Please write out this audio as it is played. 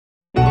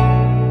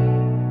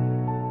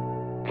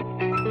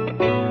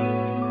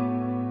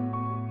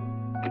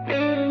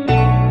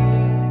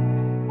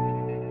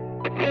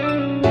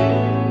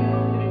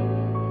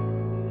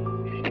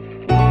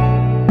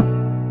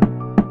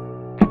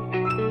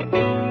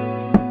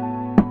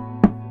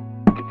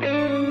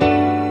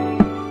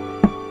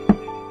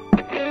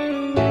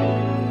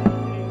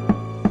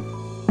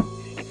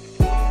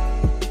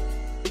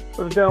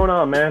What's going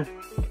on, man?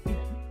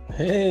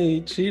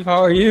 Hey, Chief,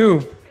 how are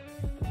you?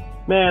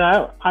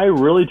 Man, I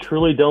really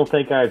truly don't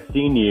think I've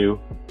seen you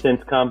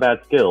since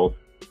Combat Skills.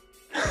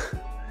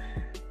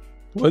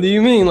 What do you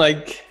mean,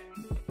 like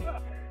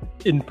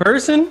in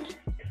person?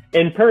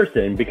 In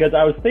person, because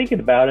I was thinking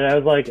about it. I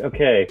was like,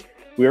 okay,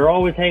 we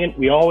always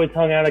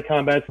hung out at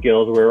Combat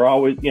Skills. We were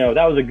always,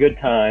 that was a good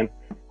time.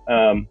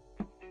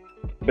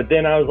 But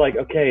then I was like,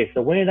 okay,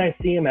 so when did I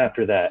see him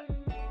after that?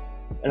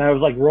 And I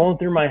was like rolling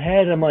through my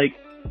head. I'm like,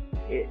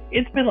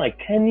 it's been like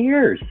 10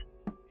 years.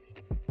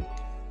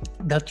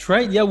 That's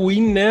right. Yeah, we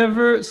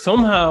never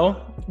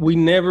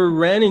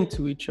ran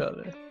into each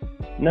other.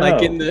 No.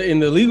 Like in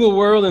the legal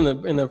world, in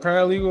the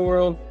paralegal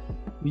world,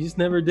 we just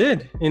never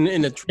did.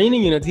 In the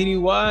training in a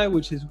TDY,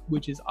 which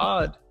is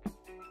odd.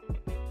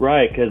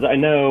 Right, because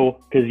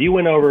you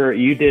went over,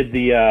 you did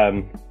the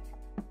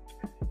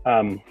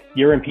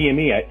you're in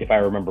PME, if I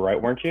remember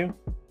right, weren't you?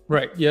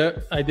 Right. Yeah,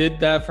 I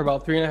did that for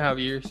about 3.5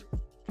 years.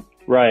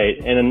 Right,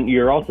 and then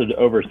you're also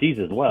overseas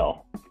as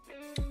well.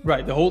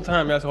 Right, the whole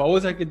time. So I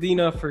was at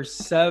Cadena for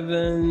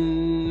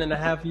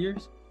 7.5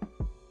 years.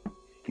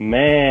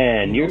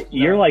 Man,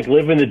 you're like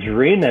living the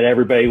dream that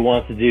everybody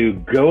wants to do.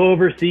 Go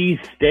overseas,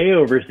 stay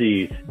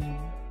overseas.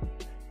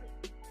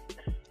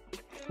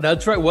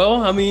 That's right.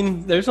 Well, I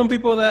mean, there's some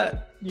people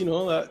that,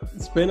 that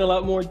spend a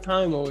lot more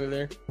time over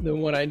there than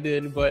what I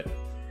did, but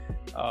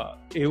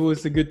it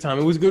was a good time.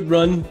 It was a good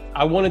run.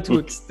 I wanted to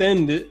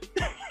extend it,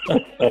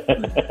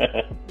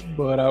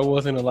 but I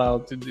wasn't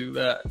allowed to do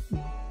that.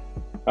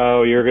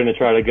 Oh, you're going to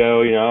try to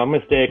go, I'm going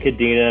to stay at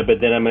Cadena,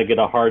 but then I'm going to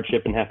get a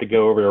hardship and have to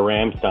go over to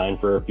Ramstein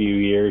for a few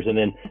years. And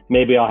then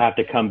maybe I'll have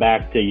to come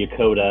back to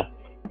Yokota.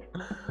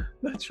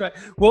 That's right.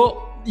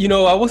 Well,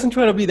 I wasn't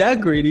trying to be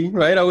that greedy,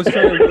 right? I was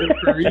trying to go to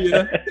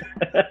Korea.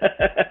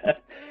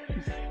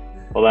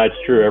 Well, that's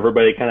true.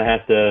 Everybody kind of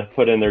has to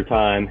put in their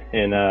time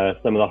in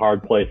some of the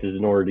hard places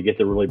in order to get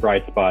the really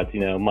bright spots.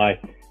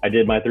 I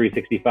did my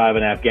 365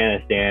 in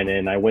Afghanistan,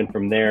 and I went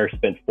from there,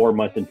 spent 4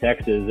 months in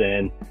Texas,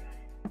 and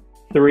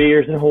 3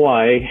 years in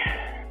Hawaii.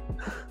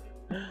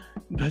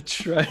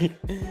 That's right.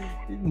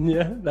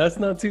 Yeah, that's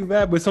not too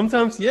bad. But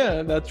sometimes,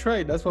 yeah, that's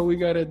right. That's what we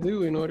got to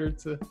do in order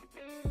to,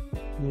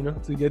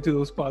 to get to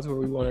those spots where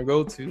we want to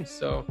go to.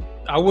 So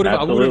I would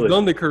have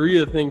done the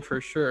Korea thing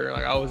for sure.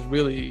 Like I was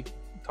really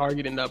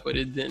targeting that, but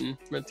it didn't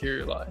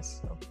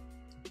materialize. So.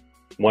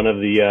 One of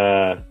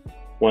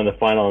the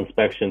final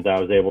inspections I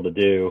was able to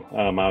do,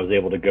 I was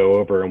able to go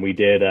over, and we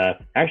did,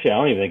 actually, I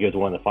don't even think it was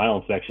one of the final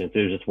inspections. It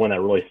was just one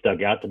that really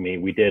stuck out to me.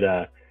 We did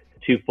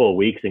 2 full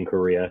weeks in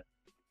Korea.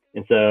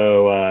 And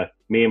so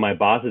me and my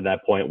boss at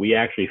that point, we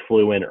actually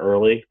flew in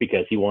early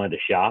because he wanted to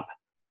shop.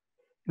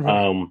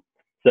 Right.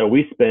 So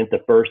we spent the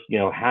first,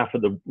 half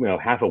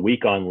a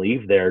week on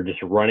leave there,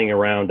 just running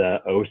around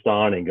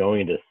Osan and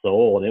going into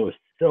Seoul. And it was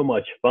so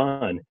much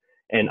fun.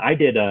 And I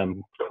did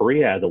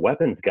Korea as a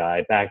weapons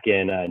guy back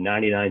in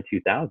 99,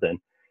 2000.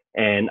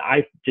 And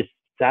I just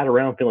sat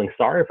around feeling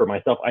sorry for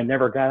myself. I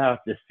never got out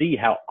to see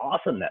how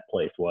awesome that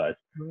place was.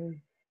 Mm.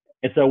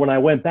 And so when I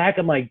went back,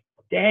 I'm like,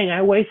 dang,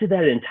 I wasted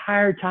that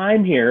entire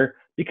time here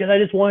because I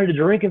just wanted to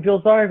drink and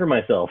feel sorry for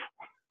myself.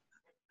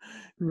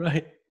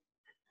 Right.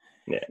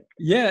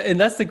 Yeah. And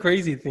that's the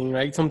crazy thing,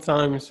 right?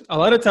 A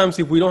lot of times,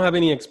 if we don't have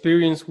any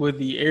experience with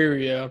the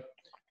area,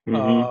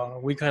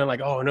 we kind of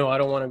like, oh no, I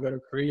don't want to go to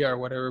Korea or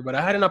whatever. But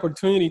I had an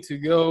opportunity to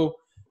go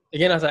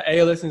again as an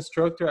ALS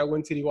instructor. I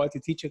went to TDY to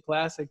teach a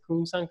class at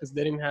Kunsan because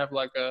they didn't have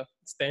like a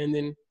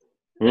standing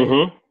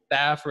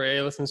staff for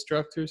ALS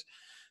instructors.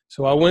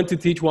 So I went to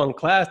teach one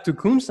class to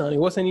Kunsan. It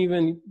wasn't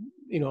even,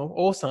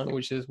 Osan,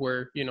 which is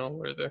where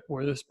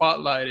the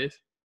spotlight is.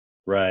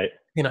 Right.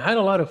 And I had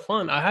a lot of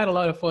fun.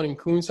 In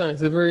Kunsan.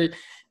 It's a very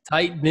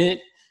tight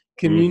knit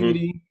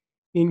community.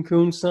 In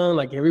Kunsan,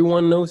 like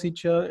everyone knows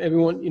each other,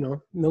 everyone,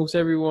 knows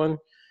everyone.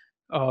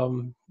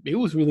 It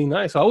was really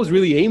nice. So I was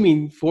really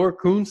aiming for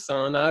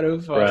Kunsan out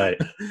of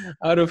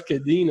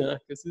Cadena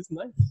because it's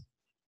nice.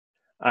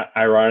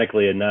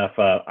 Ironically enough,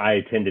 I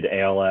attended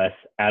ALS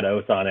at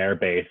Osan Air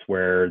Base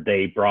where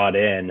they brought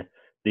in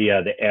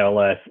the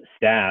ALS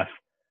staff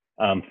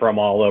from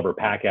all over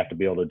PACAF to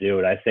be able to do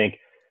it.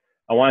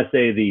 I want to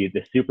say the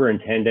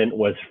superintendent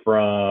was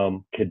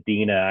from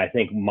Cadena. I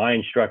think my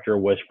instructor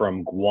was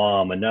from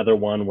Guam. Another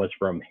one was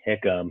from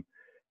Hickam.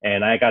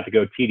 And I got to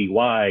go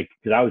TDY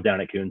because I was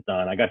down at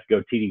Kunsan. I got to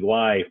go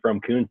TDY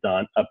from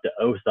Kunsan up to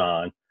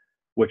Osan,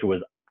 which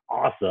was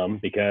awesome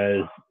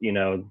because,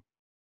 you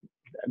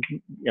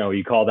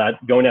call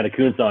that going down to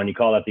Kunsan, you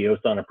call that the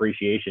Osan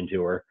Appreciation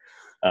Tour.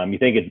 You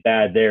think it's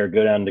bad there,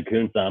 go down to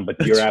Kunsan, but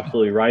you're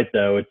absolutely right,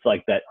 though. It's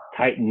like that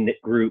tight-knit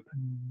group.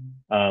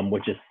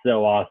 Which is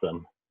so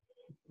awesome.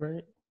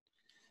 Right.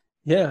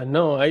 Yeah,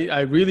 no, I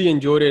really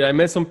enjoyed it. I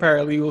met some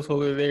paralegals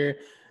over there.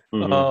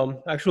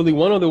 Actually,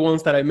 one of the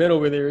ones that I met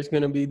over there is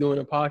going to be doing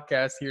a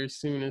podcast here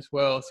soon as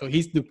well. So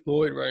he's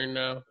deployed right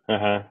now.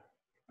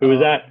 Who is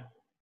that?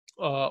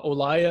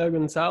 Olaya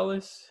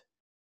Gonzalez.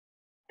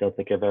 Don't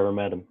think I've ever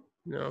met him.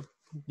 No.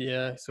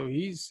 Yeah, so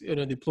he's in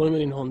a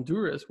deployment in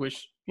Honduras,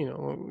 which,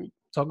 when we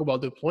talk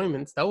about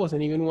deployments, that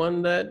wasn't even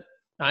one that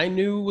I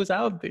knew was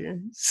out there.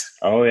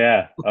 Oh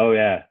yeah.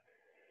 Yeah.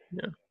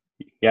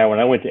 Yeah, when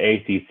I went to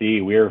ACC,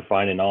 we were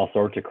finding all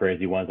sorts of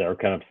crazy ones that were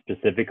kind of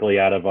specifically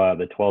out of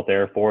the 12th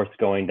Air Force,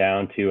 going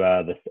down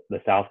to the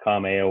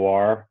Southcom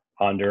AOR,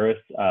 Honduras,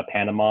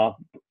 Panama,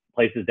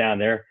 places down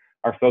there.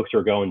 Our folks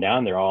were going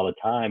down there all the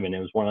time, and it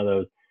was one of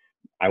those.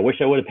 I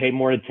wish I would have paid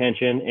more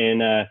attention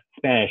in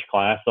Spanish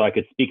class so I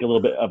could speak a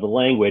little bit of the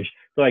language,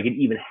 so I could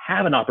even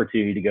have an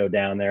opportunity to go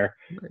down there.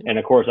 Right. And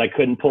of course, I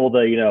couldn't pull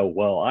the,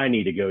 well, I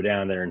need to go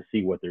down there and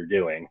see what they're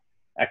doing.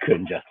 I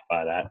couldn't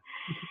justify that.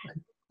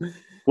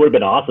 Would have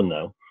been awesome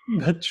though.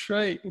 That's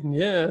right.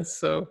 Yeah.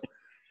 So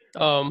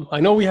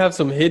I know we have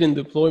some hidden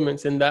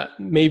deployments, and that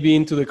may be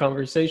into the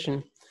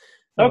conversation.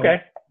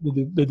 Okay.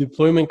 The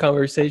deployment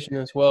conversation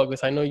as well,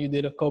 because I know you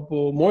did a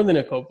couple, more than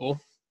a couple.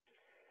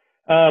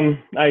 I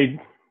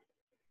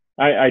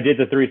did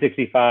the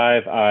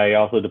 365. I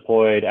also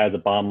deployed as a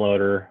bomb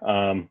loader.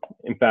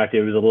 In fact,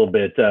 it was a little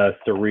bit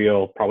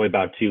surreal. Probably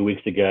about 2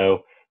 weeks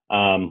ago,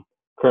 Colonel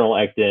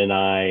Ecton and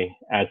I,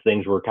 as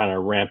things were kind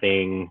of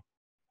ramping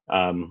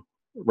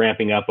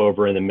up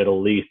over in the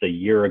Middle East a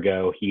year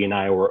ago, he and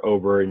I were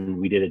over and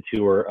we did a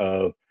tour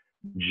of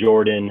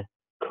Jordan,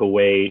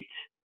 Kuwait,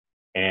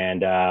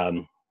 and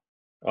Al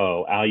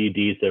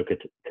Udeid, so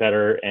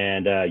Qatar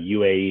and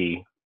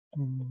UAE.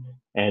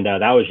 And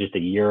that was just a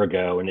year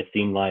ago, and it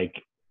seems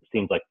like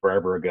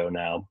forever ago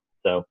now.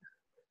 So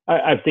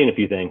I've seen a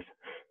few things.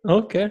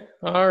 Okay.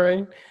 All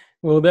right.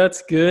 Well,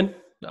 that's good.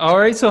 All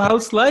right. So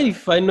how's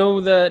life? I know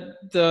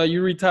that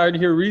you retired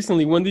here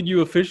recently. When did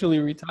you officially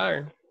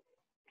retire?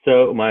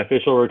 So my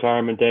official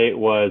retirement date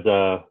was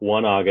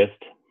 1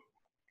 August.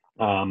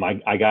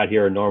 I got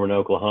here in Norman,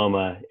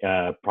 Oklahoma,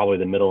 probably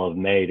the middle of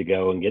May to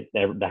go and get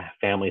the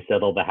family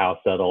settled, the house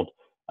settled.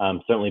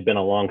 Certainly been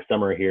a long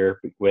summer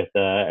here with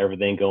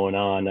everything going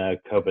on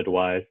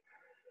COVID-wise.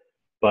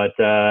 But,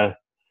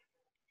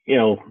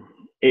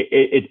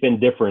 it's been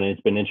different.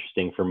 It's been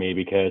interesting for me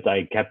because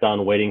I kept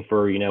on waiting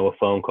for, a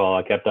phone call.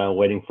 I kept on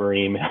waiting for an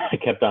email. I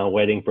kept on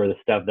waiting for the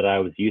stuff that I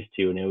was used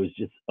to. And it was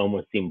just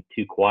almost seemed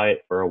too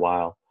quiet for a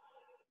while.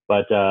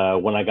 But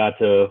when I got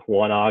to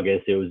 1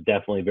 August, it was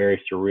definitely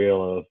very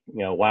surreal of,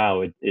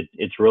 wow,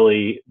 it's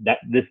really that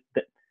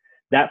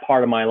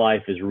part of my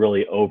life is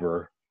really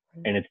over.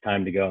 And it's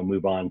time to go and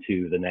move on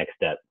to the next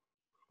step.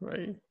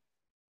 Right.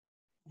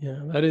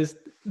 Yeah, that is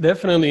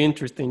definitely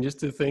interesting just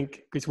to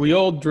think, because we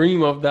all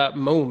dream of that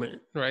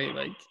moment, right?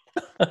 Like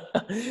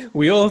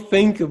we all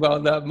think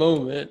about that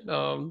moment.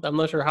 I'm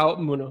not sure how,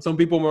 some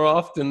people more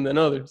often than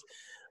others.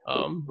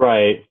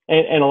 Right.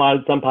 And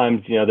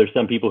sometimes, there's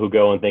some people who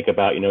go and think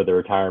about, the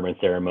retirement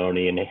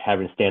ceremony and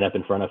having to stand up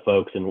in front of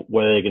folks and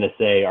what are they going to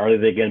say? Are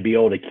they going to be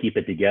able to keep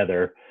it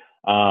together?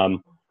 I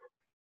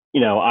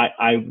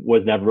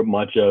was never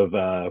much of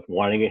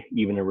wanting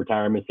even a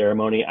retirement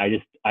ceremony.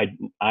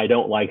 I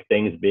don't like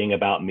things being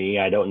about me.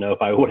 I don't know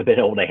if I would have been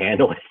able to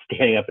handle it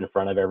standing up in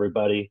front of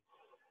everybody.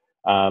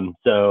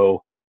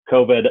 So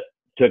COVID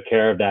took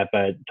care of that,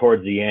 but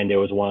towards the end, it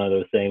was one of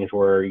those things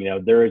where,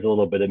 there is a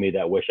little bit of me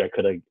that wish I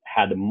could have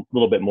had a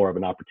little bit more of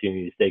an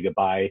opportunity to say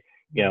goodbye,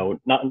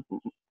 not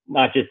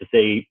just to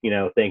say,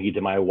 thank you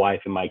to my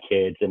wife and my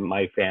kids and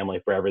my family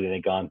for everything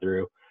they've gone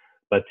through,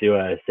 but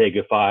to say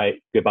goodbye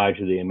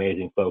to the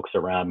amazing folks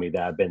around me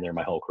that have been there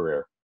my whole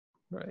career.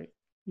 Right.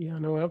 Yeah,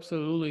 no,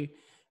 absolutely.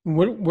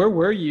 Where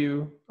were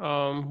you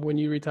when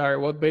you retired?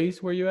 What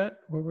base were you at?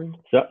 Where were you?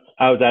 So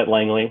I was at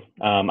Langley.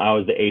 I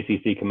was the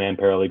ACC Command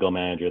Paralegal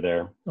Manager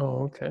there.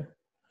 Oh, okay.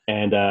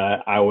 And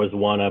I was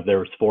there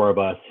was 4 of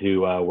us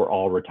who were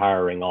all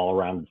retiring all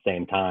around the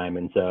same time.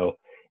 And so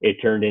it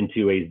turned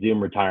into a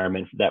Zoom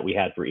retirement that we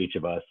had for each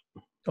of us.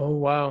 Oh,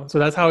 wow. So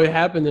that's how it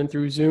happened, and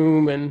through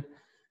Zoom, and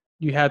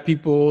you had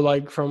people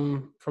like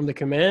from the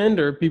command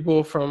or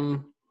people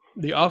from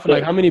the office?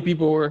 Like how many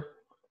people were?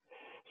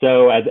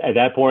 So at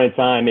that point in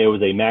time, it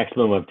was a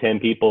maximum of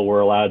 10 people were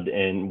allowed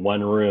in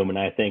one room. And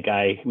I think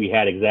we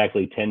had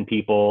exactly 10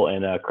 people,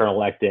 and Colonel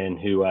Ecton,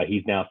 who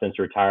he's now since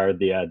retired,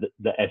 the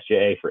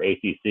SJA for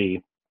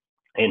ACC,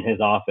 in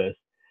his office.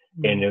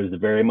 Mm-hmm. And it was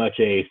very much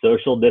a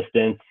social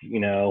distance,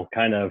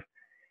 kind of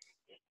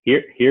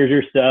here's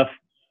your stuff.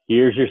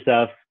 Here's your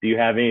stuff. Do you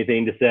have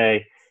anything to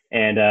say?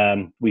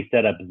 And we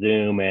set up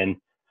Zoom, and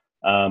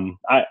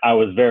I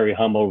was very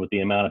humbled with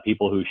the amount of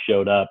people who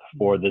showed up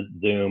for the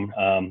Zoom.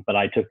 But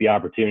I took the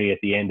opportunity at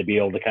the end to be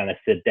able to kind of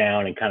sit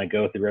down and kind of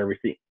go through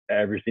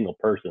every single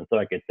person so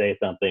I could say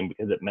something,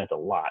 because it meant a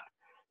lot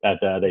that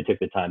they took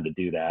the time to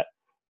do that.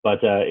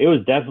 But it was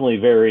definitely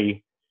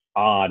very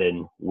odd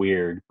and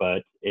weird,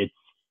 but it's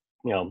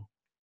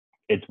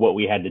what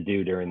we had to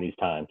do during these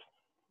times.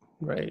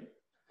 Right.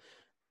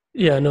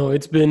 Yeah, no,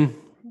 it's been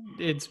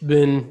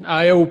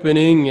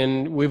eye-opening,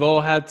 and we've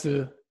all had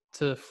to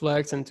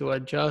flex and to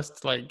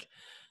adjust. Like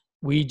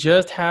we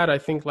just had, I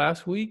think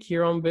last week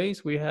here on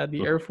base, we had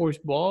the Air Force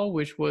Ball,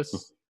 which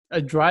was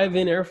a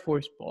drive-in Air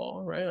Force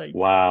Ball, right? Like,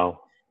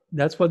 wow.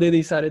 that's what they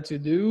decided to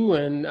do.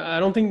 And I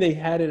don't think they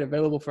had it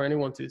available for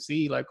anyone to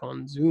see, like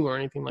on Zoom or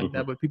anything like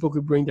that, but people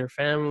could bring their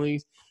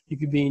families. You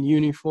could be in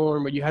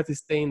uniform, but you had to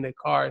stay in the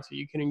car, so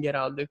you couldn't get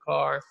out of the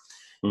car.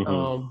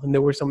 And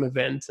there were some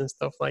events and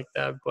stuff like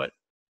that, but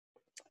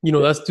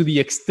that's to the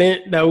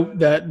extent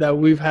that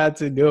we've had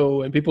to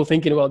go, and people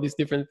thinking about these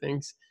different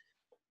things.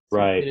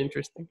 Right.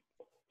 Interesting.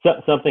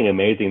 So, something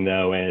amazing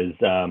though is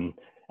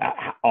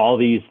all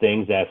these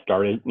things that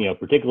started,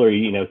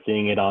 particularly,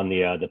 seeing it on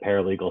the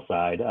paralegal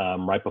side,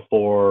 right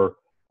before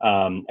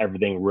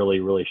everything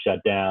really shut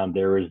down.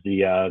 There was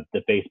the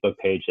Facebook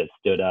page that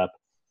stood up,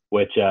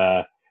 which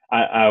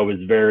I was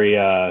very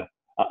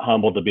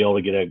humbled to be able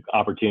to get an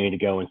opportunity to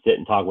go and sit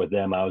and talk with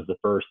them. I was the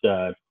first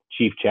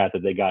chief chat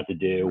that they got to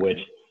do, which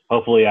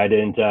hopefully I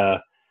didn't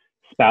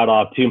spout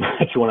off too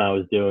much when I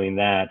was doing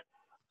that.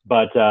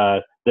 But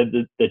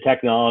the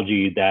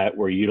technology that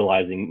we're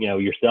utilizing,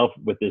 yourself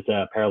with this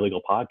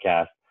paralegal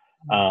podcast,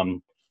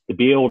 to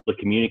be able to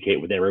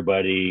communicate with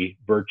everybody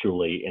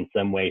virtually in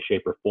some way,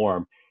 shape, or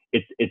form,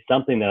 it's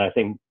something that I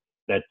think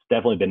that's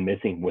definitely been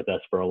missing with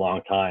us for a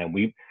long time.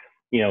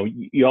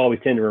 You always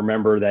tend to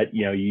remember that,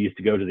 you used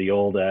to go to the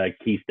old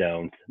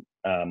Keystones,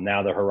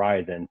 now the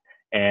Horizon,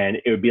 and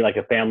it would be like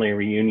a family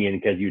reunion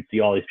because you'd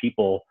see all these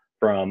people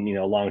from,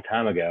 a long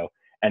time ago.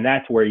 And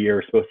that's where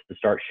you're supposed to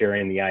start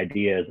sharing the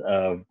ideas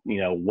of,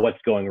 what's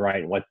going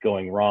right and what's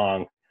going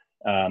wrong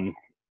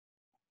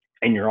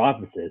in your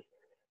offices,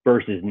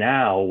 versus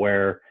now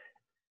where,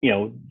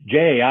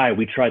 JAI,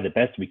 we tried the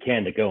best we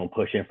can to go and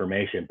push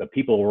information, but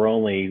people were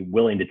only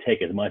willing to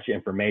take as much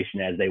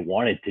information as they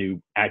wanted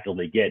to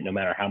actively get, no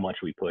matter how much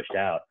we pushed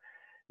out.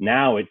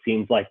 Now it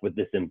seems like with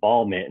this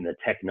involvement in the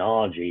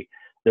technology,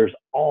 there's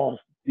all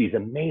these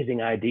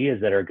amazing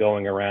ideas that are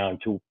going around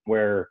to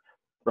where,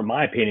 from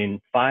my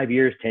opinion, 5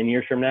 years, 10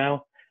 years from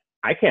now,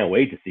 I can't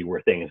wait to see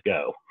where things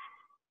go.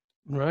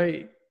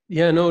 Right.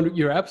 Yeah, no,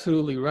 you're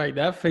absolutely right.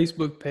 That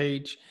Facebook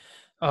page,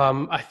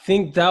 I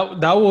think that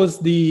was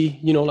the,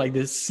 like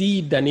the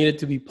seed that needed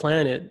to be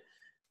planted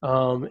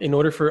in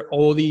order for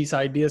all these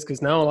ideas,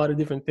 because now a lot of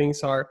different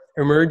things are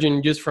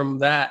emerging just from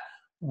that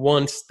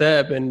one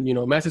step. And,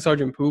 Master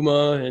Sergeant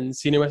Puma and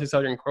Senior Master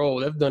Sergeant Crow,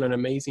 they've done an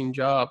amazing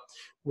job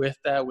with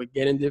that, with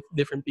getting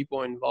different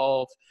people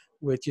involved,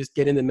 with just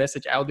getting the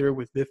message out there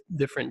with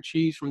different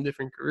chiefs from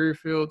different career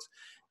fields.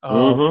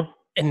 And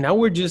now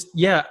we're just,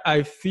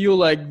 I feel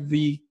like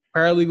the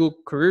paralegal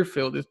career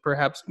field is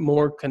perhaps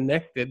more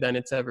connected than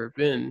it's ever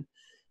been.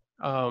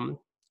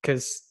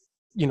 Because,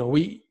 I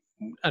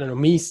don't know,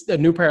 me, a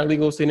new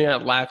paralegal sitting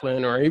at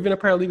Lackland, or even a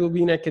paralegal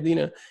being at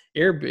Kadena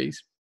Air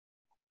Base,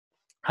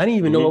 I didn't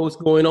even know what was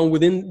going on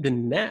within the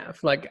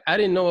NAF. Like, I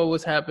didn't know what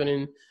was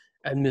happening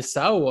at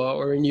Misawa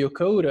or in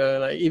Yokota,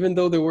 like, even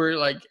though they were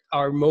like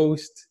our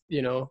most,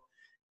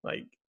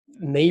 like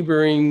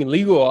neighboring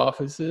legal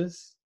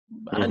offices,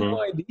 I had no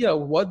idea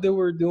what they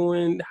were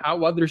doing,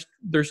 what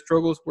their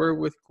struggles were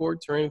with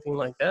courts or anything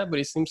like that. But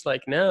it seems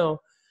like now,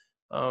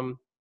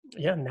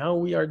 now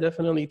we are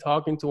definitely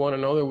talking to one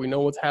another. We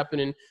know what's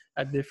happening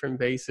at different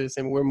bases,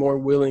 and we're more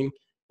willing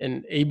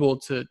and able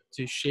to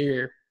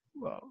share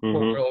what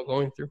we're all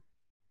going through.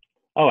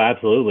 Oh,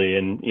 absolutely.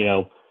 And,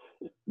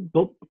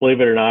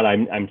 believe it or not,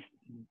 I'm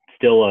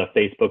still a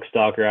Facebook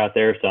stalker out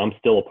there. So I'm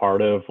still a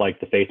part of like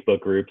the Facebook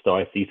group. So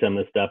I see some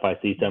of the stuff, I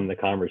see some of the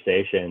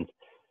conversations,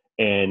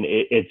 and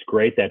it's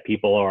great that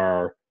people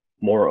are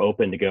more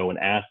open to go and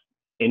ask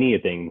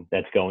anything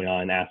that's going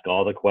on, ask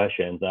all the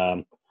questions.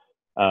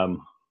 Sorry,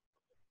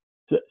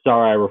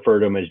 I refer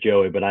to him as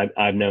Joey, but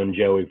I've known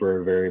Joey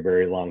for a very,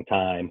 very long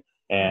time.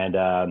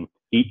 And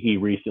he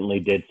recently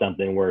did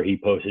something where he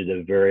posted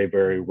a very,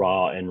 very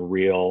raw and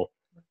real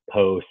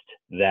post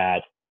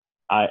that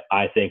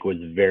I think was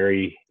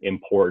very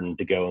important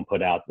to go and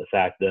put out, the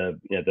fact the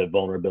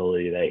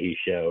vulnerability that he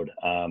showed.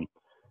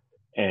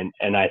 And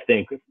I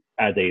think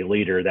as a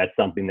leader, that's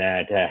something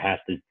that has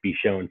to be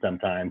shown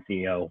sometimes.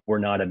 We're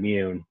not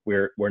immune.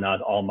 We're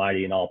not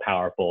almighty and all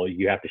powerful.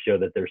 You have to show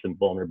that there's some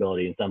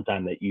vulnerability, and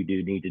sometimes that you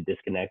do need to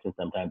disconnect, and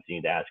sometimes you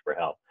need to ask for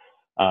help.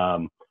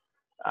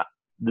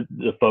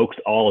 The folks,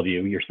 all of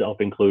you,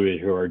 yourself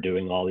included, who are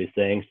doing all these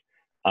things,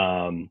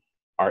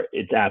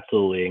 it's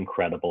absolutely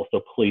incredible. So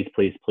please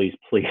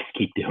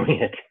keep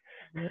doing it.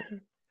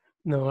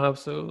 No,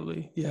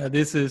 absolutely. Yeah,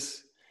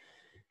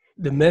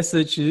 the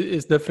message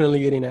is definitely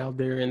getting out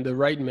there, and the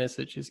right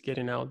message is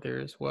getting out there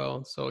as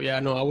well. So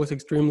I was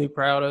extremely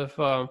proud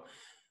of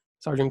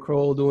Sergeant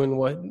Kroll doing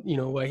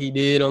what he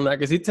did on that,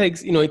 because it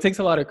takes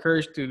a lot of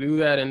courage to do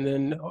that. And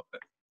then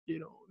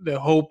the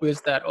hope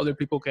is that other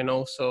people can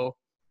also,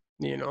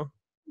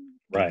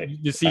 right.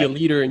 You see a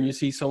leader, and you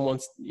see someone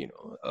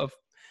of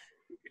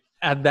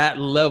at that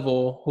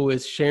level who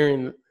is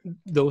sharing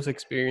those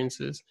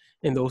experiences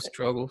and those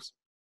struggles.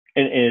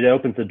 And it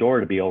opens the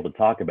door to be able to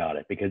talk about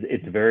it, because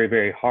it's very,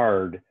 very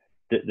hard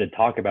to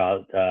talk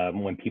about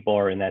when people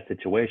are in that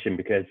situation,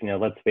 because,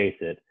 let's face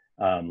it,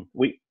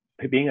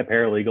 being a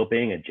paralegal,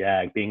 being a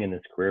JAG, being in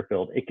this career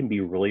field, it can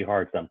be really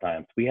hard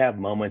sometimes. We have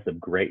moments of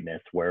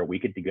greatness where we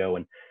get to go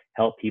and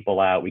help people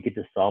out. We get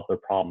to solve their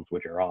problems,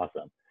 which are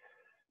awesome.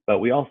 But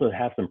we also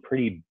have some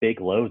pretty big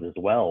lows as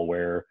well,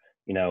 where,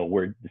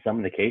 where some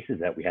of the cases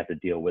that we have to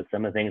deal with,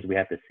 some of the things we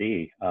have to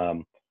see.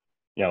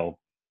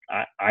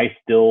 I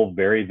still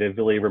very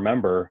vividly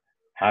remember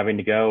having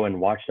to go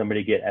and watch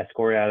somebody get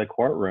escorted out of the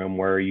courtroom,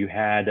 where you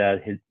had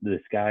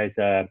this guy's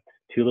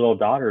 2 little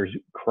daughters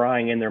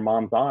crying in their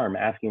mom's arm,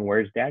 asking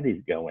where's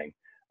daddy's going.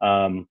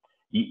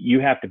 You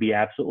have to be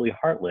absolutely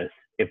heartless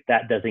if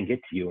that doesn't get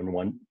to you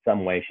in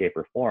some way, shape,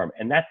 or form.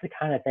 And that's the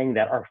kind of thing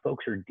that our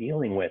folks are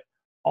dealing with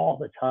all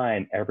the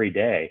time, every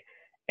day.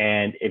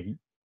 And if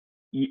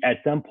at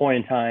some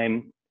point in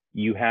time,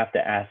 you have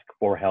to ask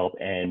for help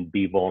and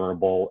be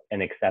vulnerable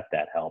and accept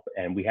that help.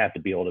 And we have to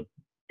be able to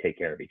take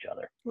care of each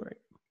other. Right.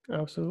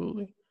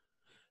 Absolutely.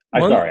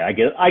 I'm sorry. I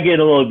get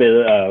a little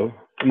bit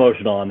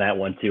emotional on that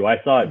one too.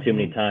 I saw it too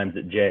many times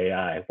at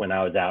JAI when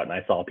I was out, and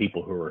I saw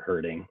people who were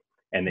hurting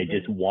and they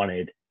just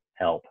wanted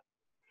help.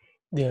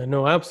 Yeah,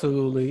 no,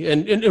 absolutely.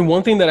 And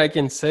one thing that I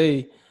can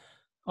say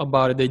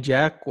about the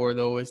JAG Corps,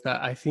 though, is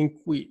that I think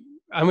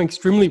I'm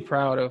extremely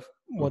proud of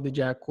what the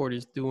JAG Corps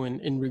is doing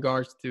in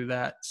regards to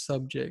that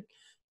subject,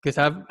 because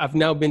I've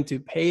now been to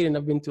PAID and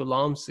I've been to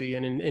LOMC,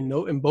 and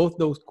in both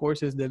those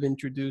courses they've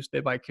introduced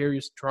the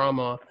vicarious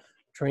trauma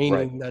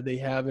training that they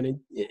have, and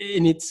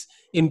it's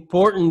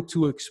important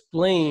to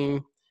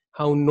explain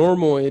how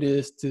normal it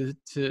is to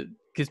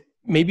because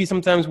maybe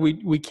sometimes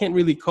we can't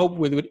really cope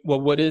with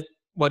what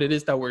it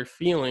is that we're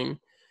feeling.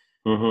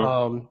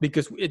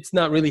 Because it's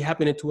not really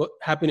happening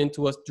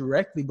to us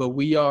directly, but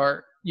we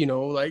are,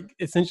 like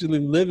essentially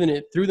living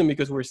it through them,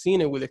 because we're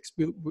seeing it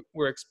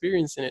we're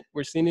experiencing it.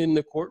 We're seeing it in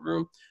the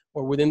courtroom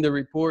or within the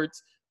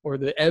reports or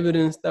the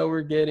evidence that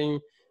we're getting.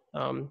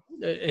 And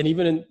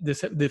even in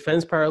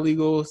defense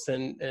paralegals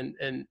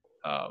and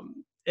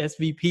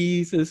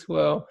SVPs as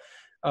well.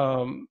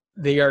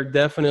 They are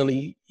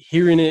definitely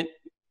hearing it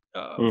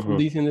from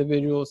these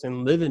individuals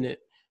and living it.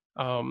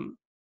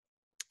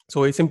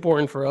 So it's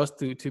important for us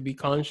to be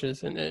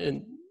conscious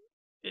and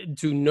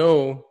to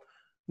know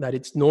that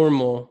it's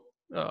normal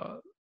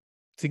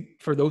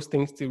for those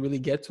things to really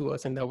get to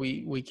us, and that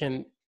we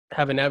can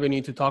have an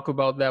avenue to talk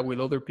about that with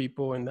other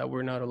people, and that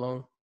we're not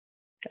alone.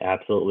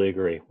 Absolutely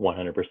agree,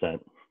 100%.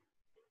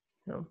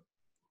 Yeah.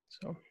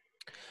 So,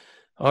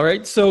 all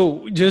right.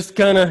 So just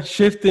kind of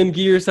shifting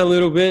gears a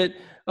little bit.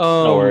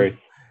 No worries.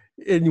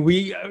 And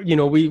we've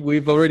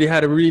already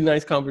had a really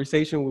nice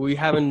conversation. We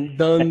haven't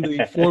done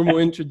the formal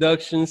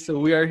introduction, so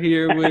we are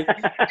here with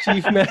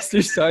Chief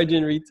Master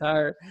Sergeant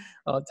Retired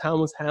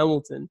Thomas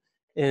Hamilton,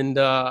 and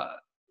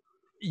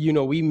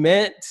we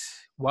met.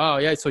 Wow,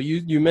 yeah. So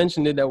you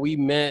mentioned it, that we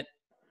met.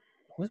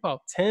 It was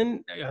about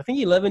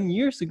 11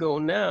 years ago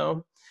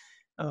now,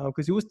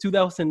 because it was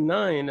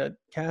 2009 at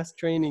CAS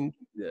training,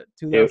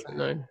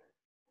 2009.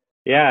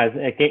 Yeah,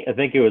 I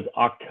think it was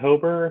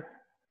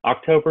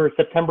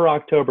September,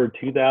 October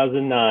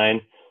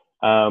 2009.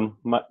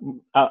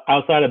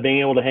 Outside of being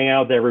able to hang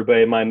out with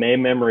everybody, my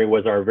main memory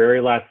was our very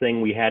last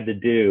thing we had to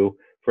do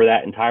for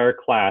that entire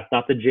class,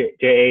 not the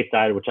JA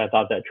side, which I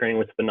thought that training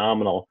was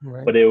phenomenal,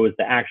 but it was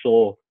the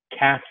actual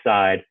CAS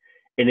side,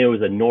 and it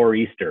was a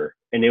nor'easter,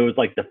 and it was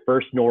like the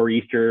first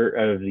nor'easter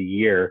of the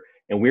year,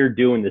 and we were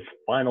doing this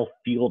final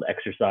field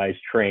exercise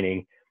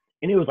training,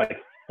 and it was like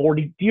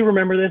 40. Do you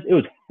remember this? It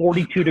was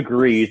 42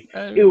 degrees.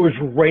 It was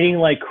raining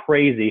like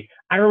crazy.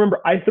 I remember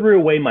I threw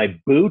away my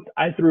boots.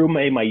 I threw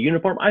away my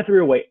uniform. I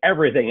threw away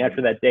everything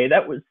after that day.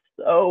 That was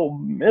so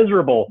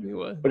miserable,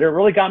 but it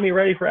really got me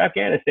ready for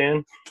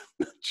Afghanistan.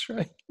 That's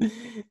right.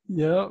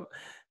 Yep.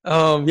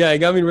 It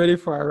got me ready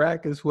for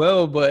Iraq as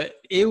well, but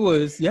it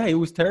was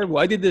terrible.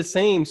 I did the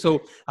same.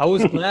 So I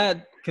was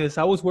glad, because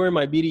I was wearing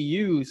my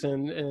BDUs,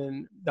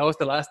 and that was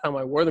the last time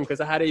I wore them,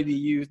 because I had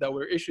ADUs that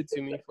were issued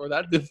to me for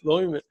that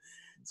deployment.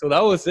 So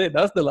that was it.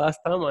 That's the last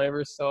time I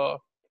ever saw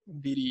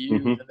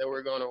BDUs, and they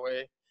were going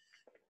away.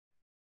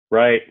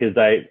 Right, because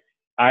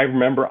I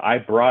remember I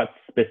brought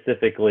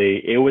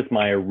specifically, it was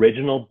my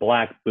original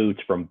black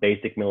boots from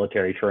basic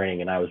military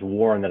training, and I was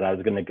warned that I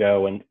was going to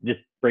go and just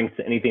bring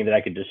anything that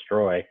I could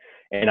destroy.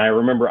 And I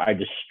remember I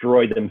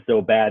destroyed them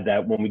so bad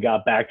that when we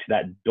got back to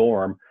that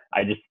dorm,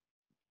 I just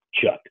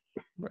chucked.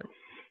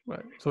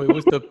 Right. So it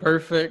was the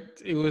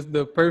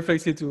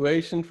perfect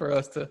situation for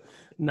us to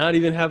not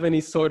even have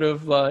any sort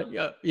of like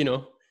a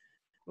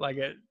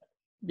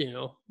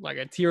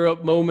tear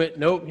up moment.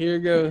 Nope, here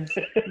it goes.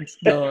 It's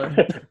gone.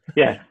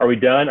 Yeah. Are we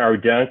done?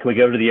 Can we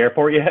go to the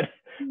airport yet?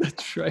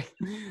 That's right.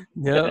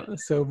 Yeah.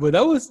 So, but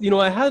that was,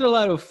 I had a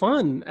lot of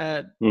fun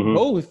at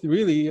both,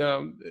 really.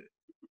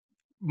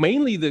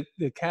 Mainly the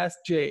CAS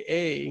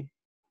JA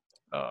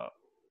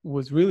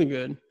was really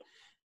good.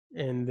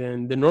 And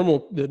then the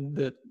normal,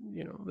 the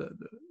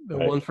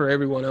one for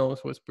everyone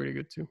else was pretty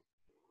good too.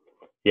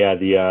 Yeah.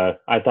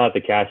 I thought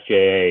the CAS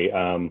JA,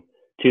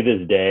 to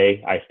this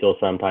day, I still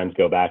sometimes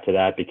go back to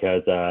that,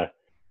 because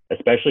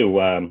especially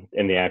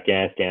in the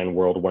Afghanistan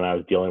world, when I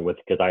was dealing with,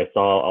 because I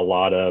saw a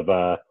lot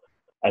of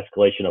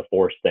escalation of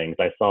force things.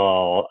 I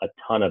saw a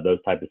ton of those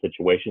type of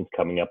situations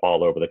coming up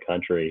all over the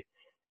country.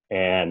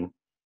 And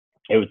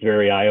it was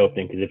very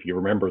eye-opening, because if you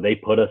remember, they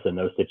put us in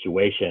those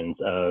situations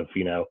of,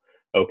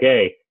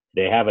 okay,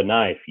 they have a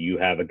knife, you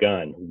have a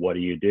gun. What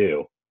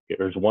do?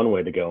 There's one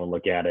way to go and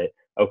look at it.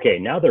 Okay,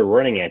 now they're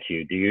running at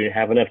you. Do you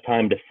have enough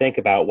time to think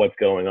about what's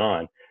going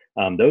on?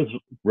 Those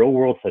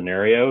real-world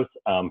scenarios,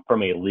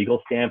 from a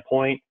legal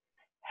standpoint,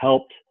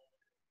 helped,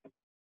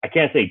 I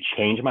can't say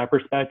change my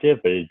perspective,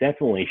 but it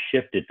definitely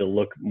shifted to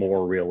look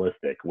more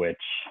realistic, which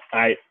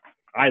I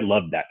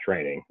loved that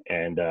training.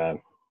 And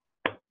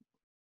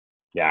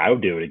yeah, I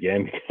would do it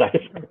again because I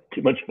just had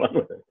too much fun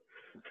with it.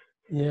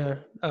 Yeah,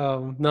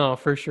 no,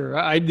 for sure.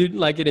 I did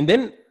like it. And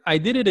then I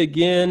did it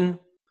again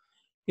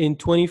in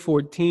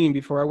 2014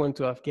 before I went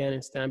to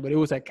Afghanistan, but it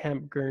was at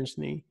Camp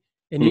Guernsey.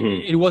 And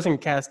it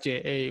wasn't CAS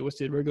JA, it was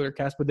the regular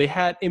CAS, but they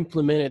had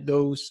implemented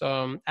those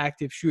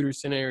active shooter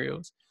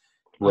scenarios.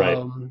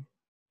 Right.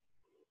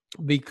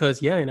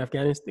 Because, yeah, in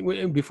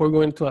Afghanistan, before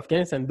going to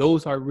Afghanistan,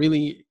 those are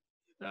really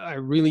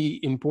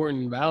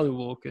important and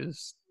valuable,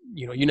 because,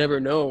 you never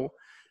know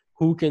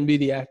who can be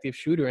the active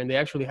shooter. And they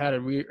actually had a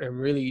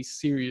really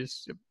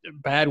serious,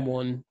 bad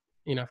one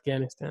in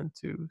Afghanistan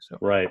too. So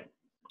Right.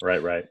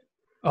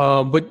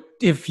 But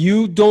if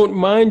you don't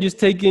mind just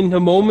taking a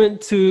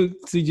moment to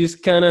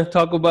just kind of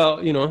talk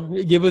about,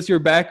 give us your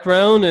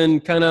background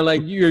and kind of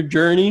like your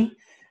journey,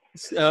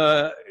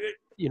 through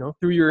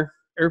your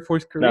Air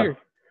Force career.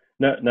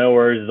 No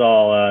worries at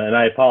all. And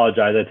I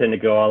apologize. I tend to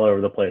go all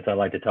over the place. I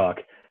like to talk.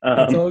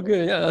 That's all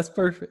good. Yeah, that's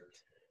perfect.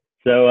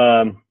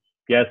 So,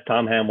 yes,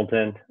 Tom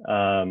Hamilton.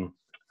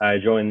 I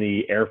joined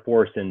the Air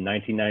Force in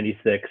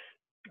 1996.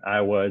 I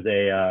was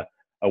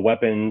a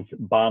weapons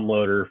bomb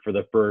loader for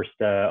the first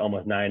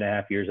almost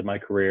 9.5 years of my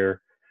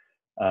career.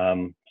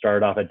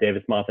 Started off at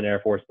Davis-Monthan Air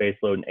Force Base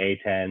loading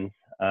A-10s,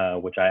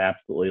 which I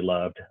absolutely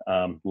loved.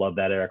 Love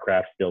that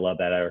aircraft, still love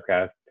that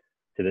aircraft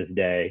to this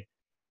day.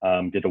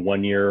 Did a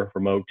 1-year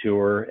remote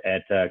tour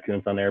at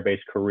Kunsan Air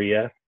Base,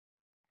 Korea.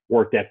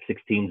 Worked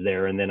F-16s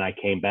there, and then I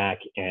came back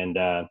and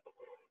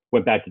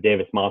went back to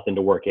Davis-Monthan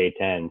to work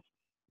A-10s.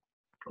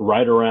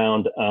 Right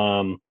around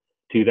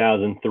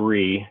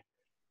 2003,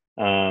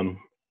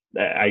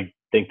 I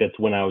think that's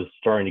when I was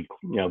starting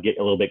to, get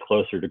a little bit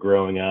closer to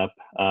growing up.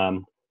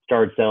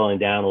 Started settling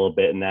down a little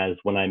bit, and that is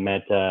when I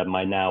met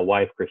my now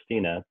wife,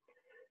 Christina.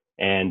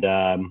 And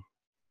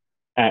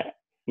as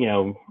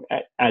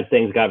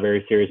things got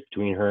very serious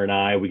between her and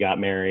I, we got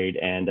married,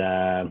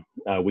 and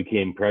we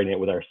became pregnant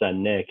with our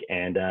son, Nick.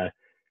 And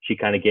she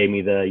kind of gave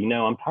me the,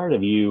 I'm tired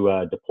of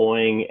you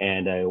deploying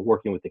and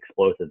working with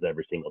explosives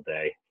every single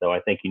day. So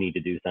I think you need to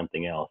do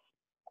something else.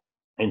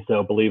 And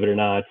so, believe it or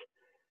not,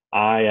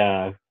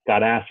 I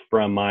got asked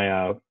from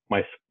my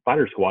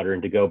fighter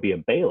squadron to go be a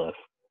bailiff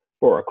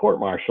for a court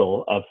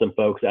martial of some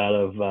folks out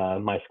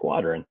of my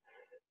squadron,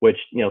 which,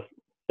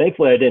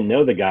 thankfully I didn't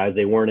know the guys.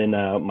 They weren't in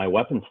my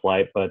weapons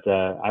flight, but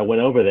I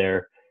went over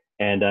there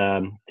and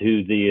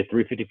to the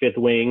 355th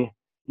Wing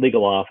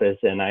legal office,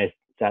 and I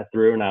sat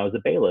through, and I was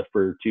a bailiff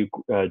for 2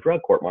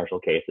 drug court martial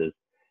cases.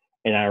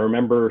 And I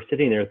remember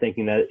sitting there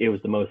thinking that it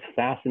was the most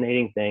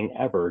fascinating thing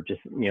ever,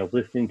 just,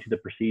 listening to the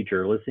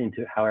procedure, listening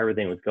to how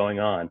everything was going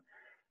on.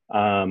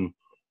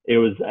 It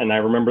was, and I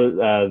remember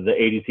the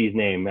ADC's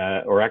name,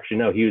 or actually,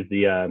 no, he was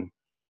the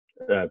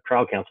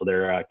trial counsel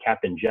there,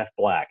 Captain Jeff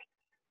Black.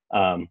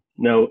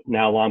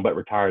 Now long but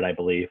retired, I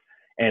believe.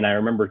 And I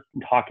remember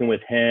talking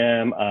with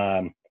him.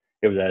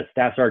 It was a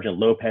Staff Sergeant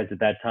Lopez at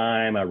that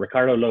time,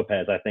 Ricardo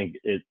Lopez, I think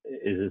is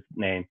his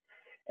name.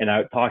 And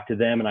I talked to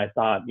them, and I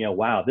thought,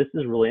 wow, this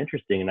is really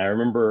interesting. And I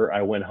remember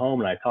I went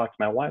home and I talked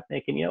to my wife,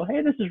 thinking,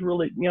 hey, this is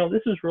really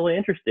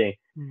interesting.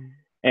 Mm.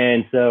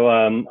 And so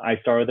I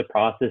started the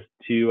process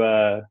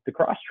to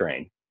cross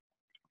train,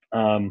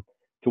 to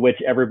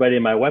which everybody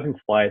in my weapons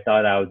flight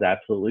thought I was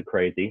absolutely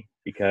crazy,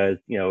 because,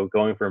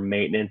 going from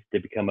maintenance to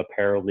become a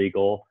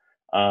paralegal,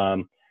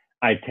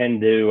 I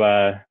tend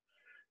to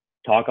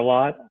talk a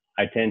lot.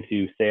 I tend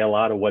to say a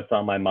lot of what's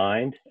on my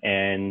mind,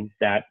 and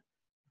that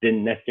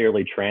didn't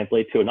necessarily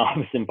translate to an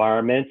office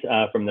environment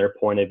from their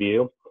point of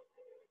view.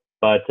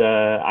 But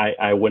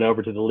I went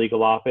over to the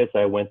legal office.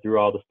 I went through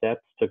all the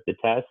steps, took the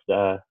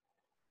test.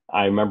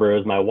 I remember it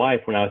was my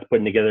wife, when I was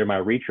putting together my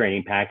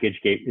retraining package,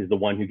 is the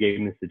one who gave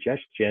me the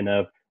suggestion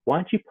of, why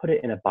don't you put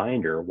it in a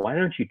binder? Why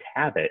don't you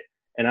tab it?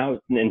 And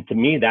to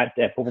me, that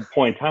at a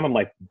point in time, I'm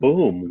like,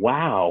 boom,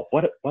 wow,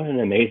 what an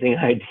amazing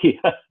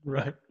idea.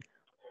 Right.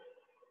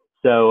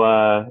 So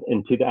I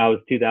was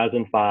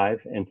 2005,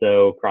 and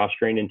so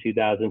cross-trained in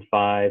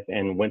 2005,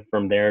 and went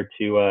from there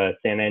to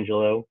San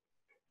Angelo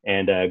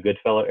and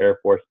Goodfellow Air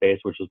Force Base,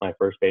 which was my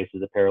first base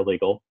as a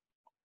paralegal.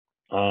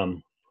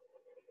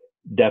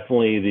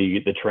 Definitely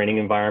the training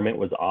environment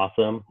was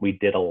awesome. We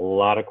did a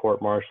lot of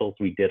court martials.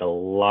 We did a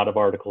lot of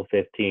Article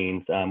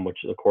 15s, which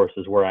of course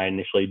is where I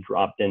initially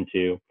dropped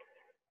into.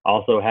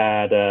 Also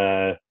had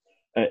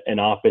an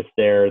office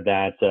there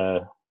that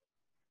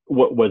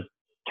what was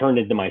turned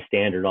into my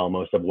standard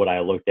almost of what I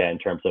looked at in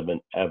terms of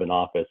an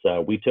office.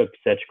 We took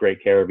such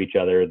great care of each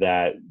other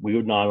that we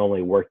would not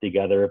only work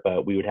together,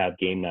 but we would have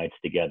game nights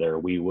together.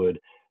 We would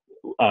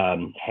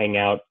hang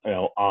out,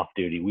 off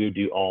duty. We would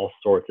do all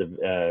sorts of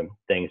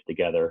things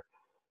together.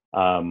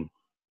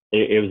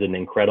 It was an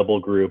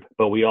incredible group,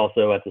 but we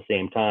also, at the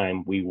same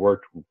time, we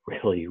worked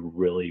really,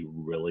 really,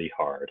 really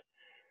hard.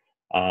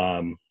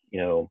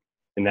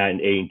 In that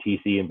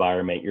ATC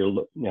environment,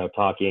 you're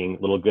talking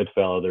little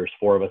Goodfellow. There's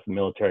 4 of us in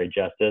military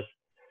justice.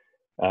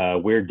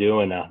 We're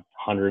doing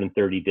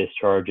 130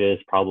 discharges,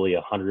 probably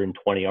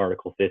 120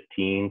 Article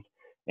 15s,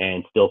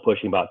 and still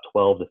pushing about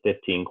 12 to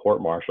 15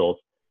 court martials.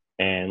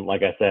 And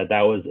like I said,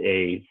 that was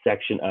a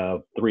section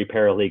of 3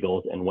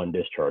 paralegals and 1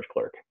 discharge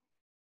clerk.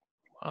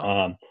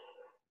 Wow.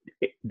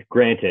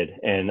 Granted,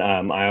 and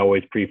I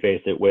always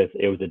preface it with,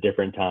 it was a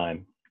different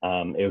time.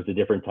 It was a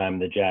different time in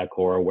the JAG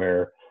Corps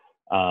where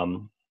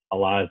a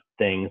lot of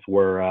things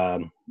were,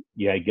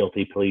 you had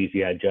guilty pleas,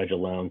 you had judge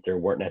alones. There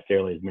weren't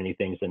necessarily as many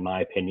things, in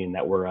my opinion,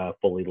 that were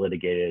fully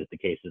litigated as the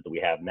cases that we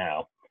have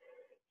now.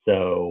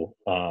 So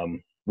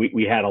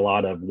we had a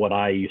lot of what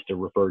I used to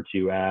refer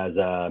to as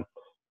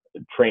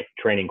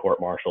training court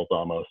martials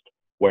almost,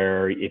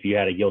 where if you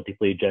had a guilty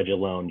plea judge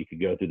alone, you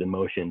could go through the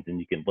motions and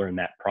you could learn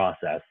that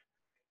process.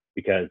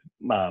 Because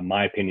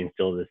my opinion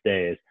still to this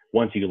day is,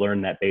 once you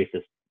learn that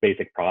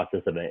basic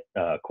process of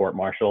a court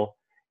martial,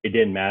 it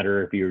didn't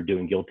matter if you were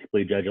doing guilty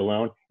plea judge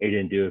alone. It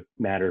didn't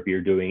matter if you're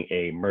doing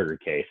a murder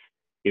case.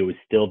 It was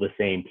still the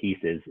same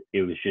pieces.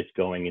 It was just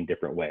going in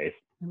different ways.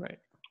 Right.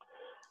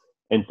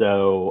 And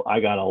so I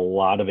got a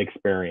lot of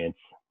experience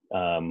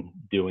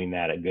doing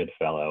that at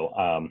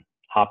Goodfellow.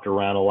 Hopped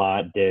around a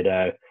lot, did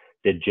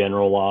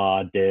general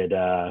law, did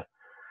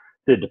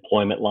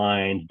deployment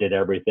lines, did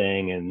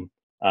everything. And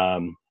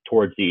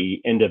towards the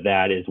end of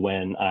that is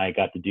when I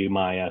got to do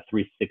my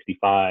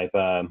 365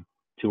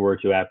 tour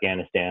to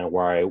Afghanistan,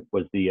 where I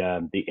was the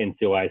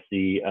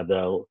NCOIC of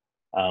the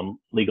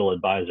legal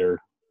advisor's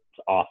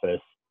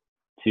office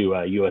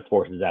to U.S.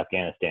 Forces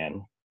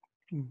Afghanistan.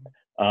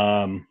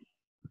 Mm-hmm.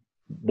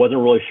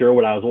 Wasn't really sure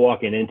what I was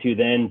walking into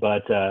then,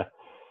 but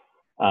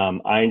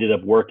I ended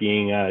up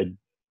working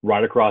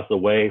right across the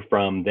way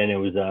from, then it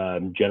was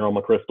General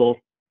McChrystal,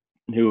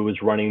 who was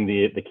running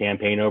the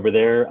campaign over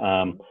there.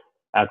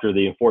 After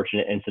the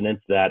unfortunate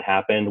incidents that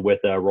happened with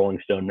Rolling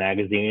Stone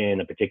magazine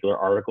in a particular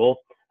article,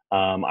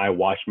 I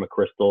watched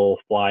McChrystal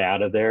fly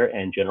out of there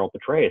and General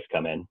Petraeus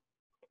come in,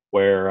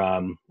 where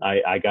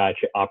I got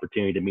an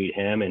opportunity to meet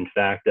him. In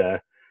fact,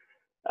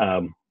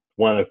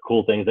 one of the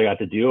cool things I got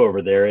to do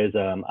over there is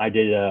I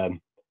did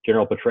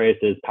General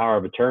Petraeus' power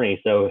of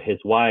attorney, so his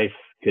wife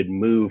could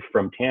move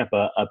from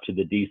Tampa up to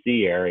the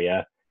D.C.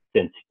 area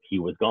since he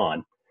was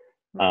gone.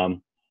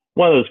 One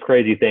of those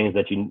crazy things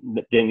that you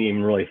didn't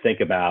even really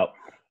think about.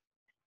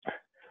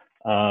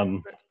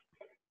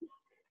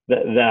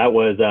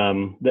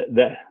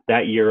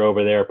 That year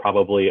over there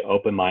probably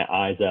opened my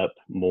eyes up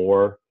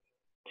more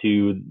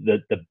to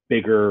the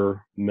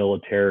bigger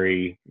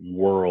military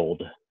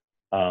world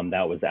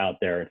that was out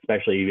there,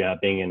 especially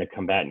being in a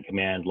combatant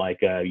command like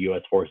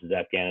U.S. Forces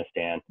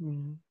Afghanistan.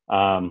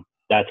 Mm-hmm.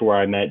 That's where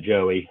I met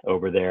Joey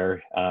over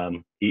there.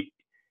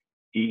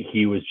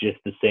 He was just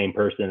the same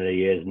person that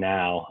he is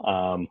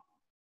now.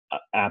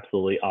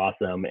 Absolutely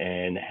awesome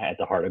and had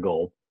the heart of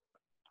gold.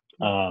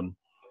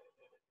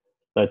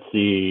 Let's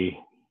see.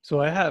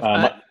 So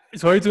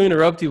sorry to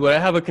interrupt you, but I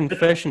have a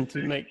confession to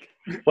make.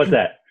 What's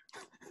that?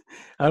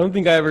 I don't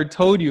think I ever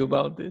told you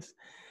about this.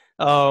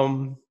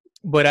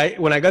 But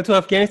when I got to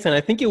Afghanistan,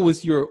 I think it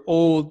was your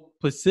old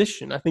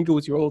position. I think it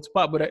was your old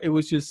spot, but it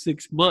was just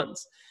 6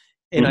 months.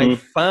 And mm-hmm. I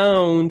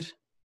found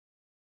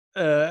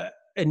I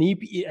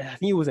think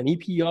it was an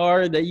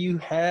EPR that you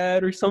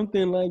had or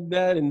something like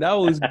that. And that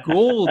was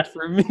gold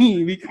for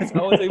me, because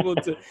I was able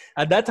to,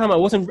 at that time, I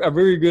wasn't a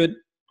very good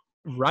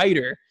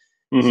writer.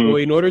 Mm-hmm. So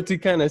in order to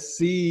kind of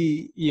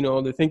see,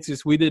 the things,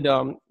 just we did,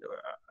 I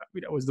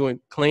was doing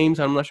claims.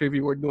 I'm not sure if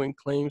you were doing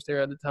claims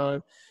there at the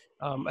time,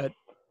 at,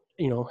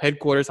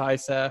 headquarters,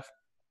 ISAF,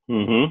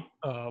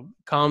 mm-hmm.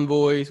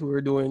 Convoys. We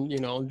were doing,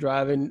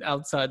 driving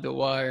outside the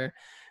wire,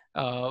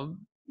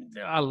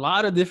 a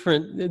lot of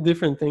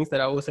different things that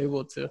I was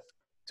able to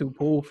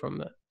pull from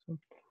that.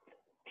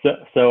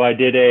 So I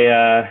did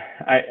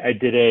I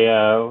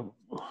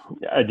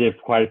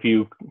did quite a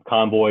few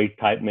convoy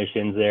type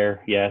missions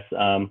there. Yes.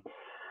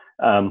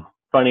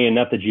 Funny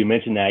enough that you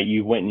mentioned that,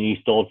 you went and you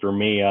stole from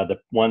me.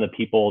 One of the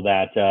people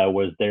that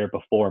was there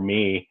before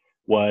me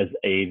was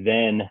a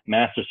then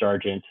Master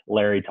Sergeant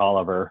Larry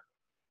Tolliver,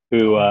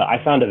 who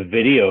I found a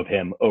video of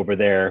him over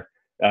there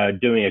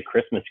doing a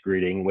Christmas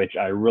greeting, which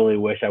I really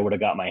wish I would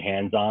have got my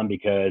hands on,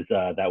 because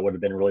that would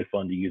have been really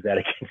fun to use that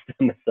against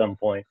him at some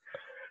point.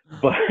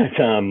 But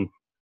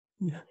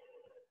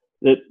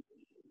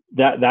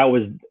that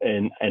was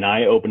an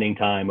eye-opening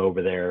time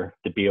over there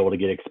to be able to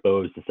get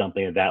exposed to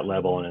something at that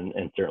level,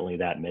 and certainly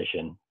that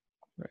mission.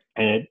 Right.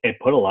 And it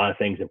put a lot of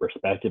things in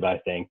perspective, I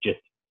think, just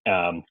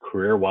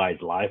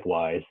career-wise,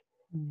 life-wise,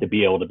 to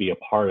be able to be a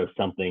part of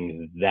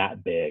something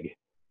that big.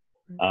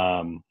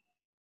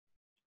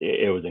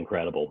 It was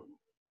incredible.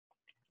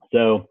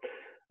 So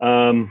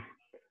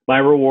My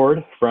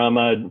reward from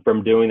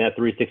doing that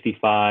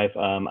 365,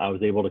 I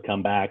was able to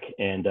come back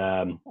and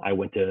I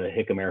went to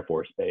Hickam Air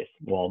Force Base.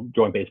 Well,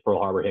 Joint Base Pearl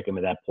Harbor, Hickam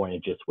at that point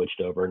had just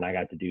switched over, and I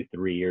got to do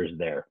 3 years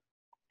there.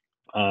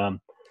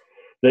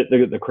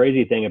 The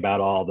crazy thing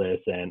about all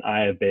this, and I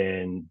have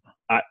been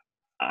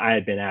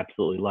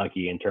absolutely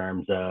lucky in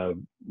terms of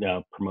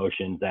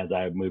promotions as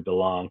I've moved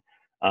along.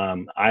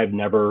 I've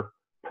never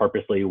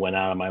purposely went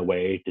out of my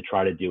way to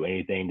try to do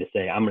anything to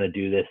say I'm going to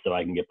do this so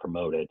I can get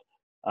promoted.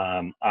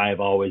 I've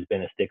always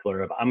been a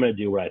stickler of I'm going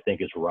to do what I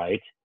think is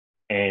right.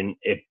 And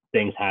if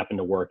things happen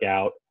to work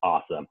out,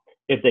 awesome.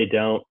 If they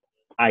don't,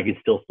 I can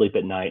still sleep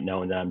at night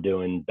knowing that I'm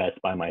doing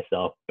best by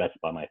myself, best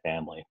by my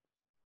family.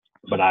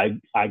 But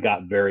I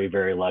got very,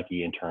 very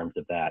lucky in terms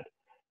of that.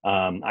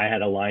 I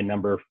had a line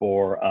number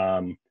for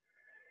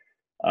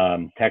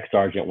tech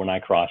sergeant when I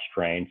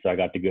cross-trained. So I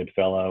got to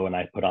Goodfellow and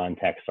I put on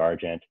tech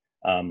sergeant.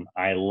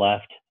 I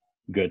left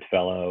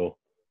Goodfellow,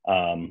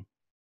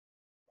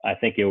 I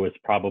think it was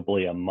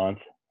probably a month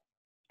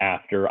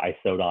after I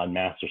sewed on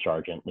Master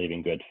Sergeant,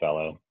 leaving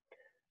Goodfellow.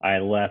 I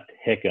left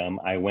Hickam.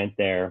 I went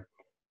there,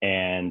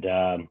 and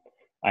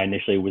I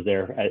initially was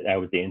there. I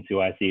was the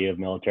NCOIC of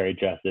Military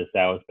Justice.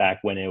 That was back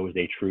when it was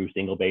a true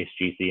single-base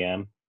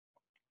GCM,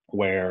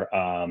 where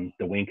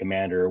the wing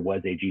commander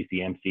was a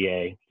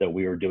GCMCA. So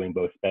we were doing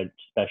both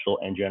special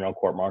and general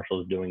court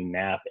martials, doing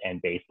NAP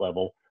and base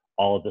level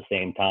all at the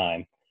same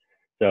time.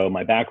 So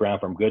my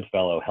background from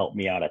Goodfellow helped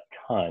me out a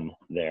ton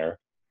there.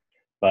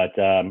 But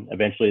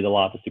eventually the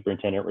law office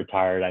superintendent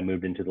retired. I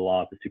moved into the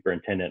law office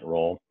superintendent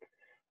role.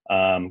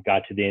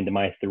 Got to the end of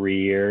my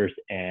 3 years,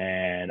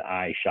 and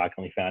I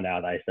shockingly found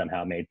out I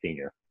somehow made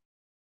senior.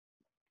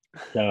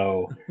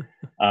 So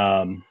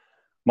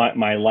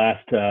my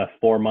last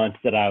 4 months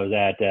that I was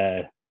at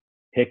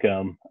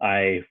Hickam,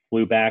 I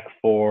flew back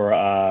for,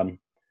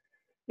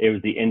 it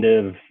was the end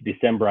of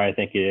December, I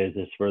think it is.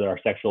 It's for our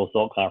sexual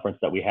assault conference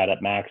that we had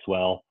at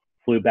Maxwell.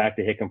 Flew back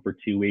to Hickam for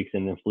 2 weeks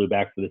and then flew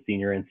back for the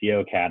Senior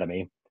NCO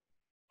Academy.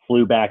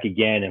 Flew back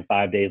again, and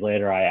 5 days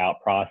later, I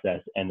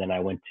out-processed, and then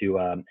I went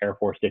to Air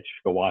Force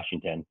District of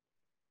Washington,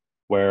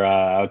 where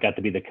I got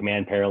to be the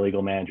command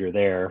paralegal manager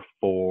there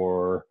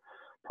for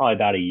probably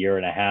about a year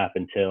and a half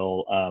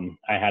until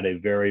I had a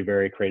very,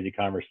 very crazy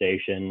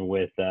conversation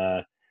with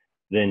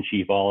then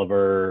Chief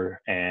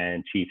Oliver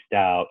and Chief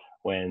Stout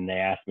when they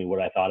asked me what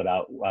I thought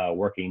about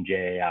working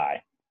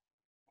JAI,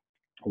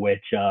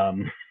 which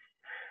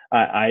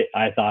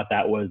I thought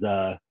that was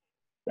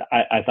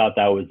I thought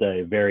that was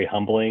very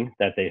humbling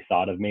that they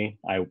thought of me.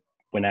 I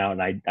went out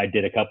and I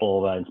did a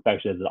couple of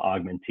inspections as an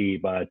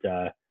augmentee, but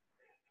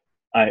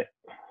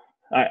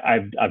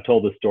I've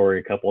told the story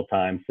a couple of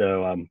times.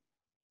 So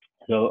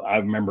I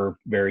remember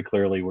very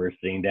clearly we're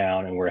sitting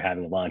down and we're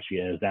having lunch.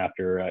 It was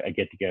after a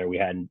get together we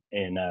had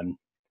in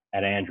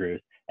at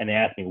Andrews, and they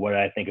asked me what did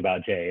I think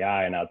about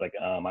JAI, and I was like,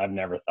 I've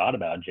never thought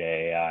about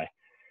JAI,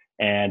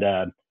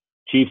 and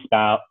Chief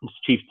Stout,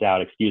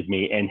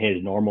 in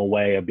his normal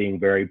way of being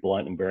very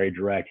blunt and very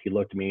direct, he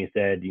looked at me and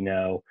said,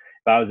 if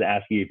I was to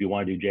ask you if you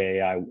want to do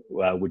JAI,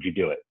 would you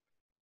do it?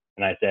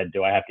 And I said,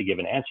 do I have to give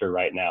an answer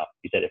right now?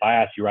 He said, if I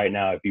ask you right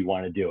now if you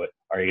want to do it,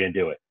 are you going to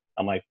do it?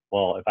 I'm like,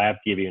 well, if I have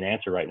to give you an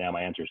answer right now,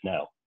 my answer is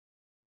no.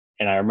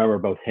 And I remember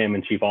both him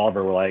and Chief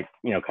Oliver were like,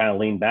 kind of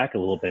leaned back a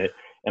little bit.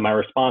 And my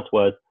response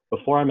was,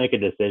 before I make a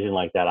decision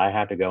like that, I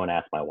have to go and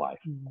ask my wife.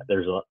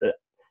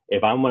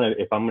 If I'm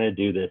gonna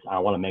do this, I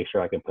want to make sure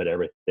I can put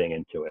everything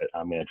into it.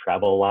 I'm gonna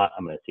travel a lot.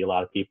 I'm gonna see a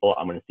lot of people.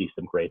 I'm gonna see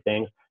some great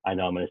things. I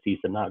know I'm gonna see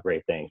some not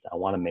great things. I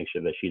want to make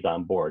sure that she's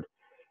on board.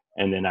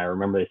 And then I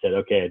remember they said,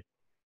 okay,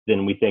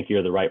 then we think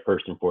you're the right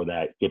person for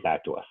that. Get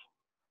back to us.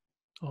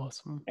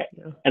 Awesome.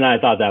 Yeah. And I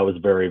thought that was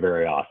very,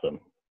 very awesome.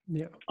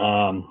 Yeah.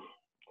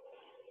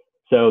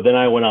 So then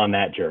I went on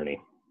that journey.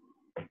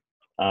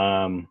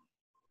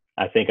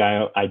 I think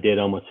I did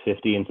almost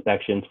 50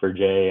 inspections for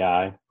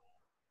JAI.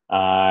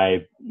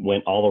 I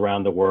went all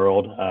around the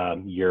world,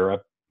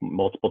 Europe,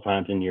 multiple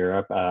times in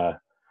Europe,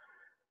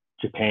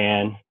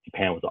 Japan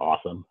was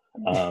awesome.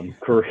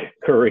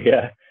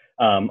 Korea,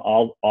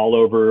 all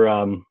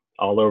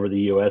over the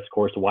U.S. Of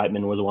course,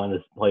 Whiteman was one of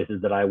the places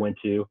that I went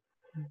to.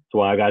 So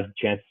I got a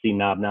chance to see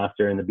Knob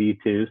Noster and the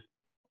B2s.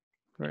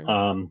 Right.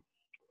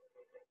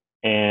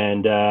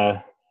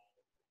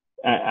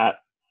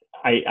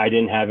 I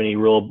didn't have any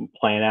real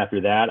plan after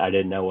that. I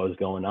didn't know what was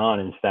going on.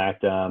 In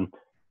fact,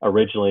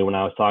 originally when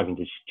I was talking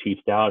to Chief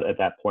Stout at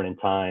that point in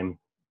time,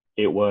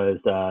 it was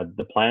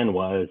the plan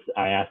was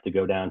I asked to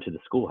go down to the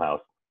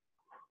schoolhouse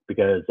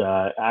because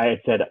I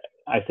said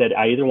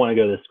I either want to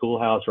go to the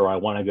schoolhouse or I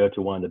want to go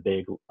to one of the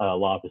big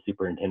law office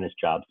superintendent's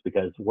jobs,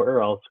 because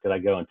where else could I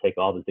go and take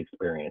all this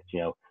experience?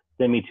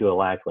 Send me to a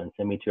Lackland,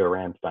 send me to a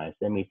Ramstein,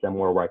 send me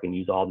somewhere where I can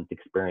use all this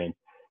experience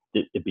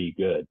to be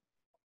good.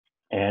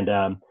 And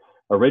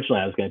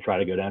originally I was going to try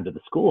to go down to the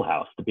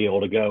schoolhouse to be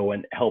able to go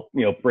and help,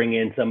 bring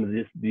in some of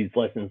these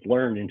lessons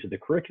learned into the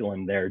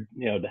curriculum there,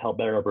 to help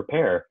better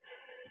prepare.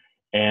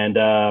 And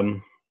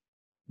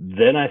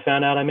then I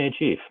found out I made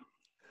chief,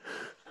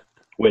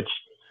 which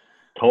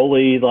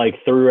totally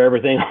threw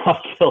everything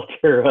off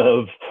kilter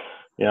of,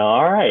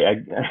 all right.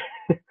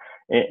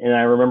 And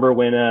I remember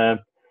when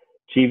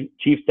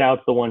Chief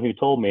Stout's the one who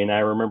told me, and I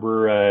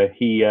remember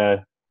he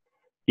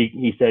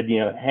said,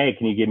 hey,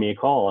 can you give me a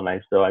call?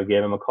 And so I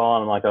gave him a call,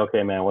 and I'm like,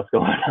 okay, man, what's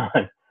going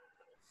on?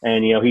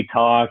 And he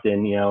talked,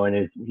 and he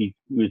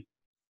was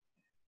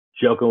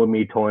joking with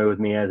me, toying with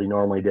me as he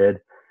normally did.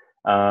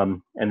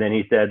 And then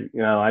he said,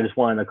 I just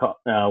wanted to call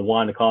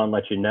and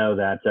let you know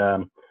that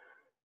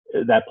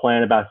that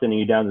plan about sending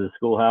you down to the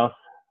schoolhouse,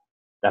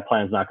 that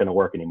plan's not going to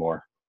work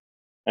anymore.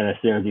 And as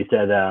soon as he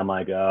said that, I'm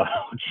like, oh,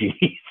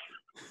 geez.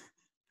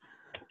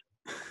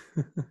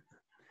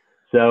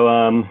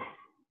 So,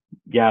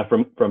 yeah,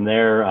 from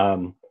there,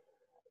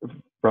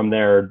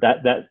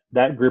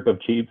 that group of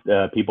chief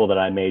people that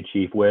I made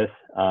chief with,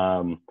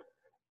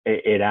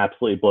 it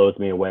absolutely blows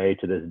me away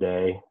to this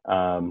day,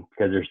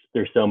 because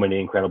there's so many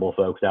incredible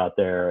folks out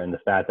there, and the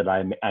fact that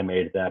I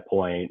made at that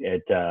point,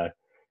 it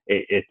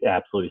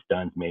absolutely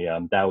stuns me.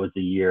 That was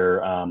the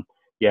year.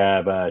 You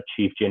have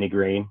Chief Jenny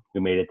Green,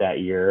 who made it that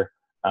year.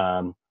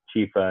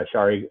 Chief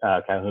Shari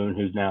Calhoun,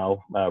 who's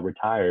now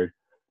retired,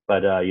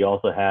 but you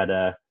also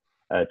had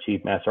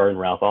Chief Master Sergeant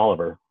Ralph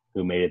Oliver,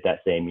 who made it that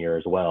same year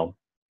as well.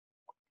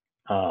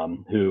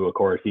 Who, of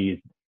course, he's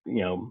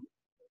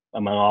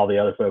among all the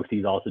other folks,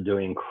 he's also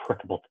doing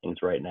incredible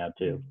things right now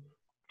too.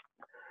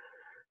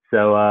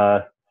 So,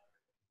 as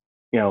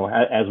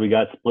we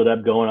got split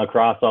up going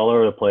across all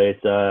over the place,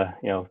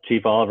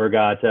 Chief Oliver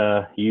got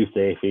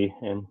USAFE,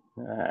 and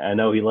I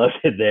know he loved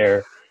it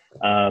there.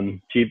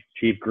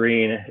 Chief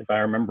Green, if I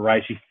remember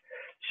right,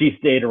 she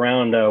stayed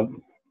around. I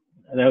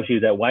know she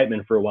was at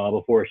Whiteman for a while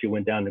before she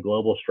went down to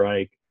Global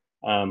Strike.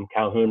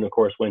 Calhoun, of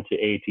course, went to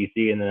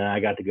ATC, and then I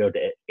got to go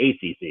to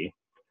ACC,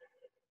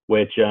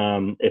 which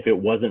if it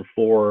wasn't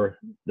for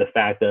the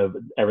fact of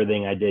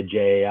everything I did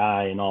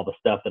JAI and all the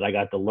stuff that I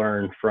got to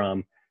learn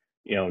from,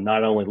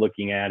 not only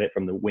looking at it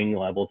from the wing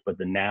levels, but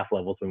the NAF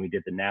levels when we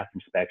did the NAF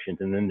inspections,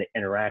 and then the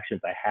interactions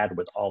I had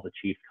with all the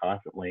chiefs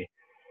constantly.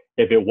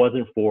 If it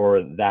wasn't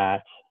for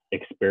that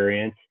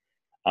experience,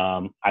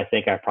 I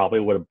think I probably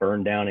would have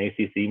burned down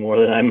ACC more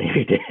than I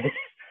maybe did.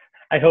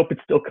 I hope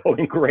it's still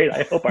going great.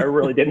 I hope I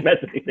really didn't mess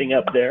anything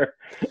up there.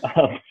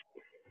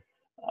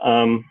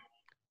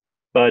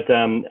 But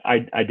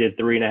I did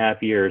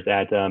 3.5 years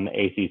at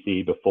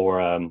ACC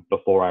before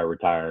I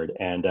retired,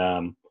 and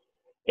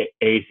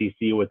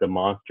ACC was a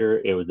monster.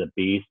 It was a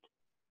beast,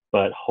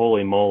 but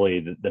holy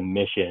moly, the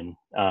mission,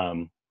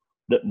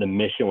 the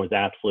mission was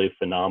absolutely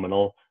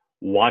phenomenal.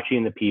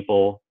 Watching the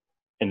people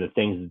and the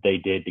things that they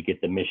did to get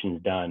the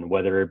missions done,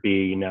 whether it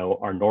be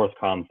our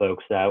Northcom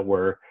folks that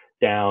were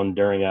down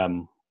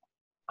during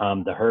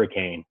the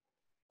hurricane,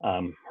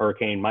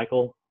 Hurricane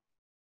Michael,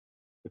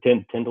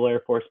 Tyndall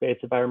Air Force Base,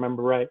 if I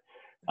remember right.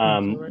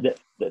 Colonel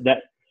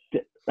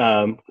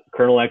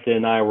Ecton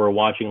and I were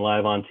watching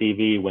live on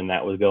TV when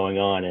that was going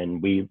on,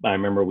 and I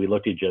remember we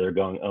looked at each other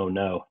going, "Oh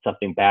no,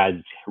 something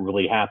bad's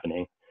really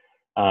happening."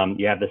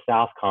 You have the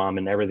Southcom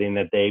and everything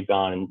that they've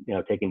gone,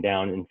 taken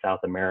down in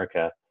South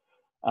America.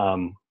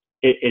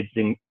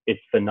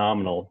 It's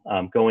phenomenal.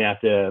 Going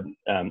after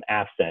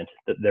AFCENT,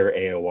 their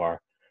AOR.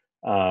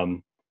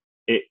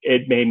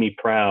 It made me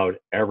proud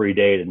every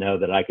day to know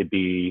that I could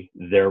be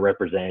their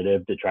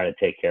representative to try to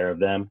take care of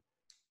them,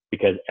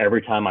 because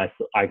every time I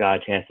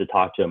got a chance to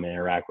talk to them and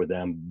interact with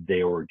them,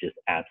 they were just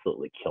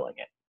absolutely killing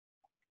it.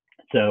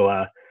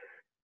 So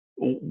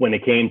when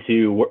it came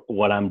to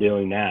what I'm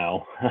doing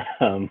now,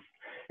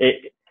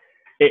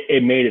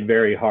 it made it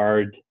very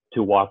hard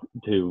to walk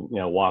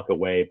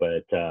away,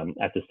 but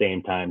at the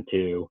same time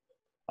too,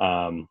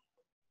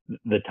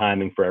 the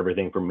timing for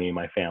everything for me and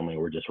my family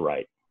were just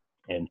right.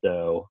 And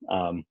so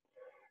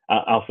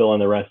I'll fill in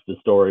the rest of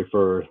the story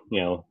for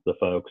the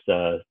folks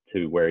to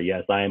where,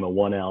 yes, I am a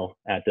 1L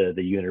at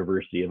the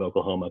University of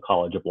Oklahoma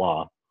College of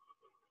Law,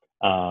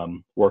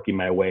 working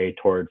my way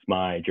towards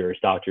my Juris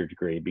Doctorate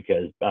degree,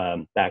 because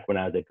back when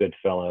I was a good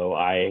fellow,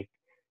 I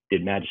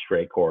did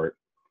magistrate court,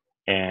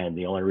 and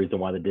the only reason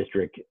why the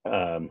district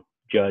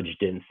judge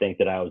didn't think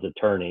that I was an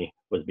attorney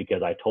was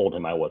because I told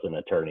him I wasn't an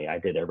attorney. I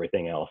did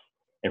everything else,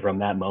 and from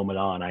that moment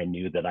on, I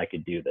knew that I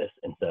could do this,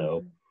 and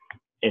so.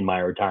 In my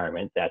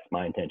retirement, that's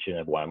my intention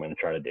of what I'm going to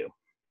try to do.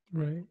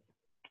 Right.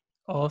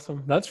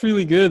 Awesome. That's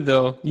really good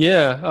though.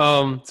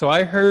 Yeah. So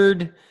I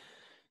heard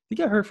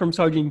from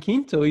Sergeant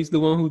Quinto. He's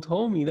the one who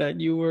told me that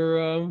you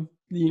were,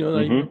 that you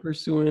were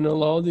pursuing a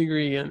law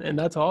degree, and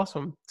that's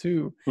awesome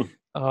too.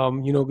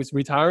 Because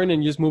retiring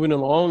and just moving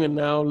along, and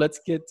now let's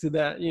get to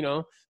that,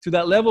 to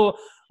that level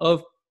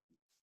of,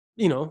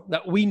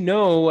 that we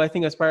know, I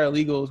think as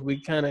paralegals,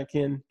 we kind of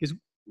can, because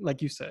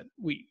like you said,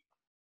 we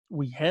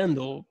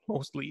handle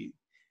mostly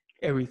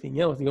everything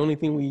else. The only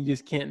thing we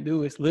just can't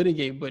do is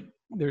litigate, but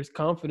there's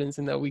confidence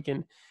in that we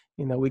can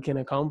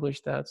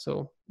accomplish that.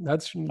 So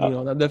that's,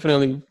 I'm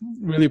definitely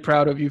really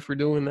proud of you for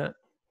doing that.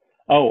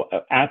 Oh,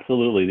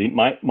 absolutely.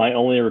 My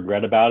only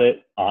regret about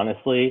it,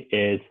 honestly,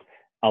 is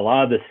a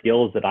lot of the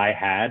skills that I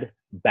had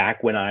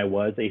back when I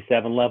was a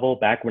 7 level,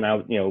 back when I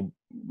was,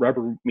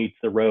 rubber meets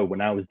the road,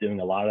 when I was doing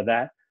a lot of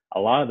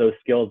those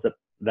skills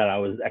that I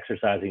was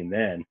exercising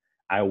then,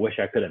 I wish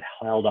I could have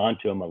held on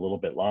to them a little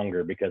bit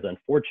longer, because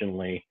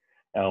unfortunately,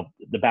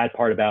 the bad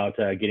part about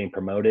getting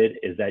promoted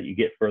is that you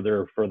get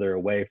further and further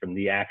away from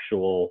the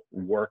actual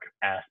work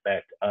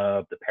aspect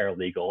of the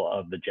paralegal,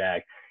 of the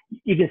JAG.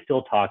 You can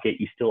still talk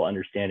it, you still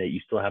understand it, you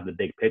still have the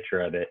big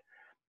picture of it.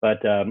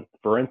 But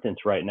for instance,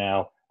 right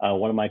now,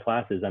 one of my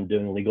classes, I'm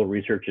doing legal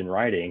research and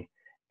writing,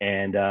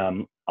 and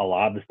a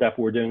lot of the stuff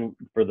we're doing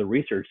for the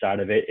research side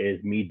of it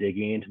is me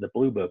digging into the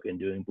Blue Book and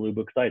doing Blue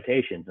Book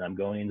citations, and I'm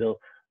going into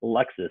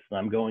Lexis, and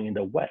I'm going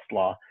into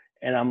Westlaw,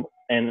 and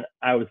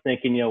I was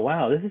thinking,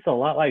 wow, this is a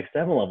lot like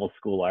 7-level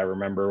school. I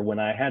remember when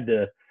I had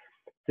to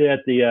sit at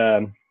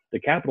the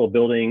Capitol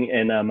building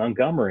in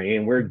Montgomery,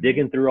 and we're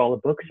digging through all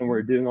the books and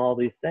we're doing all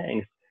these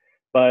things.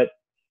 But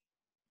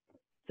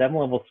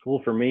 7-level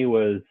school for me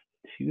was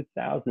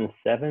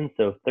 2007,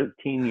 so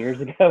 13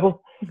 years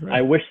ago. Right.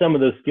 I wish some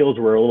of those skills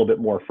were a little bit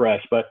more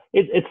fresh, but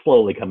it's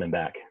slowly coming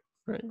back.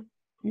 Right.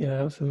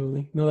 Yeah,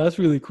 absolutely. No, that's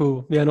really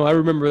cool. Yeah, no, I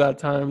remember that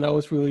time. That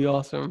was really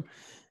awesome.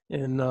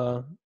 And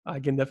I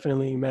can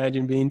definitely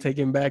imagine being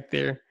taken back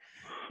there.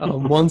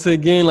 Once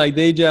again, like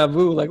deja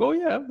vu, like, oh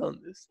yeah, I've done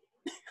this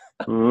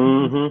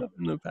in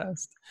the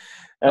past.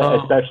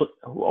 Especially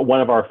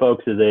one of our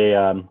folks is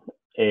a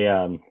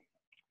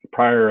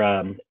prior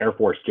Air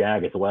Force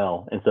JAG as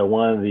well. And so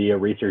one of the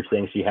research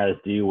things she had us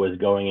do was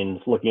going and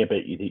looking up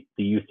at the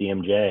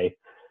UCMJ.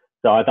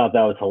 So I thought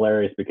that was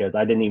hilarious, because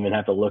I didn't even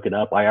have to look it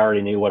up. I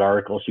already knew what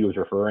article she was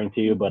referring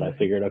to, but I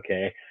figured,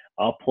 okay,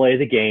 I'll play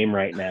the game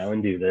right now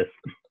and do this.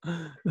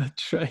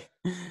 That's right.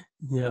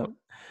 Yeah.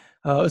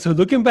 So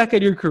looking back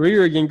at your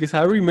career again, because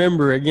I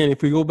remember, again,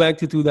 if we go back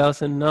to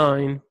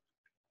 2009,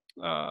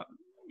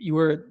 you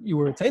were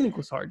a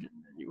technical sergeant.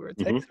 You were a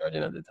tech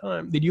sergeant at the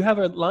time. Did you have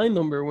a line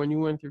number when you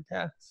went through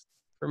CAS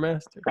for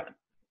master?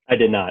 I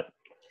did not.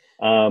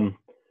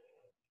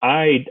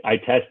 I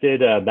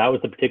tested. That was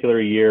the particular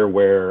year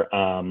where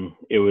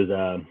it was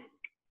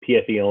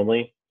PFE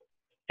only.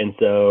 And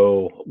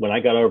so when I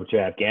got over to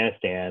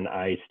Afghanistan,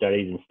 I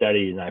studied,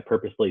 and I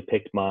purposely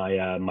picked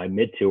my my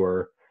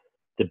mid-tour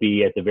to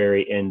be at the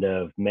very end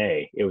of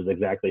May. It was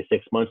exactly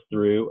 6 months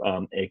through.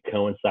 It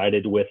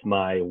coincided with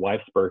my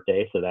wife's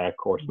birthday, so that, of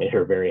course, made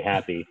her very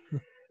happy.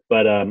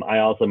 But I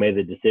also made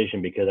the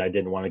decision, because I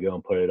didn't want to go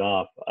and put it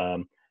off.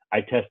 I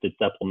tested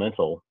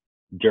supplemental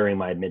during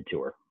my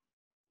mid-tour.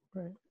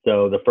 Right.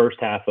 So the first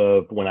half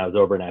of when I was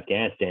over in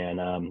Afghanistan,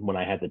 when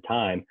I had the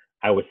time,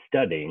 I was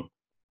studying,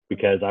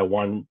 because I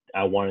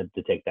wanted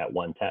to take that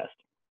one test.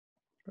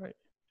 Right.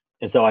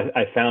 And so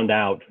I found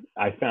out,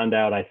 I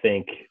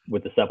think,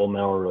 with the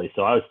supplemental release.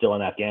 So I was still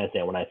in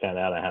Afghanistan when I found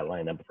out I had a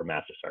line number for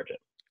Master Sergeant.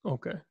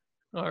 Okay.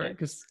 All right.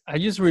 Because I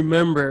just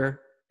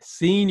remember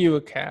seeing you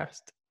at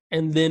cast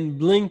and then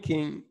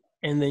blinking,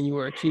 and then you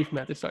were a Chief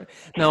Master Sergeant.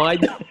 Now, I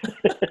don't,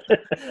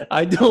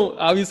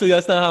 obviously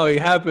that's not how it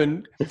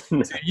happened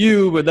to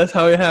you, but that's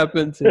how it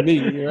happened to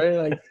me, right?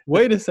 Like,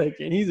 wait a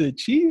second, he's a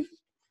chief?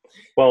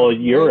 Well,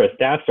 you're a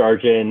staff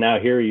sergeant, and now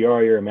here you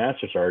are, you're a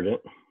Master Sergeant.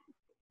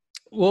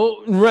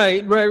 Well,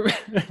 right.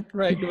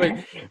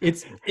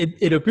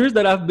 It appears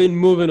that I've been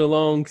moving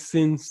along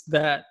since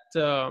that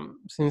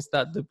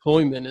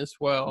deployment as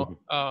well.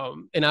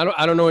 And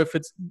I don't know if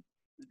it's,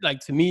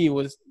 like, to me, it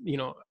was,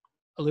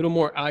 a little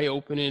more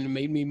eye-opening, and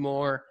made me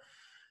more,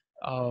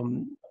 I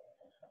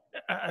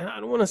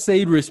don't want to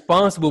say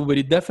responsible, but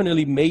it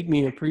definitely made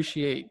me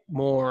appreciate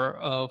more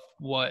of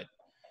what,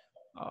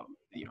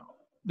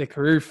 the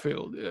career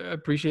field. I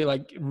appreciate,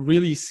 like,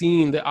 really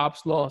seeing the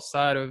ops law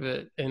side of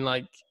it. And,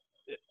 like,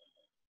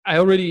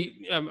 I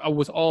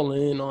was all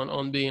in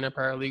on being a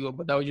paralegal,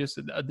 but that was just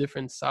a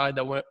different side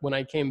that when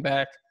I came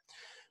back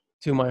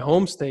to my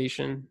home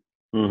station,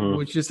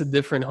 was just a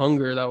different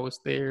hunger that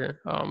was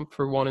there,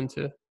 for wanting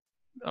to,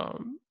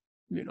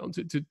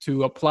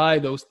 to apply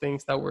those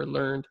things that were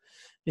learned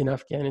in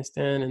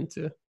Afghanistan, and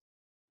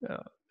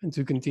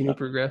to continue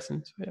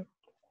progressing. So, yeah.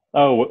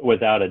 Oh,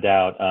 without a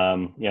doubt.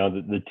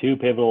 The two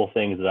pivotal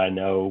things that I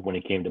know when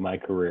it came to my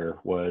career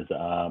was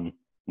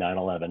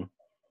 9/11.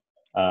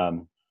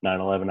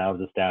 9/11, I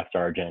was a staff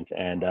sergeant,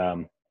 and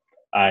in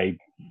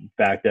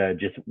fact,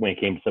 just when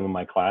it came to some of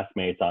my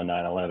classmates on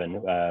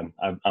 9/11,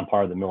 I'm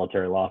part of the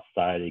Military Law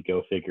Society,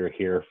 go figure,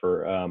 here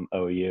for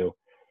OU.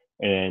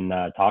 And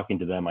talking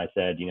to them, I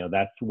said,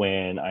 that's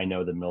when I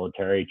know the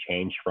military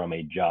changed from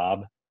a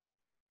job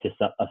to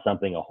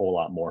something a whole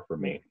lot more for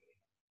me.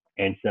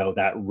 And so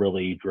that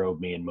really drove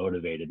me and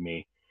motivated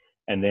me.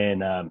 And then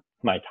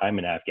my time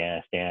in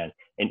Afghanistan,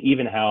 and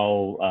even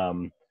how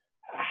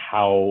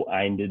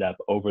I ended up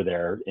over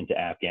there into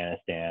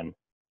Afghanistan,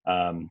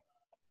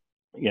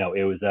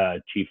 it was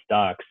Chief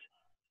Stocks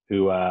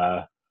who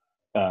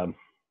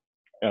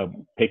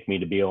picked me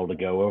to be able to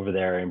go over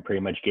there, and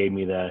pretty much gave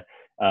me the,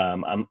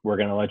 we're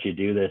going to let you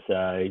do this,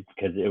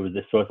 because it was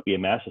supposed to be a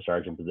Master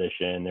Sergeant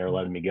position, and they were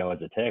letting me go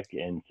as a tech.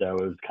 And so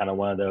it was kind of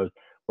one of those,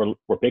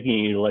 we're picking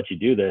you to let you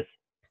do this.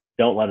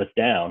 Don't let us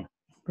down.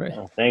 Right.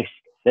 Thanks,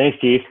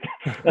 Chief.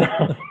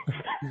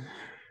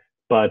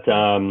 But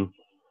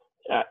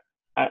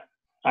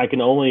I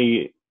can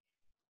only,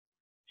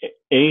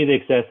 any of the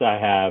success I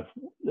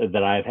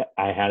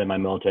had in my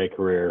military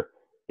career,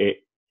 it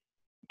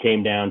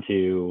came down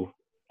to,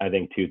 I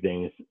think, two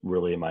things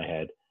really in my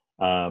head.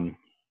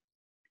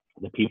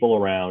 The people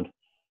around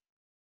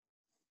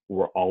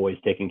were always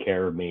taking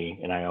care of me,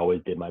 and I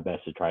always did my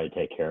best to try to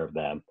take care of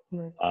them.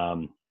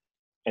 Right.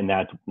 And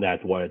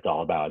that's what it's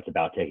all about. It's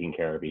about taking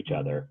care of each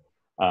other.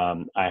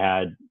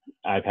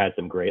 I've had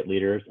some great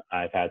leaders.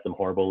 I've had some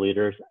horrible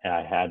leaders, and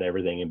I had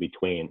everything in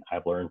between.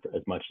 I've learned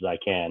as much as I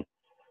can.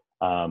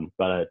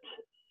 But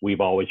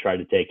we've always tried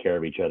to take care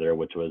of each other,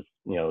 which was,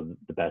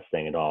 the best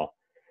thing at all.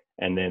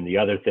 And then the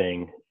other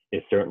thing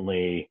is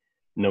certainly,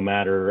 no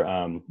matter,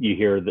 you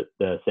hear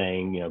the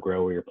saying,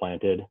 grow where you're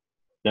planted.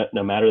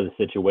 No matter the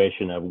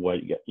situation of what,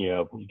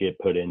 you get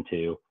put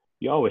into,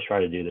 you always try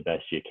to do the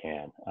best you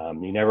can.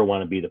 You never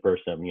want to be the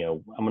person of,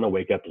 I'm going to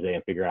wake up today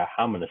and figure out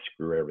how I'm going to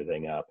screw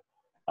everything up.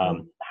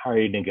 How are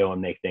you going to go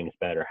and make things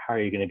better? How are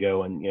you going to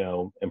go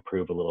and,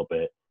 improve a little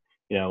bit?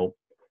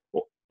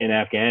 In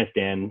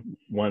Afghanistan,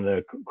 one of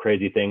the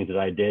crazy things that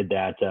I did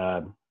that,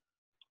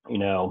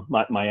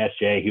 my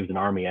SJ, he was an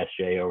Army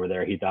SJ over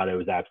there. He thought it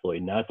was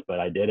absolutely nuts, but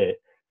I did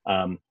it.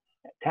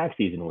 Tax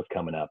season was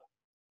coming up.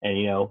 And,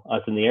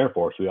 us in the Air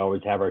Force, we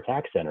always have our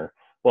tax center.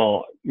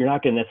 Well, you're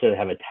not going to necessarily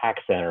have a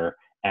tax center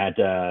at,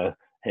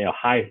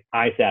 high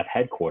ISAF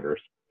headquarters.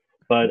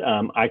 But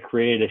I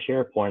created a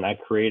SharePoint. I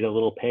created a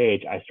little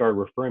page. I started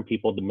referring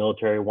people to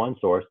Military One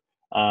Source.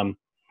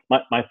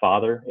 My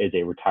father is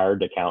a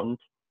retired accountant.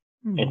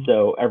 Mm-hmm. And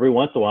so every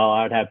once in a while,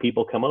 I would have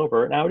people come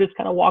over, and I would just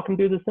kind of walk them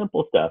through the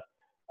simple stuff.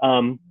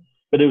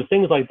 But it was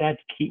things like that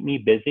to keep me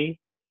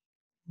busy,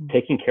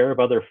 taking care of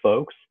other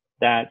folks.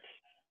 That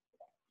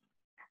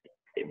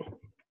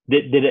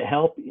did it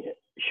help?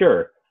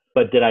 Sure.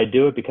 But did I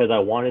do it because I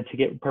wanted to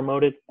get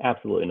promoted?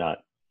 Absolutely not.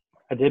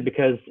 I did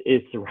because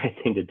it's the right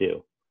thing to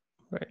do.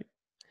 Right.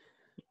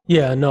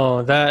 Yeah,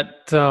 no,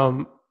 that,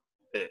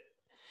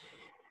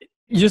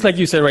 just like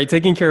you said, right,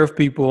 taking care of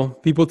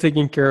people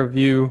taking care of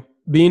you,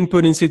 being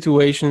put in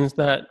situations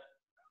that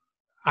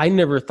I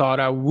never thought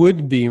I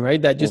would be,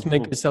 right, that just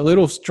make us a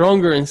little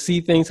stronger and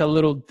see things a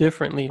little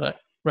differently,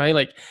 right?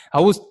 Like,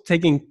 I was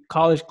taking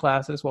college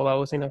classes while I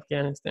was in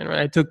Afghanistan, right?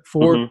 I took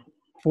four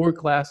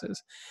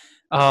classes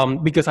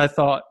because I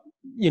thought,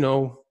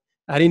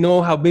 I didn't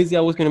know how busy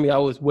I was going to be. I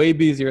was way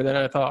busier than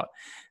I thought.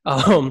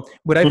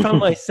 But I found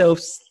myself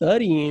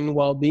studying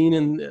while being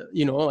in,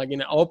 like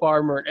in an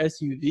up-armored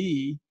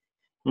SUV,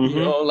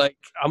 like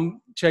I'm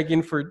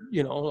checking for,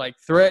 like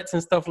threats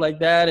and stuff like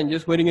that, and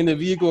just waiting in the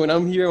vehicle. And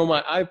I'm here on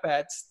my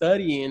iPad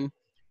studying,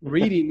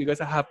 reading,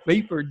 because I have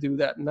paper due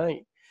that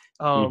night.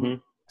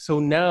 So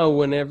now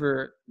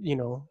whenever,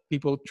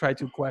 people try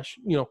to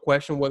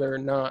question whether or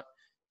not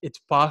it's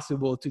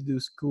possible to do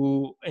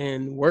school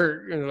and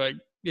work, and like,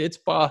 it's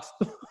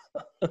possible.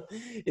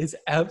 It's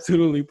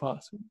absolutely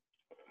possible.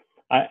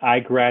 I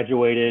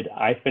graduated.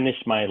 I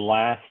finished my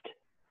last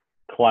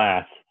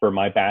class for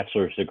my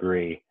bachelor's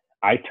degree.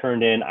 I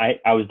turned in,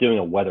 I was doing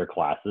a weather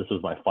class. This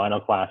was my final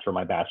class for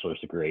my bachelor's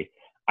degree.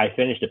 I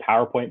finished a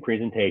PowerPoint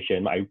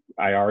presentation. I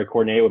already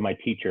coordinated with my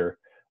teacher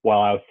while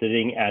I was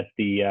sitting at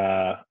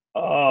the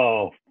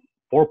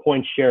 4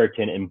 Point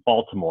Sheraton in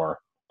Baltimore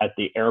at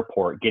the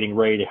airport, getting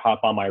ready to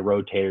hop on my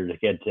rotator to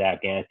get to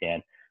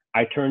Afghanistan.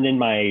 I turned in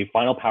my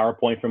final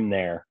PowerPoint from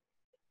there.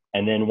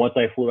 And then once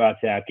I flew out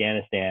to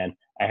Afghanistan,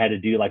 I had to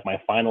do like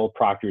my final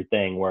proctor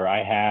thing where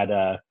I had,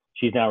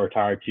 she's now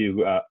retired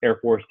to Air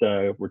Force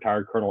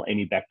retired Colonel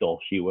Amy Bechtel.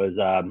 She was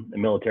a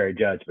military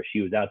judge, but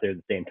she was out there at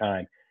the same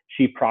time.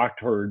 She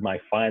proctored my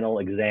final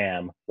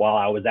exam while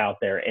I was out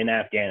there in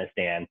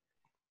Afghanistan,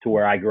 to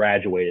where I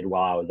graduated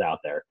while I was out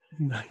there.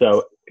 Nice.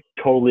 So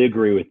totally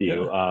agree with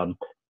you. Yeah.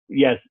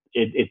 Yes,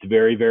 it's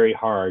very, very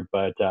hard,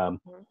 but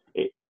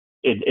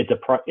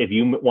if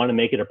you want to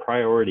make it a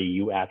priority,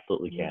 you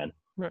absolutely can.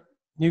 Right.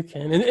 You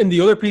can. And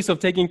the other piece of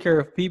taking care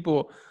of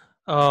people,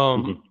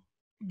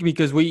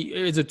 because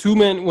it's a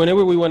two-man,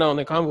 whenever we went out on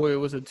the convoy, it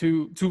was a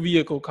two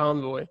vehicle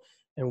convoy,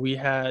 and we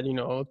had,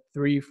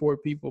 3-4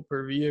 people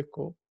per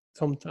vehicle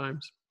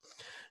sometimes.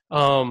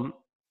 I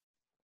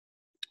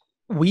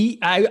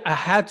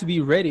had to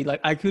be ready.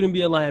 Like, I couldn't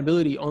be a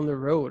liability on the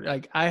road.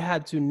 Like, I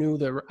had to know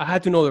the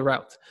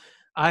route.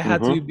 I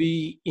had to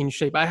be in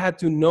shape. I had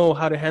to know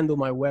how to handle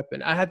my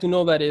weapon. I had to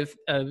know that if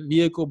a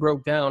vehicle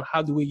broke down,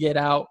 how do we get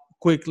out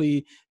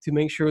quickly to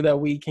make sure that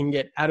we can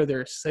get out of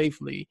there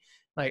safely.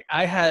 Like,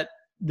 I had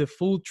the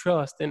full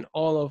trust in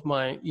all of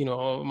my,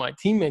 my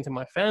teammates and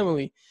my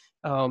family,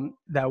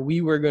 that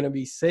we were going to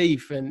be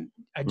safe. And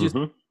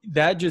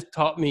that just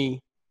taught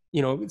me,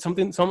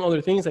 some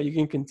other things that you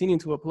can continue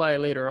to apply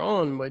later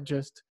on, but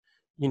just,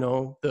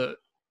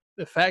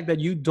 the fact that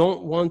you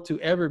don't want to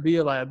ever be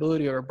a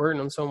liability or a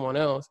burden on someone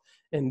else.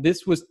 And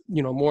this was,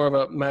 more of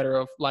a matter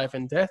of life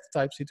and death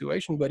type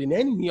situation, but in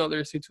any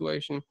other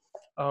situation,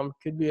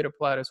 could be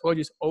applied as well.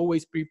 Just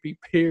always be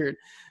prepared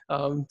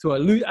to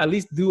at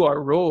least do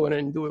our role and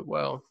then do it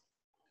well.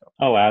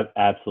 Oh,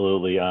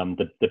 absolutely.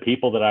 The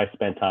people that I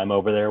spent time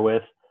over there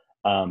with,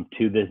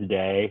 to this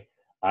day,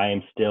 I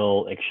am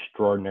still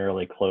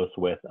extraordinarily close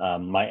with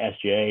my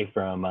SGA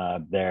from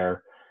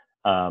there.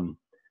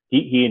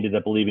 He ended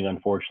up leaving,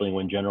 unfortunately,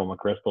 when General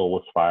McChrystal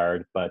was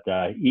fired, but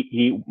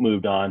he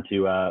moved on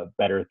to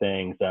better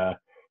things.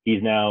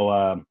 He's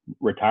now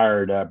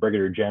retired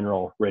Brigadier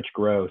General Rich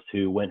Gross,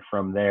 who went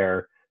from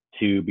there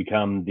to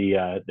become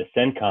the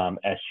CENTCOM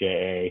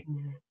SJA,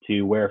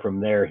 to where from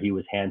there he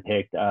was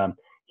handpicked.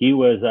 He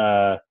was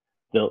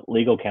the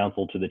legal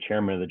counsel to the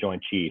chairman of the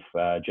Joint Chief,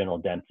 General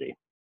Dempsey.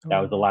 That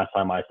was the last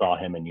time I saw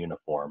him in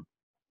uniform.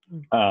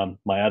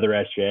 My other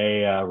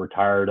SJA,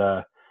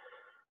 retired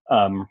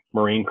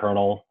Marine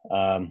Colonel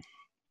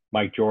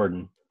Mike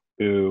Jordan,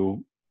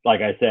 who,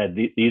 like I said,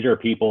 these are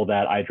people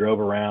that I drove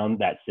around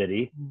that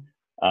city.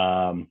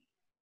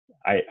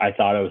 I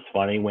thought it was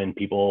funny when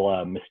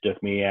people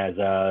mistook me as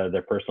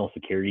their personal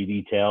security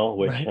detail,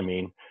 which, right. I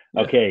mean,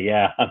 okay,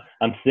 yeah,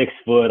 I'm 6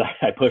 foot,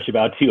 I push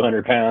about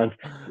 200 pounds,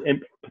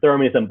 and throw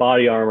me some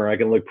body armor, I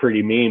can look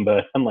pretty mean,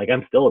 but I'm like,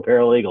 I'm still a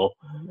paralegal.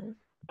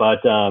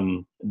 But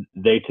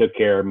they took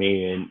care of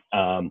me,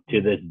 and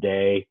to this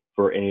day,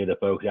 for any of the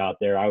folks out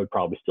there, I would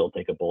probably still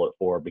take a bullet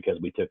for, because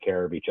we took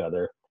care of each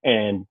other.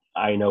 And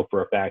I know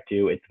for a fact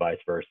too, it's vice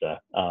versa.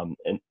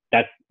 And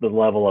that's the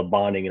level of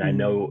bonding. And I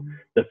know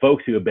the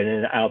folks who have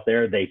been out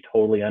there, they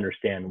totally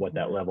understand what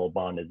that level of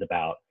bond is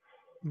about.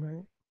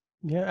 Right.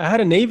 Yeah. I had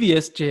a Navy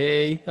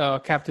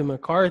SJA, Captain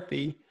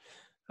McCarthy.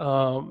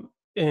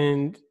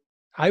 And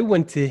I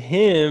went to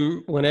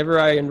him whenever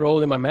I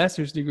enrolled in my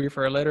master's degree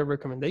for a letter of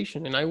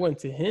recommendation. And I went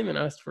to him and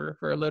asked for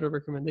a letter of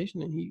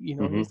recommendation. And he,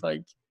 he's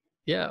like,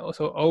 yeah.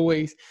 So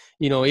always,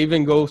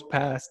 even goes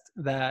past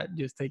that,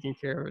 just taking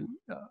care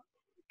of,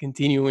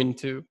 continuing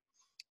to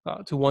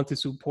want to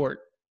support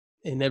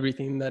in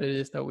everything that it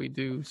is that we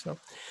do. So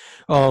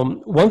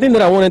one thing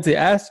that I wanted to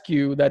ask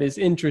you that is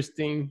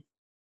interesting.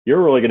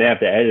 You're really going to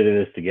have to edit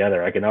this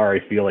together. I can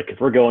already feel it,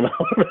 because we're going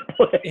all over the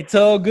place. It's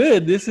all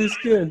good. This is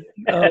good.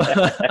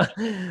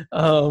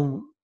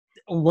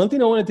 One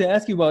thing I wanted to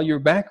ask you about your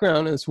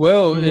background as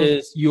well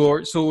is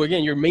your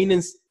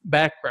maintenance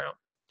background,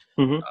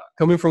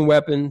 coming from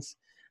weapons,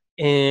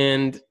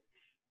 and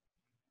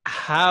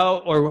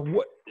how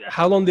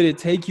long did it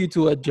take you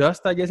to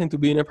adjust, I guess, into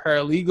being a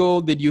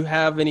paralegal? Did you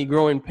have any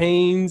growing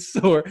pains,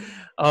 or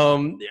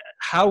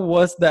how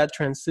was that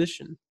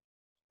transition?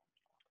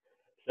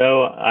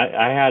 So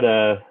I had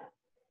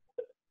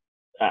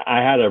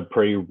a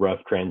pretty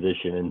rough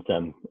transition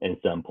in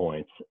some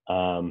points.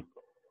 The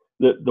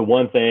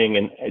one thing,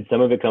 and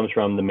some of it comes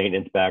from the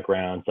maintenance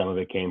background, some of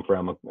it came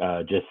from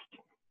just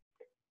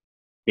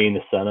being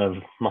the son of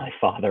my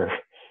father.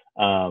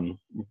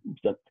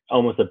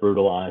 Almost a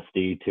brutal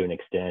honesty to an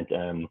extent,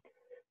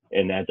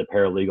 and as a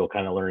paralegal,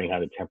 kind of learning how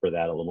to temper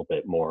that a little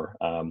bit more.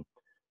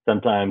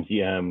 Sometimes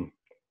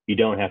you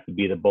don't have to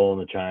be the bull in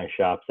the china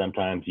shop.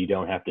 Sometimes you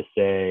don't have to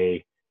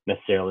say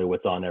necessarily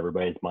what's on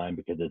everybody's mind,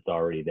 because it's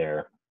already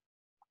there.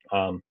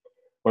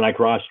 When I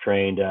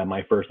cross-trained,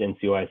 my first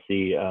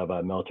NCOIC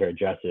of military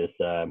justice,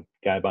 a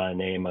guy by the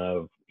name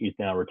of, he's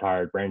now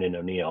retired, Brandon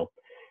O'Neill,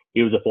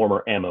 he was a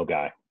former ammo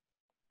guy.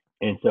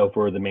 And so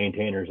for the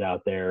maintainers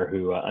out there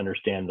who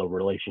understand the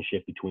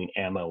relationship between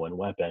ammo and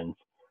weapons,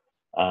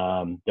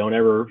 don't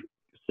ever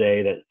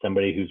say that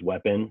somebody whose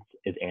weapons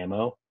is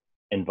ammo,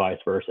 and vice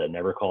versa.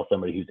 Never call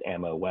somebody who's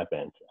ammo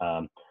weapons.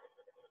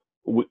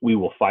 We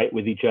will fight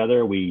with each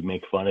other. We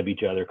make fun of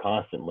each other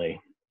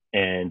constantly.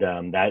 And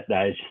that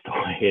is just the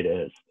way it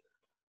is.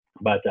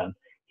 But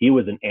he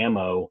was an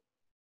ammo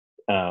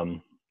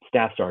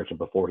staff sergeant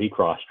before he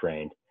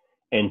cross-trained.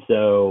 And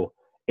so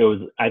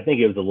I think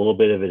it was a little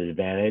bit of an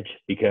advantage,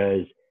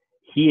 because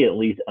he at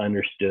least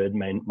understood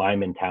my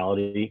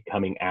mentality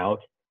coming out,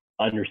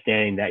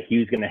 understanding that he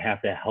was going to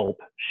have to help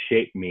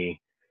shape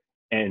me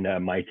and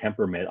my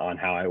temperament on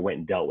how I went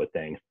and dealt with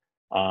things.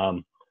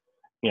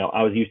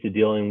 I was used to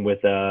dealing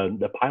with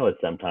the pilots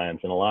sometimes,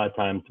 and a lot of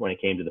times when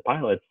it came to the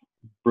pilots,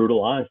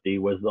 brutal honesty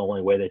was the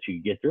only way that you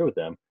could get through with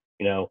them.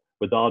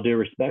 With all due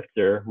respect,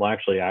 sir. Well,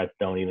 actually, I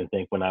don't even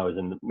think when I was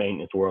in the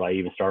maintenance world, I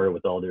even started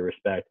with all due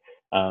respect.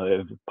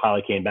 If a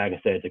pilot came back and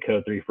said it's a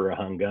code 3 for a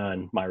hung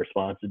gun, my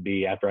response would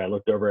be, after I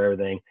looked over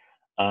everything,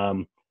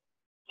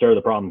 sir,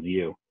 the problem's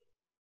you.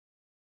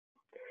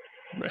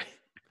 Right.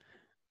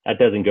 That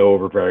doesn't go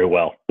over very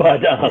well,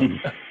 but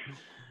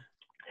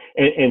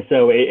and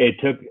so it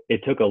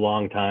took a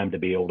long time to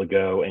be able to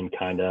go and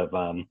kind of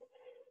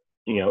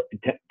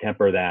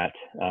temper that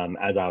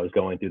as I was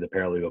going through the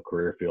paralegal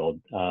career field.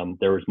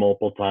 There was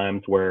multiple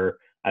times where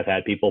I've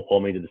had people pull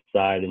me to the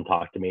side and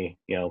talk to me,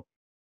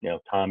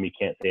 Tom, you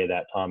can't say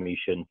that. Tom, you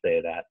shouldn't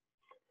say that.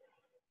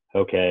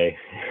 Okay.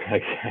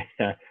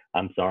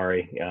 I'm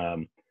sorry.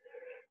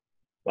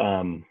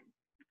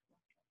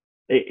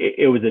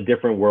 It was a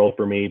different world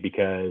for me,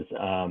 because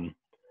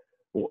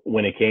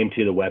when it came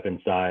to the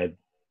weapon side,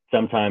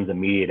 sometimes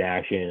immediate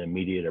action and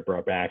immediate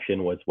abrupt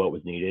action was what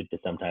was needed to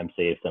sometimes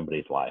save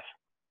somebody's life.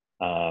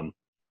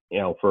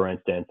 For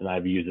instance, and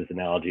I've used this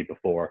analogy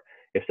before,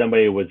 if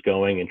somebody was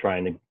going and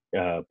trying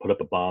to put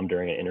up a bomb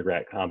during an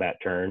internet combat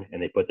turn,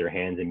 and they put their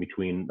hands in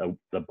between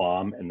the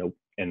bomb and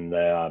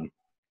the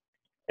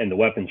in the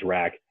weapons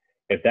rack,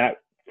 if that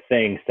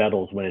thing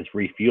settles when it's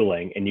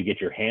refueling and you get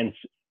your hands,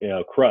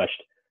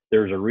 crushed,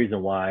 there's a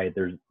reason why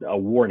there's a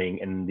warning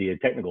in the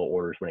technical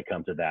orders when it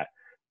comes to that.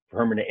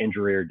 Permanent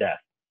injury or death.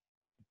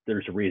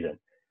 There's a reason.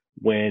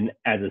 When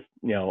as a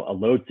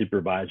load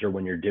supervisor,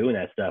 when you're doing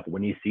that stuff,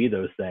 when you see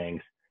those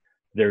things,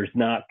 there's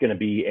not going to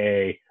be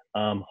a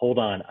hold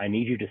on, I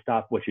need you to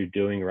stop what you're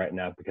doing right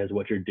now because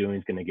what you're doing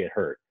is going to get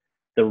hurt.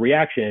 The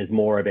reaction is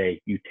more of a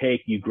you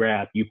take, you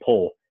grab, you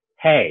pull.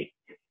 Hey,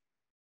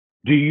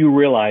 do you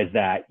realize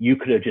that you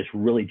could have just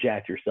really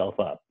jacked yourself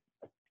up?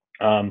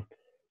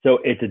 So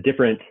it's a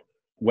different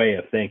way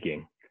of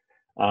thinking.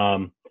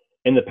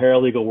 In the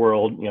paralegal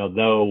world,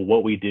 though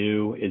what we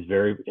do is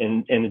very,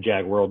 in the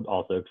JAG world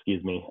also,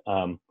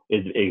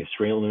 is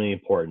extremely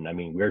important. I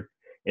mean,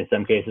 in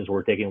some cases,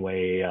 we're taking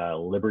away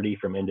liberty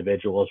from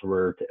individuals.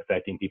 We're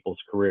affecting people's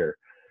career.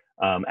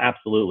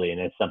 Absolutely. And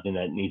it's something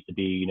that needs to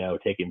be,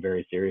 taken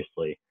very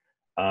seriously.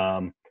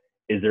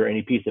 Is there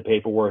any piece of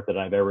paperwork that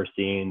I've ever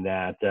seen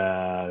that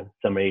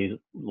somebody's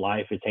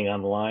life is hanging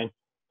on the line?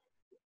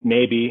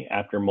 Maybe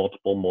after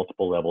multiple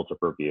levels of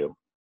review.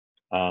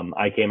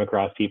 I came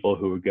across people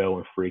who would go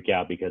and freak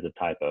out because of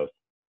typos.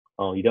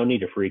 Oh, you don't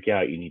need to freak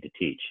out. You need to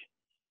teach.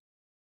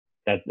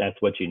 That's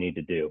what you need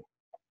to do.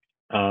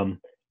 And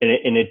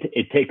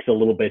it takes a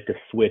little bit to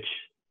switch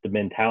the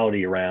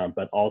mentality around,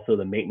 but also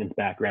the maintenance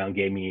background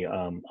gave me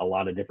a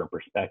lot of different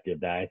perspective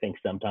that I think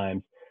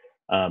sometimes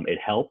it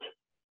helped.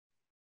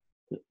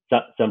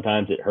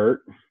 Sometimes it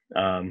hurt,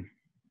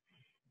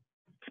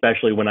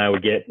 especially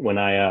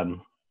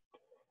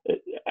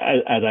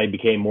as I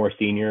became more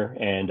senior,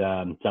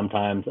 and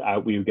sometimes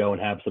we would go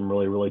and have some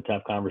really, really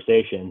tough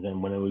conversations.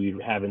 And when we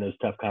were having those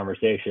tough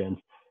conversations,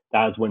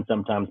 that was when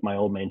sometimes my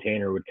old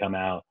maintainer would come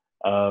out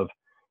of,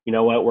 you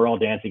know what, we're all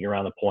dancing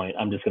around the point.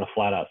 I'm just going to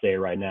flat out say it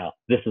right now.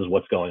 This is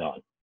what's going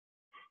on.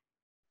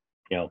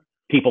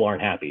 People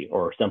aren't happy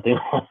or something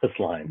along this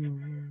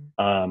line.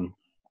 Mm-hmm.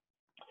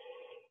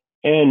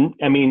 And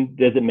I mean,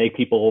 does it make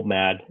people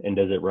mad and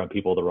does it rub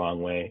people the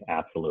wrong way?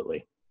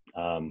 Absolutely.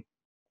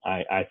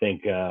 I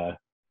think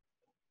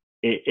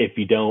if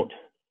you don't,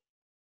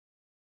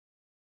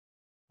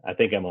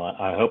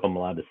 I hope I'm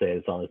allowed to say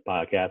this on this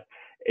podcast.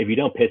 If you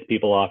don't piss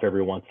people off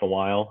every once in a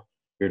while,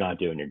 you're not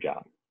doing your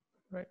job.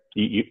 Right.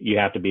 You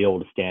have to be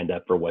able to stand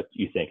up for what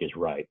you think is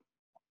right.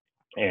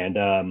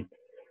 And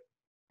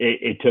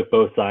it took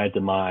both sides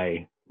of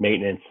my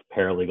maintenance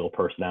paralegal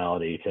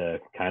personality to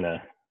kind of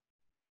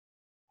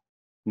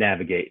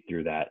navigate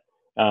through that.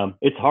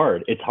 It's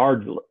hard. It's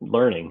hard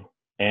learning.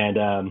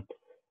 And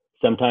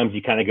sometimes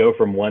you kind of go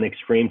from one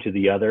extreme to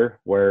the other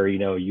where,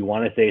 you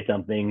want to say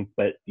something,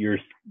 but you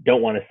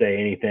don't want to say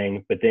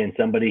anything. But then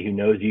somebody who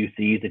knows you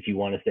sees that you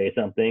want to say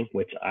something,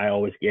 which I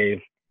always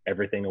gave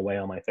everything away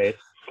on my face.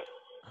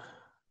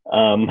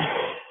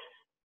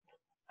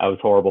 I was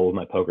horrible with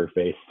my poker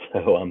face.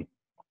 So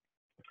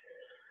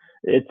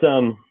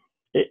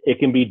it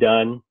can be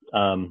done.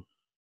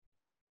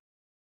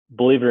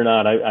 Believe it or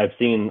not, I've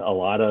seen a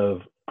lot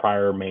of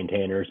prior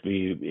maintainers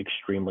be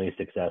extremely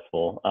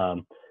successful.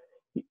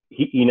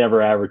 He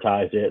never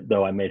advertised it,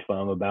 though I made fun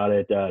of him about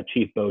it.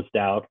 Chief Bo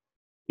Stout,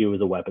 he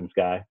was a weapons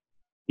guy.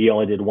 He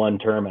only did one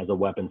term as a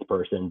weapons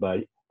person, but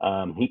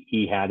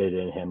he had it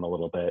in him a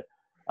little bit.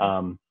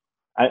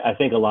 I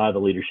think a lot of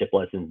the leadership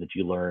lessons that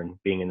you learn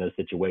being in those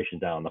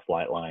situations out on the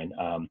flight line,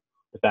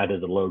 the fact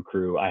as a load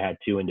crew, I had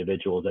two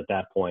individuals at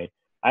that point.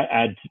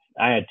 I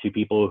had two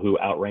people who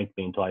outranked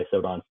me until I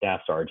sewed on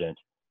staff sergeant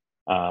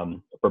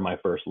for my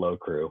first load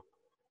crew.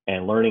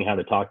 And learning how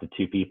to talk to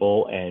two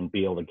people and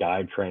be able to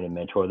guide, train, and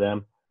mentor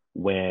them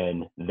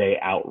when they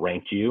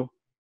outranked you,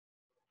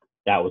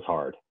 that was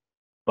hard.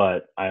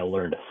 But I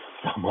learned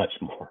so much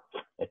more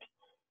from it.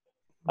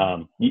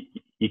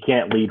 You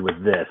can't lead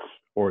with this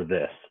or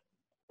this.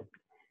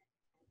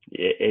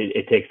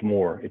 It takes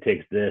more. It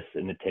takes this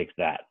and it takes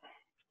that.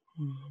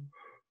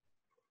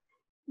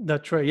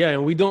 That's right. Yeah.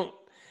 And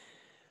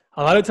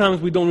a lot of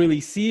times we don't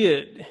really see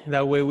it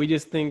that way. We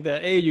just think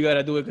that, hey, you got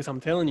to do it because I'm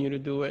telling you to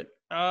do it.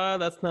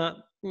 That's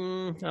not,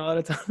 a lot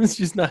of times it's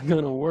just not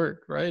going to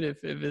work, right?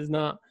 If it's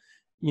not,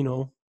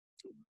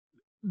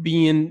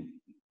 being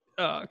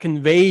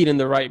conveyed in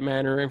the right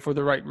manner and for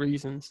the right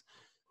reasons.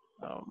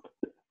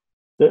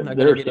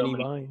 There's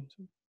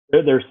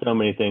so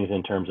many things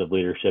in terms of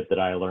leadership that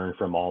I learned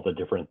from all the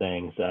different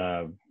things.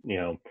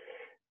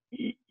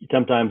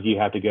 Sometimes you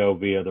have to go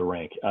via the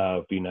rank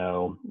of,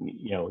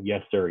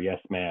 yes, sir, yes,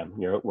 ma'am,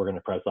 we're going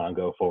to press on,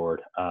 go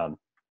forward. And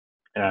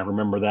I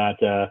remember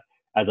that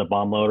as a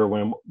bomb loader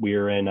when we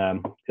were in,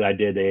 because I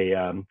did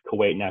a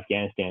Kuwait and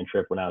Afghanistan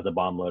trip when I was a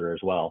bomb loader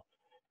as well.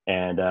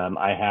 And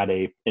I had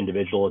a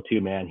individual, a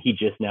 2-man, he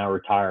just now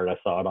retired. I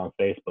saw it on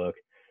Facebook.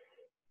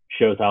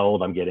 Shows how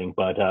old I'm getting,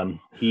 but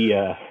he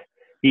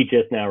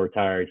just now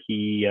retired.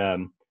 He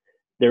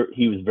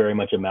was very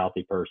much a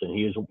mouthy person.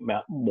 He was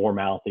more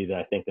mouthy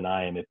than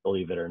I am,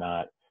 believe it or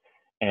not.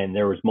 And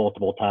there was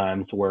multiple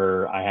times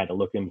where I had to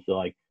look at him and say,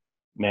 like,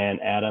 man,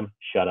 Adam,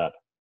 shut up.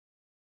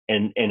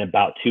 And in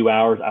about 2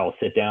 hours, I will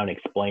sit down and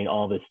explain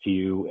all this to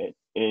you.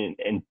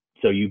 And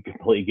so you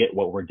completely get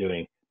what we're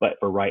doing. But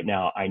for right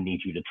now, I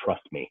need you to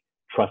trust me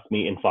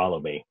and follow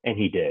me. And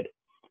he did.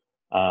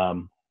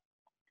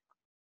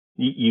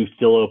 You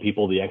still owe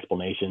people the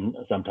explanation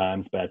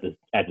sometimes, but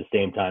at the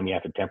same time, you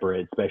have to temper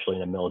it, especially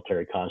in a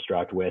military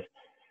construct with,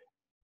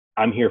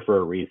 I'm here for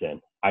a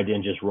reason. I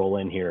didn't just roll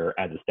in here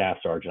as a staff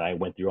sergeant. I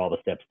went through all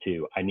the steps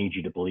too. I need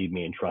you to believe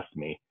me and trust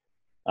me.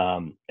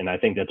 And I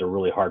think that's a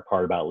really hard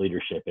part about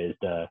leadership, is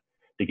to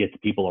get the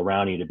people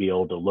around you to be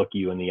able to look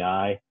you in the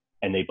eye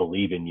and they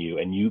believe in you,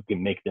 and you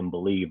can make them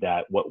believe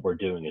that what we're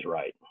doing is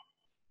right.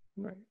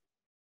 Right.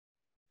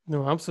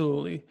 No,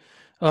 absolutely.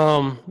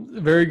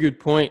 Very good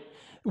point.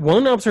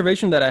 One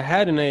observation that I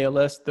had in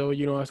ALS, though,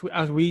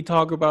 as we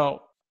talk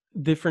about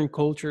different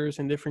cultures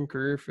and different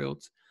career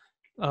fields,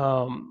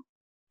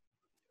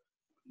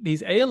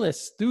 these ALS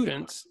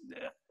students,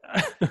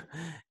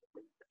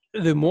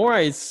 the more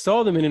I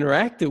saw them and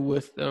interacted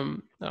with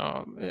them,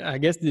 I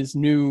guess this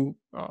new,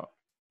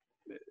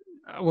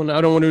 I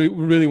don't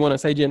really want to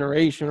say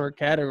generation or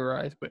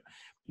categorize, but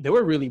they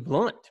were really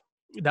blunt.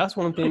 That's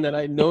one thing that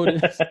I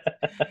noticed.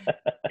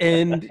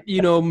 And,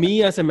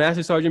 me as a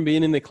master sergeant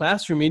being in the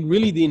classroom, it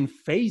really didn't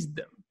faze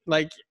them.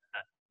 Like,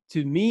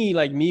 to me,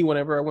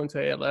 whenever I went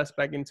to ALS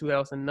back in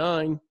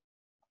 2009,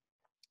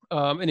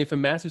 and if a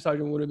master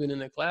sergeant would have been in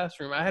the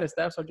classroom, I had a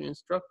staff sergeant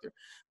instructor.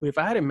 But if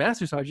I had a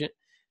master sergeant,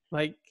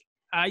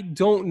 I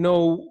don't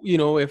know,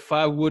 if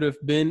I would have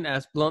been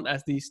as blunt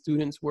as these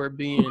students were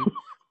being,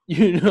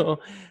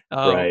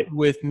 right.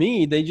 with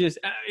me. They just,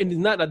 and it's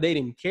not that they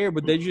didn't care,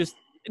 but they're just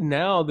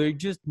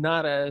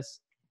not as,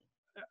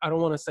 I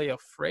don't want to say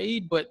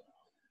afraid, but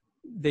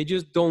they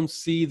just don't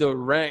see the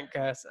rank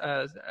as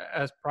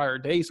prior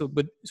days.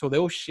 So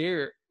they'll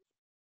share,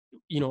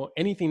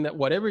 anything that,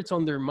 whatever it's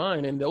on their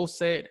mind, and they'll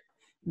say it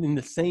in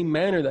the same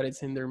manner that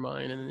it's in their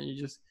mind, and then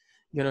you're just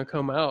gonna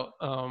come out.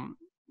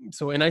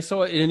 And I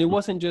saw it, and it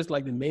wasn't just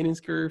like the maintenance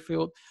career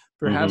field.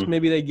 Perhaps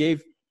maybe they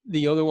gave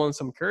the other one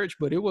some courage,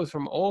 but it was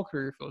from all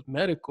career fields: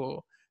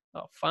 medical,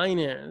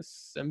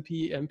 finance,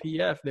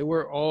 MPF. They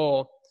were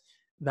all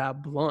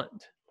that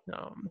blunt.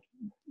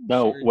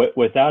 No,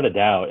 without a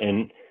doubt.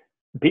 And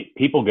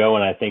people go,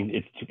 and I think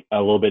it's a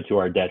little bit to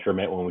our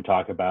detriment when we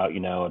talk about,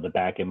 the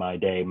back in my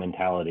day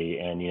mentality,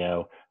 and,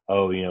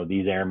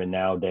 these airmen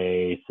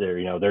nowadays,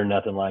 they're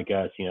nothing like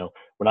us.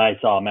 When I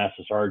saw a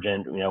master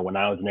sergeant, when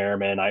I was an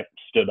airman, I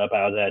stood up,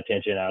 I was at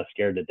attention, I was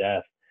scared to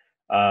death.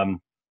 And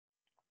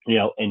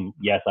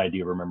yes, I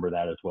do remember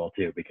that as well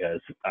too,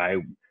 because I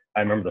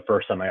remember the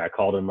first time I got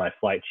called in my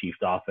flight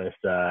chief's office,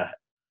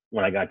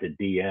 when I got to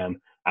DM.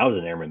 I was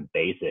an airman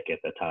basic at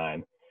the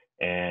time,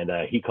 and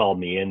he called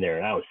me in there,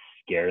 and I was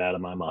scared out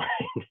of my mind.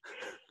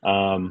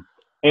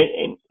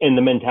 And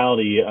the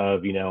mentality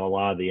of, a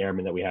lot of the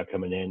airmen that we have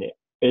coming in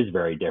is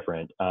very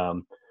different.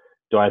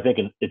 Do I think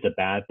it's a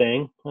bad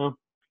thing? Well,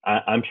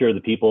 I'm sure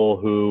the people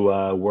who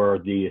were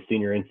the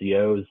senior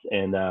NCOs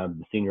and the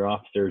senior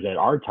officers at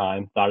our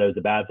time thought it was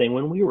a bad thing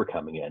when we were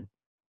coming in.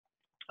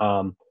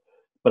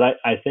 But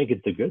I think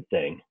it's a good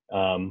thing.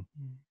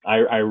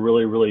 I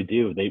really, really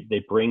do.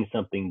 They bring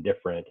something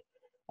different.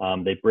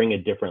 They bring a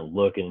different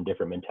look and a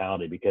different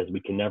mentality, because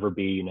we can never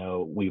be,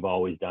 we've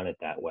always done it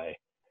that way.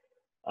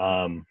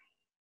 I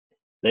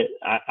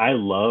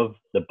love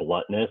the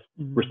bluntness,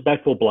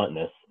 respectful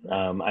bluntness.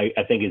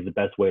 I think is the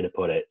best way to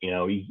put it.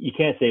 You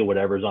can't say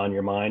whatever's on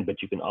your mind,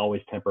 but you can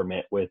always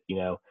temperament with,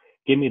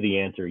 give me the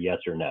answer, yes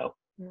or no.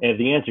 And if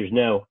the answer is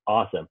no,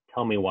 awesome.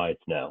 Tell me why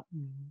it's no.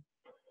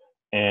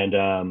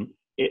 And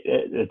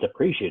it's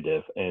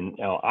appreciative, and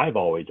I've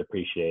always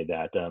appreciated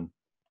that.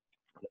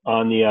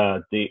 On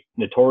the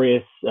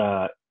notorious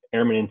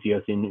Airman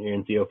NCO Senior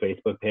NCO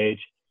Facebook page,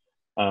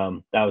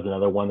 that was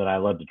another one that I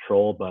love to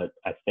troll, but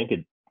I think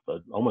it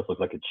almost looks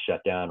like it's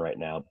shut down right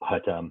now.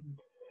 But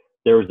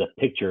there was a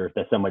picture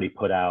that somebody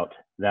put out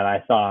that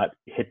I thought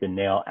hit the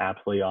nail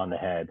absolutely on the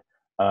head.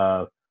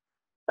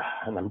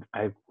 And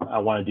I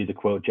want to do the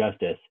quote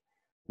justice.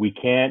 You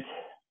can't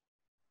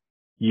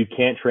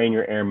train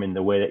your airmen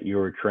the way that you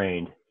were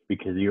trained,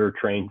 because you were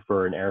trained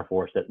for an Air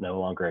Force that no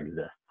longer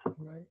exists.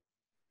 Right.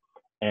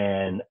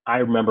 And I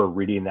remember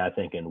reading that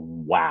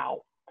thinking,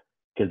 wow,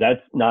 because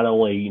that's not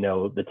only,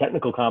 the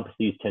technical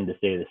competencies tend to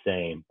stay the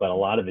same, but a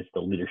lot of it's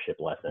the leadership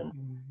lesson.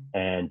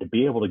 And to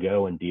be able to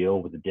go and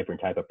deal with the different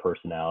type of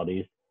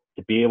personalities,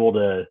 to be able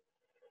to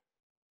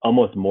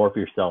almost morph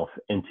yourself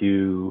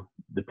into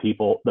the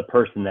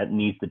person that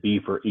needs to be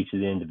for each of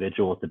the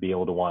individuals to be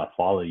able to want to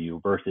follow you,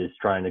 versus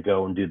trying to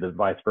go and do the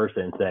vice versa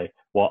and say,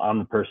 well, I'm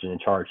the person in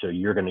charge, so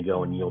you're going to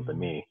go and yield to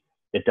me.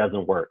 It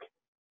doesn't work.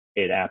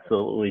 It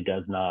absolutely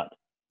does not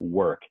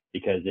work,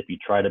 because if you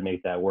try to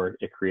make that work,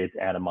 it creates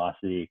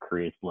animosity, it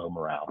creates low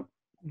morale.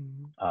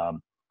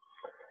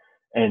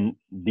 And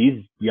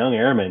these young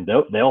airmen,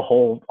 they'll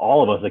hold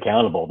all of us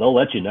accountable. They'll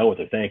let you know what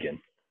they're thinking.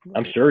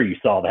 I'm sure you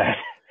saw that.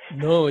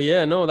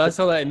 That's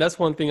all that. And that's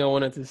one thing I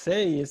wanted to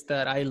say, is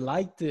that I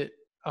liked it.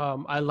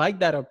 I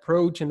liked that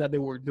approach, and that they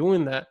were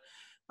doing that.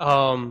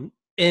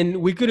 And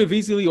we could have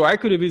easily, or I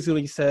could have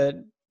easily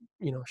said,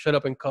 shut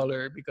up and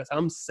color, because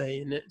I'm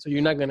saying it, so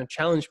you're not going to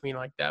challenge me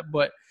like that.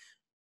 But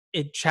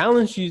it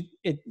challenged you,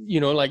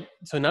 like,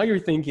 so now you're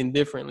thinking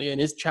differently,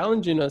 and it's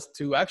challenging us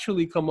to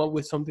actually come up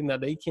with something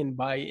that they can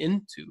buy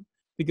into.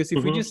 Because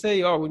if we just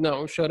say, oh,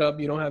 no, shut up,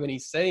 you don't have any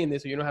say in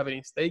this, or you don't have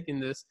any stake in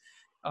this,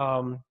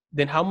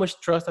 then how much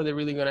trust are they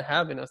really going to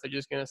have in us? They're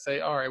just going to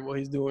say, all right, well,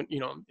 he's doing,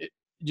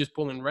 just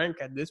pulling rank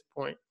at this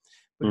point.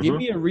 But give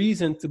me a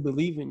reason to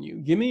believe in you.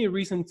 Give me a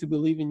reason to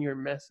believe in your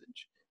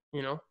message.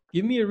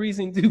 Give me a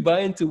reason to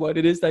buy into what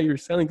it is that you're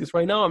selling, because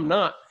right now I'm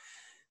not.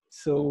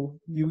 So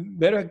you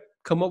better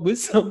come up with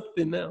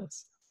something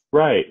else.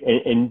 Right.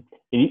 And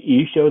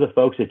you show the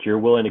folks that you're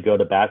willing to go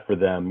to bat for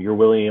them. You're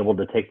willing able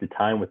to take the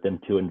time with them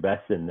to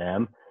invest in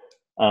them.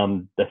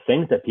 The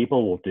things that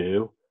people will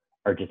do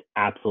are just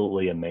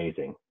absolutely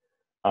amazing.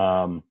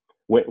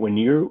 When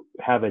you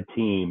have a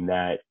team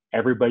that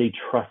everybody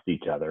trusts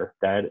each other,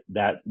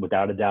 that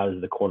without a doubt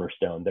is the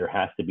cornerstone. There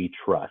has to be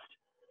trust.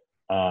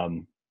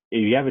 If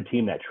you have a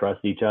team that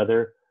trusts each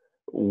other,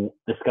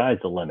 the sky's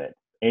the limit.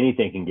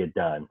 Anything can get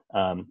done.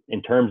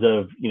 In terms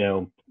of,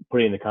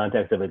 putting in the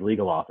context of a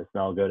legal office,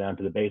 and I'll go down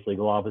to the base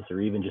legal office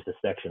or even just a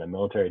section, a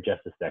military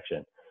justice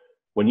section.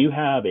 When you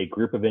have a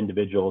group of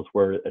individuals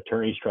where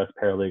attorneys trust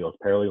paralegals,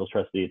 paralegals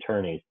trust the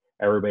attorneys,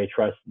 everybody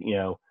trusts,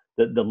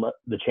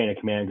 the chain of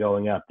command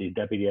going up, the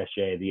deputy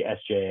SJA, the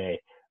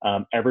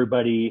SJA,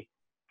 everybody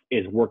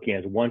is working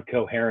as one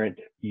coherent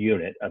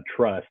unit of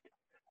trust.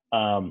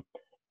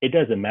 It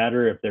doesn't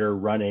matter if they're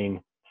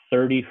running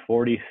 30,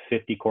 40,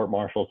 50 court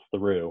martials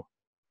through.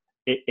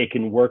 It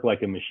can work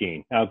like a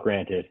machine. Now,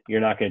 granted, you're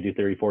not going to do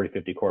 30, 40,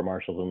 50 court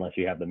martials unless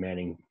you have the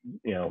manning,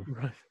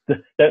 right.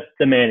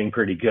 the manning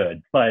pretty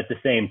good. But at the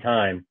same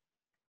time,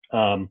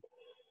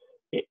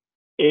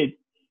 it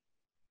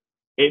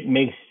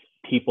makes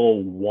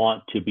people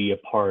want to be a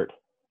part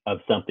of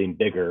something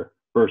bigger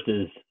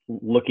versus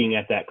looking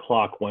at that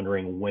clock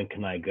wondering, when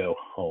can I go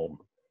home?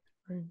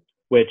 Right.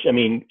 Which,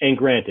 and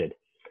granted,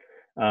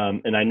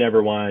 and I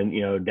never want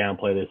to,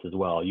 downplay this as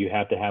well. You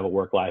have to have a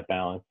work-life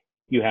balance.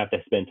 You have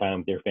to spend time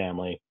with your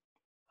family.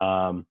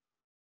 One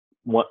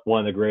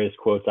of the greatest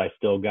quotes I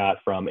still got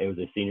from, it was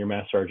a senior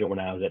master sergeant when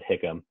I was at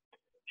Hickam.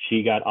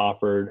 She got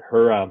offered,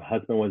 her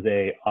husband was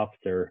a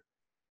officer,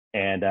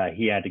 and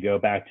he had to go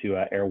back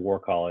to Air War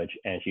College,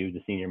 and she was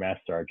a senior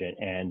master sergeant.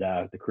 And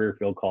the career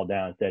field called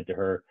down and said to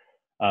her,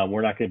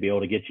 we're not going to be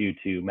able to get you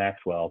to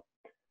Maxwell,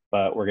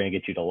 but we're going to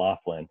get you to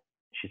Laughlin.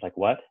 She's like,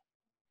 what?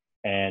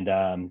 And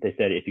they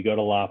said, if you go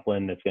to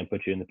Laughlin, that's going to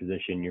put you in the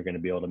position you're going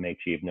to be able to make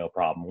chief, no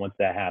problem. Once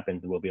that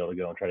happens, we'll be able to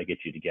go and try to get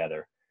you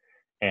together.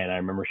 And I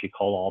remember she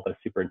called all the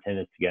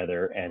superintendents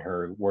together, and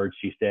her words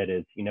she said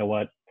is, you know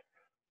what?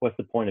 What's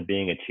the point of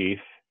being a chief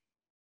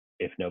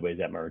if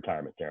nobody's at my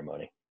retirement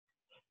ceremony?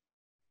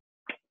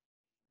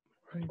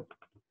 Right.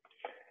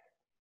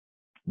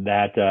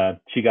 That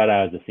she got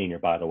out as a senior,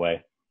 by the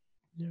way.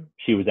 Yeah.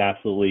 She was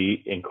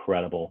absolutely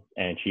incredible,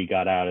 and she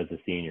got out as a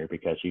senior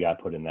because she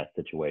got put in that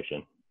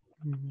situation.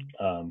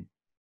 Mm-hmm.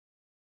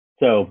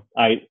 So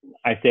I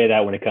say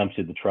that when it comes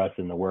to the trust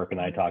and the work, and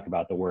I talk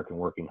about the work and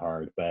working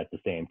hard, but at the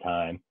same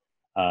time,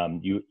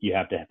 you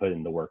have to put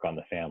in the work on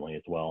the family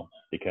as well,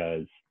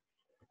 because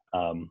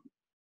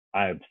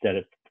I've said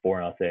it before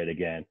and I'll say it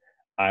again.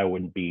 I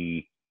wouldn't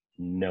be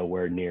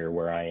nowhere near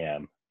where I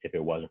am if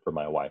it wasn't for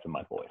my wife and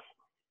my boys.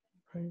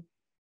 Right.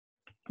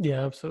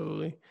 Yeah,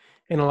 absolutely.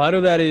 And a lot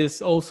of that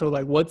is also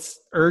like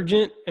what's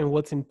urgent and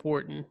what's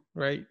important,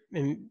 right?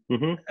 And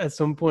at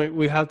some point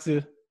we have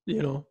to,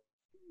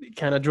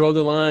 kind of draw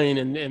the line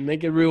and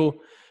make it real,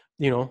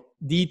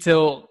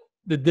 detail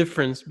the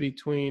difference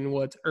between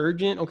what's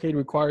urgent. Okay, it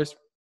requires,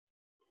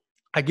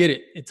 I get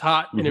it, it's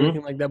hot and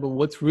everything like that, but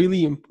what's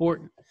really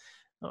important,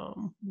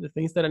 the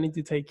things that I need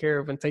to take care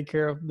of and take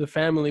care of the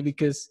family,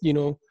 because,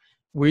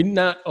 we're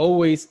not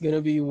always going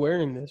to be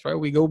wearing this, right?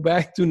 We go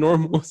back to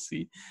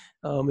normalcy.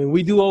 And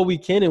we do all we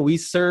can, and we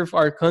serve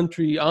our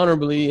country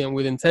honorably and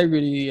with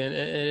integrity,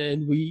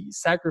 and we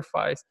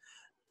sacrifice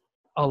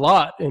a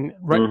lot. And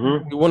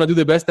we want to do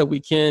the best that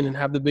we can and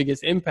have the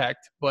biggest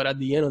impact. But at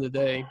the end of the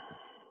day,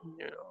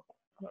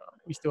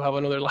 we still have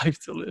another life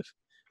to live.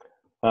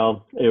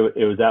 Well,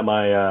 it was at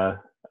my,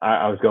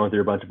 I was going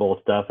through a bunch of old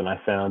stuff, and I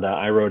found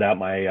I wrote out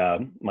my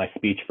my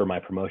speech for my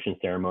promotion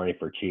ceremony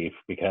for chief,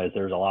 because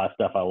there's a lot of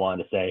stuff I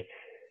wanted to say.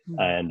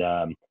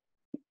 And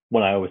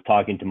when I was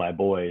talking to my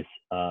boys,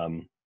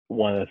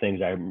 one of the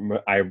things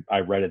I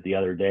read it the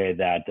other day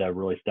that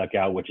really stuck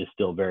out, which is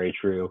still very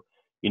true,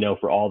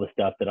 for all the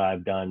stuff that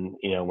I've done,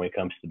 when it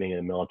comes to being in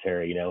the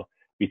military,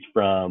 it's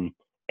from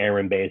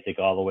airman basic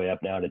all the way up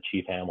now to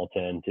Chief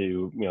Hamilton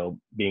to,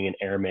 being an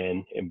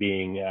airman and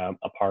being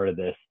a part of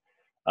this.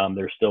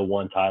 There's still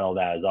one title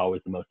that is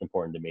always the most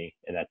important to me,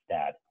 and that's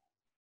dad.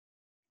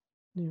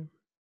 Yeah.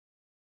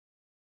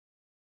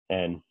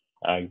 And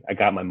I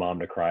got my mom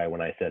to cry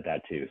when I said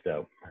that too.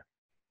 So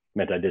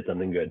meant I did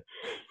something good.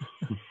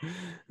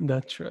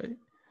 That's right.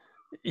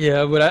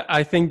 Yeah, but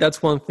I think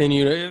that's one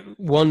thing,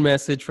 one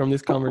message from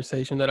this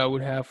conversation that I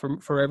would have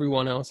for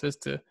everyone else is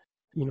to,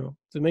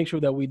 to make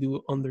sure that we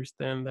do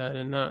understand that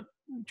and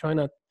try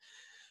not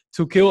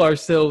to kill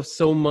ourselves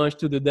so much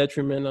to the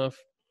detriment of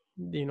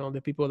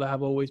the people that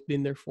have always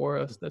been there for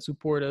us, that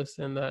support us,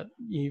 and that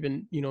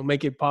even,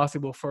 make it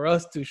possible for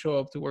us to show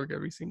up to work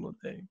every single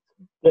day.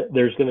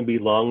 There's going to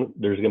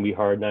be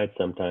hard nights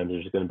sometimes.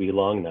 There's going to be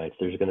long nights.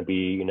 There's going to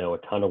be, a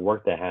ton of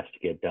work that has to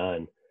get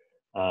done.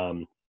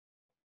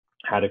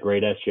 Had a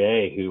great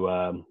SJA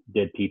who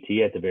did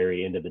PT at the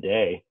very end of the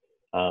day.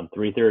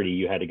 3:30,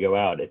 you had to go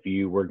out. If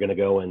you were going to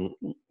go and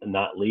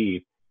not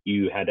leave,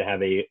 you had to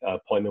have a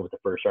appointment with the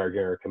first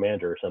sergeant or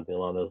commander or something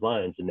along those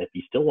lines. And if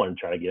you still wanted to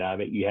try to get out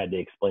of it, you had to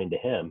explain to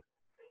him.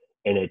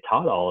 And it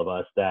taught all of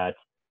us that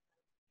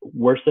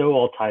we're so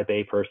all type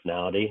A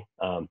personality.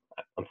 I'm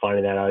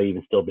finding that out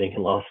even still being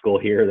in law school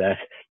here, that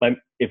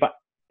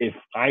if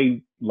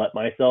I let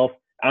myself,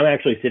 I'm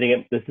actually sitting at,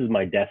 this is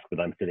my desk that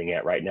I'm sitting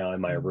at right now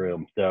in my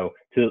room. So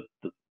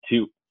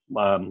to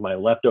my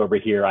left over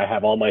here, I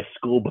have all my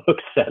school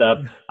books set up.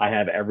 I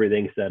have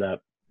everything set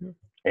up.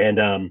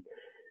 And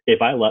if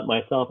I let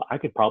myself, I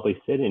could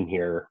probably sit in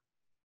here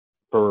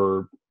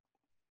for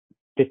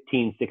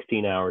 15,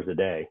 16 hours a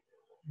day.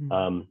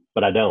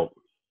 But I don't.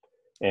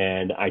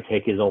 And I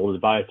take his old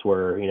advice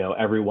where,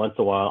 every once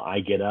in a while I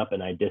get up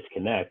and I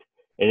disconnect.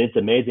 And it's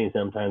amazing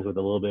sometimes with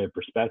a little bit of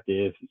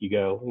perspective, you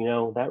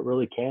go, that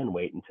really can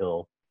wait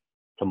until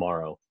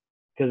tomorrow,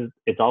 because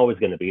it's always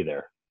going to be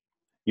there.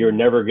 You're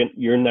never going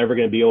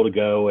to be able to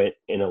go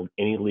in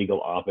any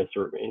legal office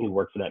or any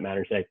work for that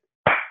matter and say,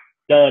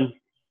 done.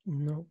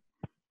 No.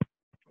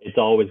 It's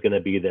always going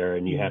to be there,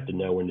 and you have to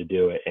know when to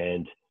do it.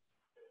 And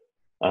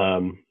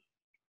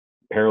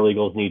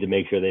paralegals need to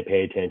make sure they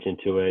pay attention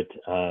to it.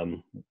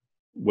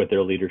 With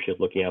their leadership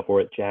looking out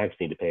for it, JAGs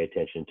need to pay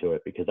attention to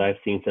it, because I've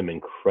seen some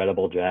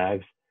incredible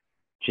JAGs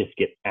just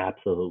get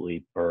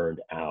absolutely burned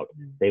out.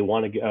 They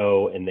want to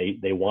go and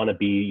they want to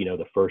be,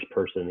 the first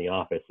person in the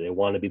office. They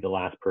want to be the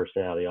last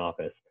person out of the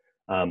office.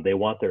 They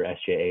want their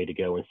SJA to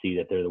go and see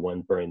that they're the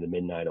ones burning the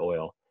midnight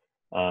oil.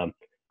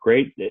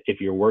 Great if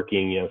you're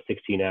working,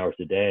 16 hours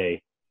a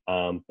day.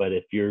 But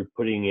if you're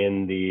putting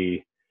in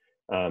the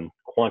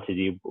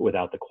quantity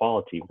without the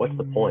quality, what's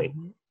the point?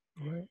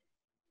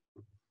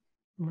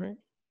 Right.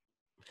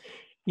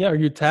 Yeah. Are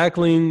you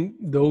tackling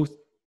those,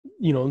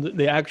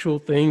 the actual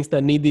things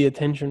that need the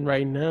attention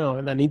right now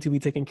and that need to be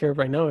taken care of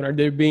right now? And are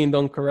they being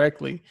done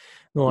correctly?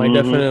 No, I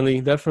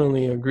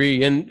definitely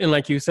agree. And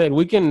like you said,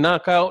 we can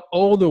knock out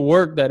all the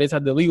work that is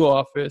at the legal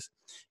office.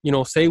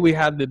 Say we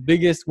have the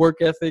biggest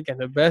work ethic and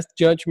the best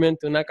judgment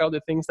to knock out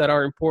the things that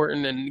are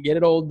important and get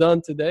it all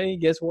done today.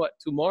 Guess what?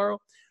 Tomorrow,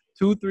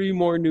 2-3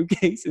 more new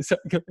cases are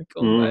going to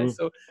come by.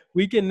 So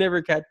we can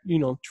never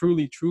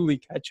truly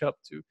catch up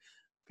to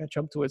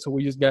it. So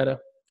we just got to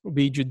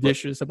be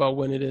judicious about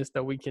when it is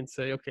that we can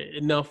say, okay,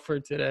 enough for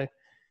today.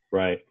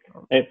 Right.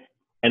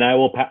 And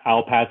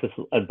I'll pass this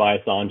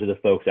advice on to the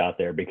folks out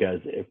there, because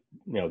if,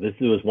 this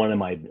was one of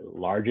my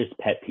largest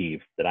pet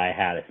peeves that I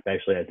had,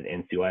 especially as an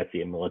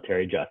NCOIC in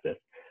military justice.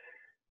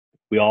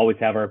 We always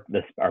have our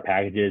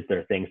packages. There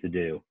are things to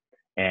do,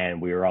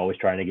 and we were always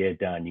trying to get it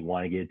done. You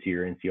want to get it to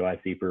your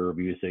NCOIC for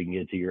review so you can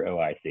get it to your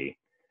OIC.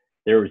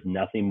 There was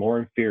nothing more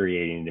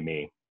infuriating to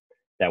me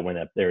that when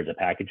there was a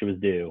package that was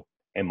due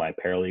and my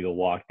paralegal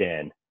walked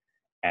in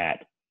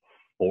at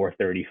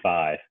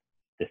 4:35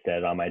 to set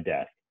it on my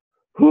desk.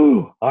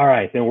 Whew, all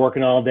right, been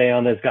working all day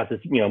on this, got this,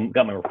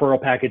 got my referral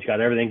package,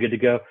 got everything good to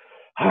go.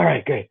 All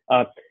right, great.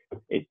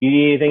 You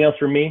need anything else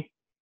from me?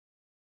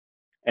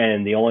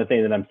 And the only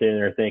thing that I'm sitting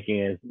there thinking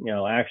is,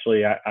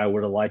 actually I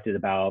would have liked it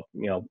about,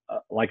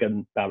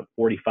 about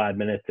 45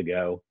 minutes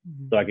ago,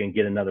 so I can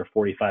get another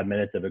 45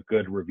 minutes of a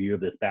good review of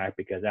this back,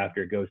 because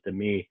after it goes to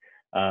me,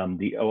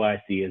 the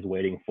OIC is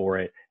waiting for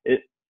it,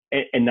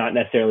 and not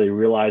necessarily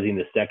realizing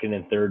the second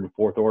and third and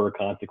fourth order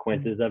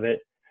consequences of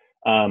it.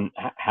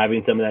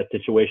 Having some of that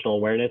situational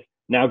awareness.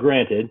 Now,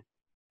 granted,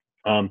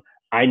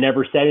 I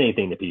never said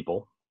anything to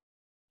people.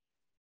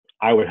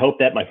 I would hope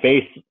that my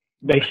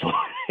facial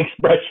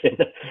expression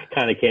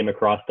kind of came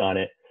across on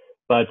it.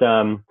 But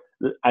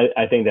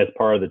I think that's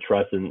part of the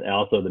trust, and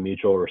also the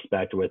mutual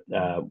respect with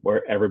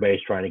where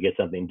everybody's trying to get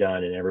something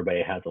done, and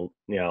everybody has to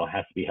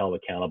be held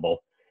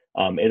accountable.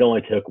 It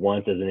only took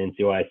once as an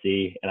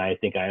NCOIC, and I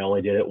think I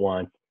only did it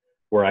once,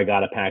 where I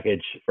got a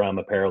package from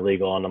a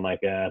paralegal and I'm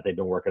like, they've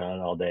been working on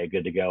it all day,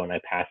 good to go. And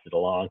I passed it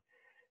along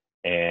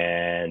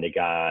and it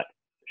got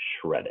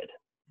shredded.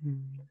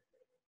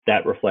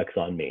 That reflects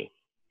on me.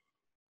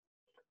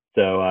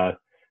 So,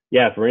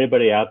 for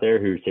anybody out there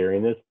who's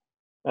hearing this,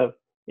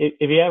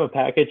 if you have a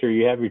package or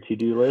you have your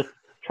to-do list,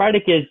 try to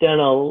get it done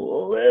a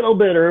little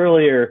bit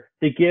earlier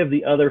to give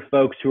the other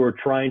folks who are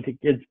trying to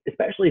get,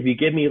 especially if you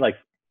give me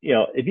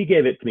if you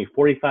gave it to me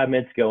 45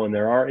 minutes ago and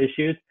there are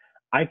issues,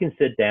 I can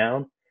sit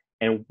down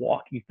and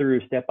walk you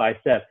through step by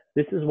step.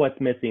 This is what's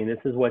missing. This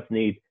is what's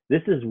needed.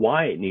 This is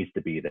why it needs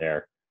to be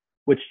there,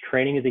 which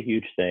training is a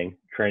huge thing.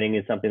 Training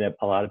is something that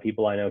a lot of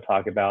people I know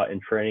talk about,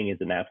 and training is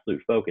an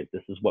absolute focus.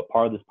 This is what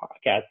part of this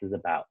podcast is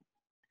about.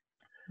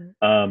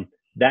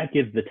 That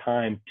gives the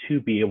time to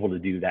be able to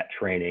do that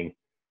training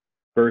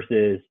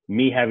versus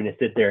me having to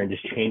sit there and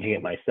just changing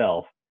it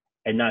myself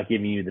and not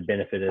giving you the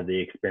benefit of the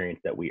experience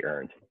that we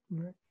earned.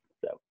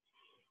 So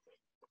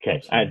Okay,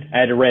 I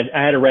had to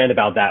rant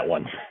about that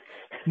one.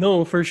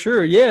 No, for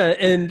sure. Yeah.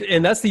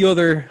 And that's the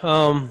other,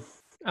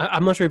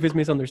 I'm not sure if it's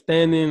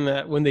misunderstanding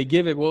that when they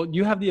give it, well,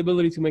 you have the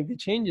ability to make the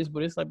changes,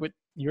 but it's like, but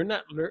you're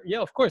not, yeah,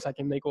 of course I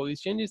can make all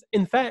these changes.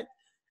 In fact,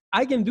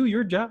 I can do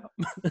your job,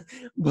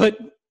 but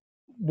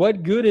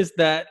what good is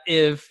that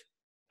if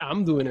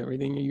I'm doing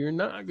everything and you're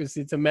not? Because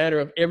it's a matter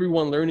of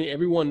everyone learning,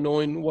 everyone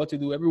knowing what to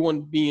do,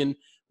 everyone being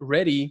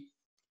ready,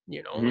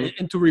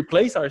 and to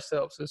replace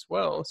ourselves as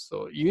well.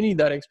 So you need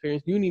that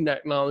experience, you need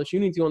that knowledge, you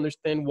need to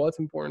understand what's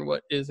important,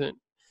 what isn't,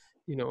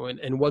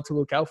 and what to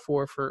look out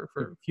for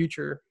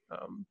future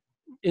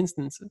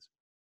instances.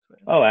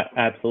 Oh,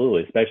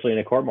 absolutely. Especially in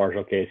a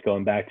court-martial case,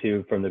 going back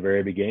to from the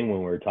very beginning when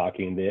we were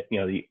talking,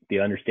 the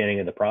understanding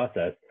of the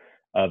process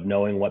of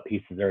knowing what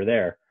pieces are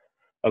there.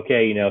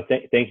 Okay,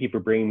 thank you for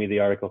bringing me the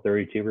Article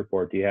 32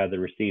 report. Do you have the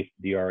receipts?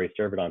 Do you already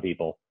serve it on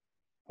people?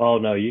 Oh,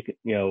 no, you can,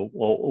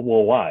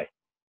 well, why?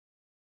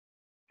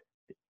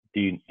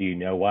 Do you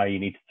know why you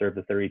need to serve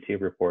the 32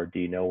 report? Do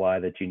you know why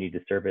that you need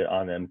to serve it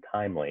on them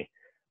timely?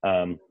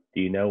 Do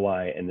you know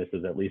why? And this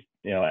is at least,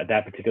 at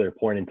that particular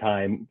point in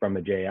time from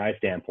a JI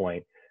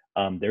standpoint,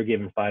 they're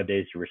given 5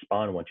 days to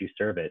respond once you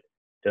serve it.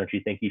 Don't you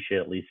think you should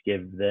at least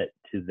give that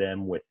to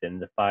them within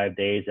the 5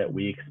 days that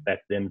we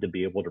expect them to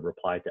be able to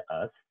reply to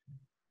us?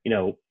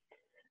 To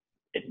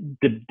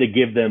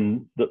give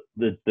them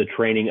the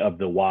training of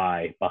the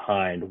why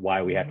behind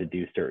why we have to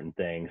do certain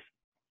things.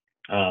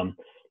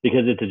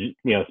 Because it's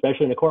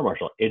especially in a court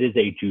martial, it is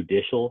a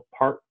judicial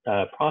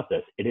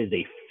process. It is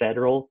a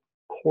federal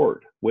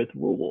court with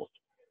rules,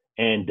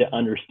 and to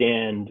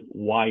understand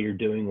why you're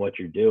doing what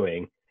you're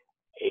doing,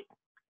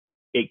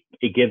 it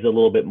gives a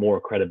little bit more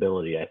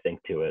credibility, I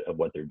think, to it of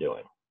what they're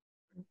doing.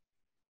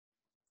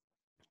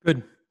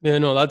 Good. Yeah,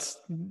 no, that's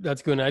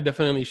good. I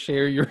definitely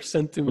share your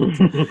sentiments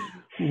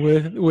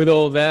with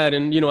all that.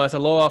 And as a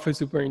law office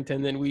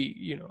superintendent,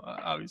 we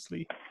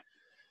obviously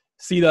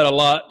see that a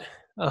lot.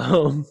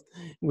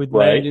 With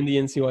managing the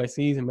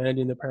NCOICs and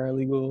managing the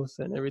paralegals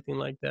and everything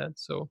like that.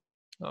 So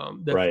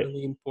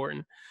definitely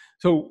important.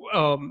 So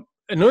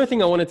another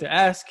thing I wanted to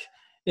ask,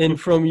 and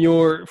from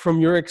your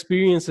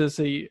experience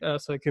as a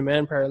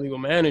command paralegal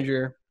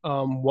manager,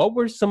 what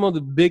were some of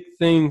the big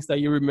things that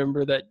you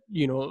remember that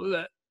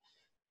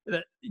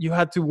that you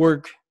had to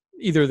work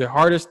either the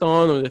hardest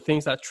on, or the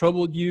things that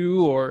troubled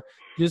you, or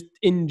just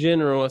in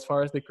general as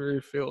far as the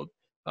career field,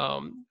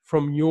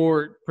 from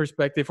your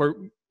perspective or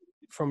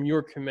from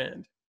your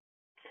command?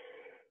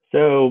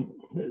 So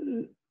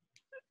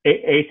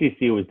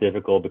ACC was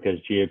difficult because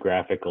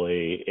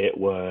geographically it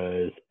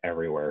was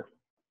everywhere.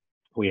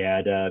 We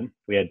had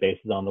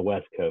bases on the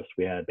West Coast.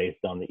 We had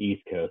bases on the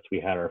East Coast. We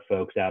had our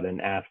folks out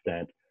in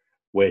Ascent,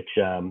 which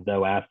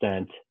though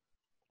Ascent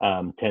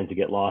tends to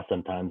get lost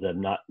sometimes, and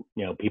not,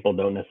 people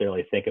don't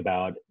necessarily think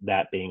about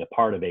that being a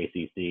part of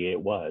ACC. It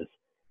was.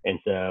 And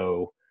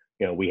so,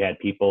 we had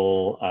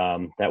people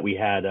that we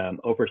had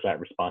oversight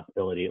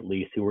responsibility, at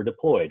least, who were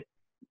deployed,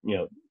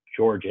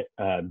 Georgia,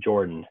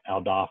 Jordan,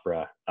 Al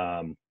Dhafra,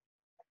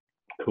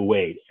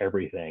 Kuwait,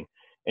 everything.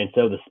 And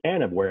so the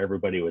span of where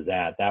everybody was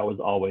at, that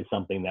was always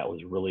something that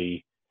was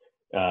really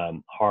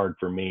hard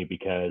for me,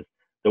 because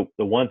the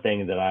one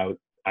thing that I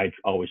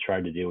always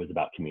tried to do was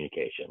about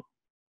communication.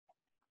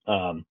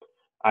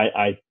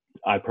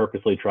 I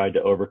purposely tried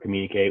to over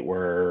communicate,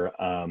 where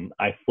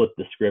I flipped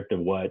the script of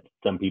what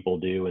some people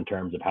do in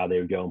terms of how they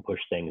would go and push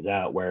things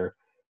out, where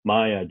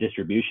my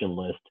distribution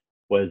list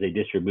was a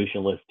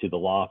distribution list to the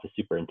law office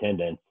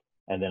superintendents,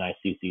 and then I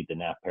CC'd the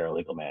NAF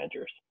paralegal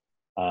managers.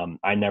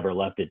 I never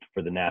left it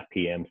for the NAF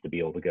PMs to be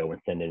able to go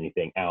and send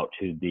anything out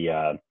to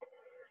the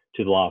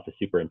law office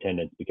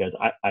superintendents, because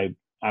I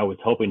was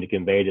hoping to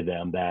convey to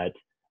them that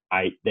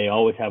they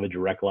always have a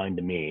direct line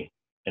to me,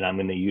 and I'm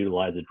going to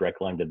utilize a direct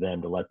line to them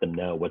to let them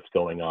know what's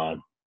going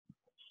on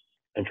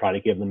and try to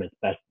give them as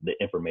best the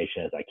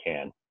information as I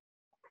can.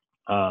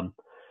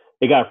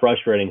 It got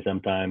frustrating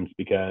sometimes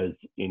because,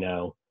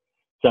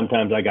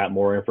 sometimes I got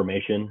more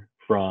information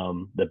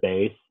from the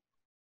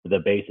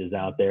bases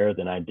out there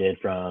than I did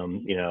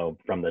from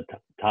the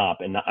top.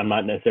 And I'm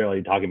not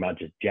necessarily talking about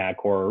just JAG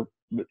Corps,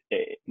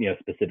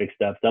 specific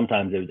stuff.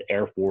 Sometimes it was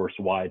Air Force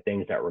wide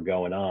things that were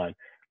going on,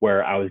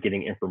 where I was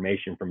getting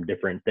information from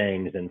different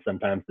things, and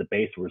sometimes the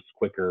base was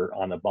quicker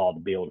on the ball to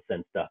be able to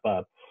send stuff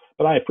up.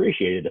 But I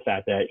appreciated the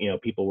fact that,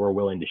 people were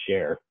willing to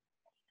share.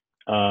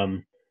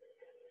 Trying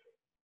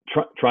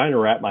to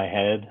wrap my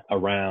head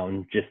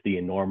around just the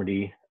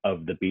enormity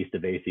of the beast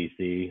of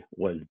ACC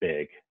was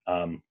big.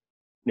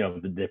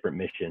 The different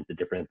missions, the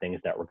different things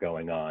that were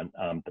going on,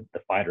 the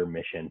fighter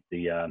missions,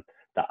 the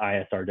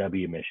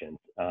ISRW missions.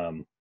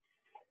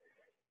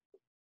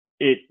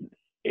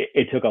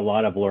 It took a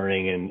lot of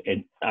learning,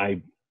 and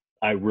I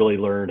really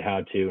learned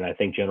how to, and I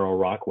think General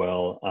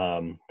Rockwell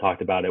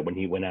talked about it when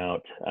he went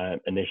out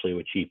initially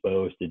with Chief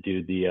Bose to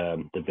do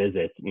the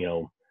visits. He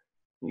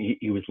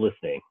was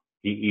listening.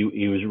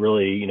 He was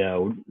really,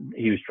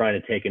 he was trying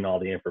to take in all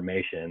the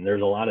information.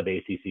 There's a lot of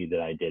ACC that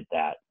I did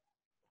that.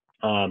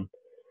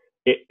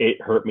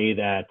 It hurt me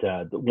that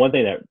the one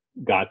thing that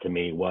got to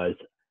me was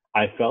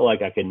I felt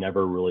like I could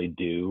never really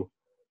do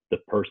the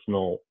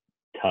personal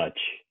touch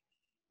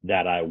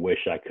that I wish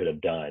I could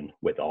have done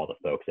with all the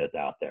folks that's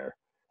out there.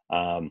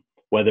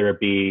 Whether it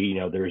be,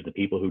 there's the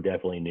people who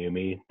definitely knew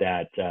me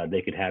that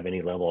they could have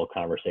any level of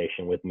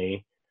conversation with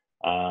me.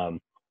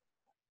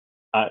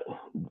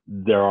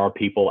 There are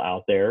people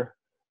out there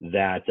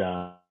that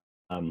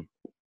I'm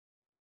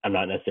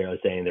not necessarily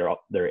saying they're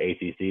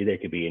ACC. They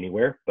could be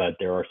anywhere, but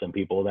there are some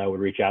people that would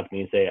reach out to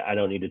me and say, I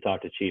don't need to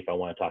talk to Chief. I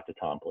want to talk to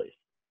Tom, please.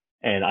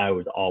 And I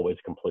was always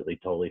completely,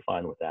 totally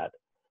fine with that.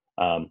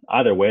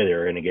 Either way,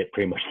 they're going to get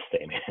pretty much the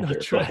same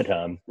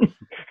answer.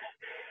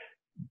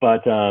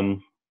 But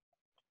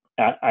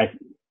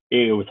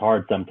it was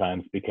hard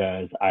sometimes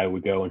because I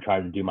would go and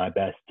try to do my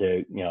best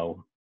to,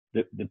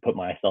 to put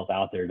myself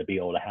out there to be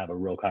able to have a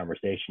real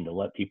conversation, to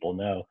let people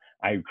know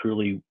I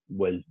truly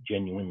was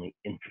genuinely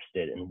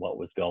interested in what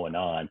was going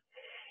on.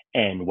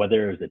 And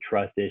whether it was a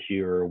trust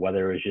issue or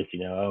whether it was just,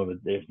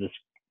 there's this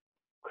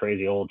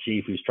crazy old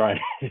chief who's trying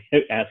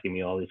asking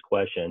me all these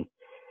questions,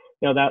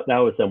 that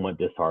was somewhat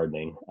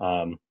disheartening.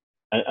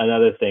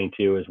 Another thing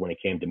too is when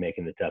it came to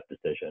making the tough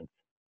decisions.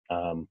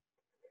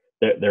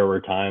 There were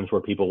times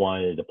where people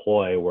wanted to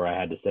deploy where I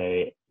had to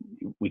say,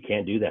 we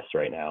can't do this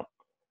right now.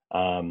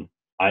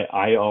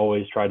 I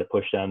always try to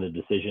push down the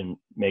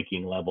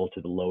decision-making level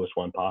to the lowest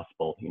one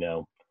possible.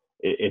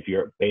 If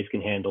your base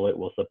can handle it,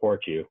 we'll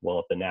support you. Well,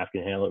 if the NAF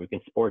can handle it, we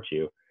can support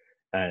you.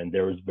 And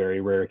there was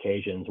very rare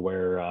occasions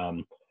where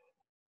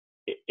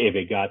if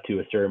it got to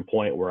a certain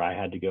point where I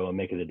had to go and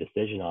make a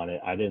decision on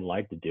it, I didn't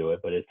like to do it,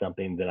 but it's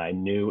something that I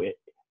knew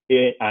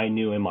I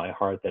knew in my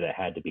heart that it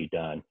had to be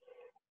done.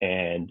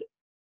 And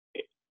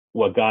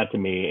what got to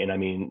me, and I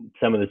mean,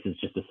 some of this is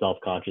just a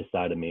self-conscious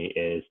side of me,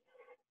 is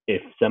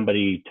if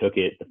somebody took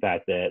it, the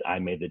fact that I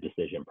made the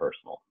decision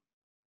personal.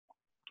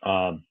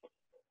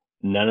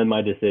 None of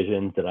my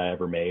decisions that I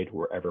ever made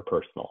were ever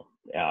personal.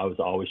 I was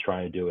always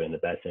trying to do it in the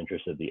best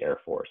interest of the Air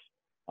Force.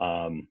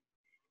 I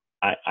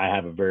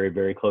have a very,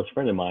 very close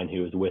friend of mine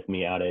who was with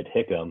me out at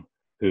Hickam,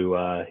 who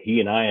he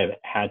and I have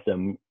had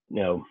some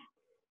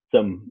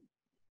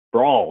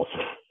brawls.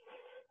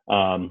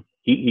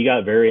 He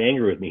got very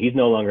angry with me. He's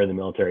no longer in the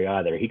military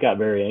either. He got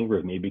very angry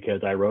with me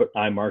because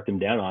I marked him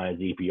down on his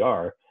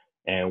EPR.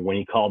 And when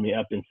he called me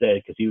up and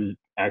said, because he was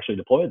actually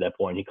deployed at that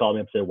point, he called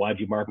me up and said, why'd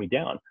you mark me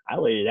down? I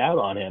laid it out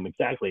on him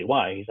exactly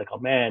why. He's like, oh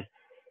man,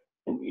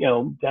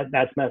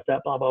 that's messed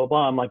up, blah, blah,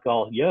 blah. I'm like,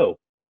 oh,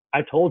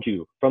 I told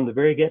you from the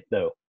very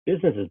get-go,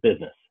 business is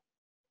business.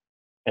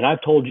 And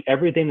I've told you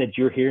everything that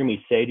you're hearing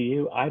me say to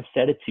you, I've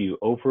said it to you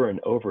over and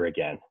over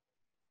again.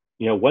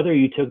 Whether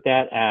you took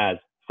that as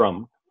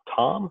from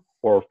Tom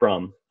or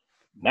from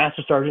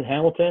Master Sergeant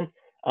Hamilton,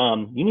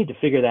 you need to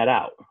figure that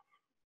out.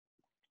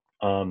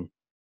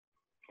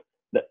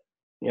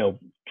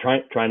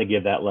 Trying to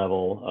give that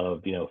level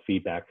of,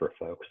 feedback for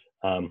folks.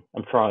 I'm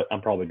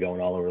probably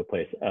going all over the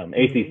place.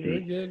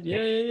 ACC. You're good.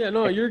 Yeah.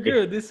 No, you're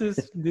good. This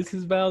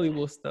is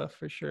valuable stuff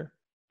for sure.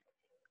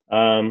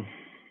 Some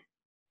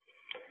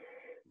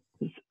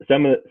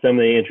of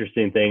the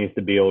interesting things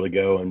to be able to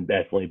go and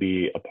definitely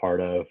be a part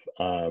of,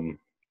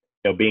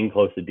 being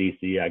close to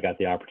DC, I got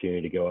the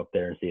opportunity to go up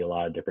there and see a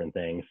lot of different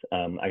things.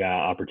 I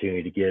got an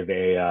opportunity to give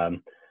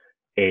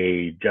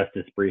a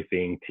justice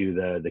briefing to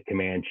the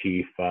command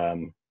chief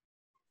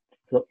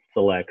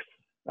selects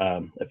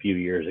a few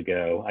years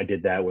ago. I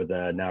did that with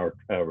now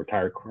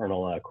retired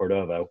Colonel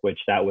Cordova, which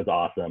that was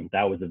awesome.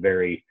 That was a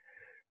very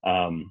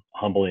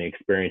humbling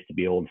experience to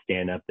be able to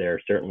stand up there,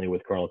 certainly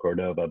with Colonel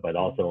Cordova, but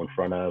also in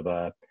front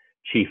of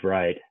Chief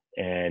Wright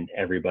and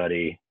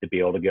everybody, to be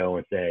able to go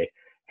and say,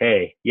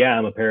 hey, yeah,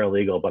 I'm a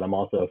paralegal, but I'm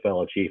also a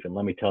fellow chief, and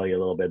let me tell you a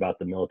little bit about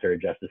the military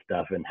justice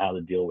stuff and how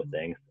to deal with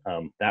things.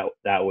 That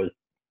was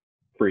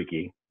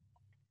freaky.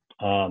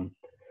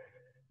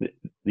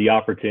 The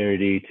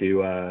opportunity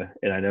to,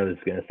 and I know this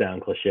is going to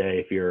sound cliche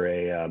if you're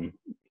a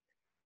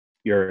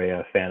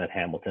fan of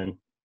Hamilton,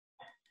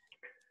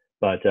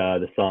 but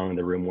the song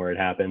 "The Room Where It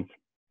Happens,"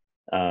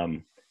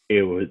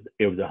 it was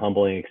a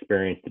humbling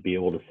experience to be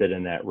able to sit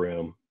in that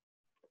room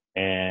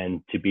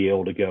and to be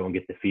able to go and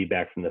get the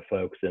feedback from the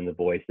folks and the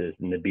voices,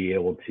 and to be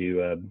able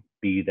to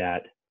be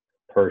that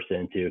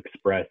person to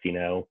express,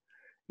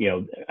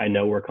 I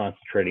know we're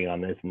concentrating on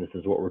this and this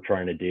is what we're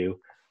trying to do,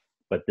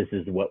 but this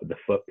is what the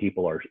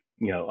people are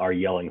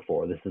yelling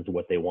for. This is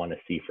what they want to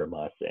see from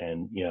us.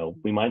 And,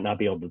 we might not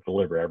be able to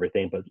deliver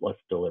everything, but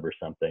let's deliver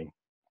something.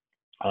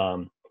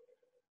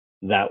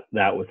 That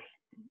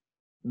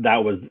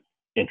was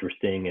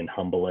interesting and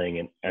humbling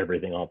and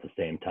everything all at the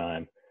same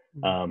time.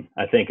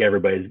 I think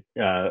everybody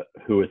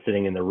who was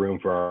sitting in the room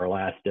for our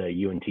last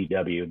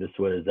UNTW, this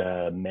was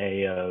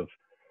May of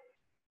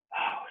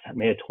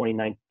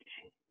 2019.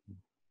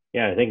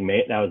 Yeah, I think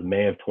that was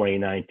May of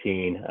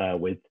 2019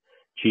 with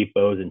Chief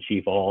Bowes and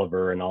Chief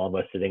Oliver and all of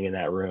us sitting in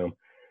that room.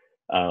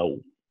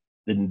 The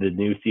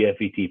new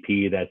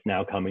CFETP that's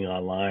now coming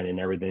online and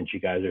everything that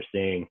you guys are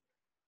seeing,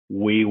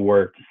 we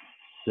worked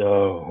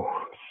so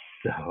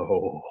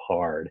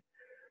hard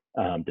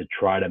to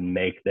try to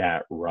make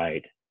that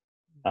right.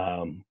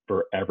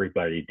 for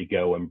everybody to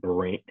go and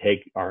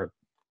take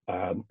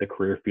the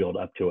career field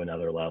up to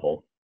another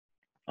level.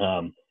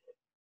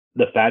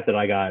 The fact that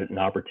I got an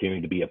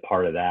opportunity to be a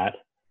part of that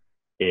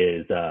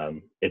is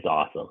it's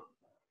awesome.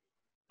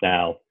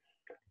 Now,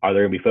 are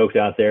there going to be folks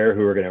out there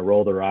who are going to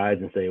roll their eyes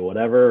and say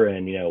whatever,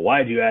 and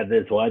why'd you add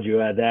this, why'd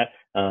you add that?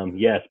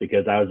 Yes,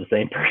 because I was the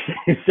same person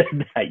who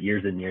said that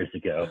years and years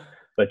ago.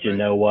 But you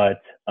know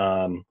what?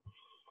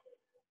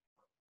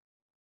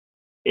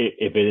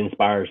 If it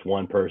inspires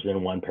one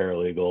person, one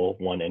paralegal,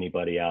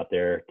 anybody out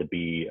there to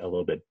be a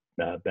little bit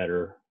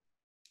better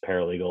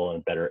paralegal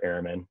and better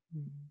airman,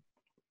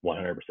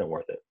 100%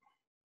 worth it.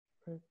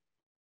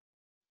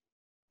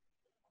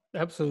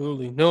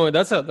 Absolutely. No,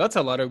 that's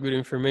a lot of good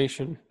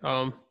information.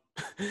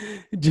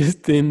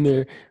 Just in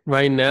there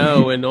right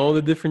now, and all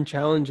the different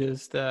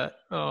challenges that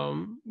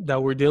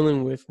we're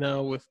dealing with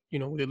now with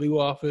with the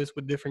legal office,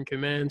 with different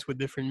commands, with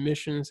different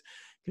missions.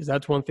 Because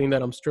that's one thing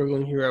that I'm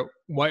struggling here at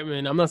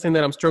Whiteman. I'm not saying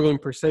that I'm struggling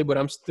per se, but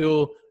I'm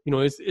still,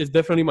 it's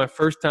definitely my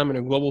first time in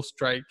a global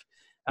strike.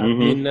 I've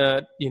been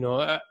at,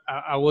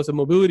 I was a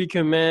mobility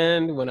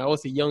command when I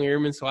was a young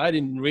airman, so I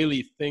didn't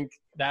really think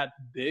that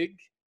big.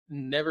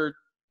 Never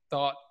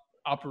thought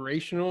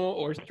operational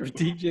or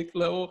strategic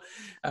level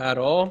at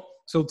all.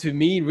 So to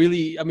me,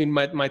 really, I mean,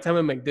 my time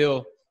at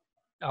McDill,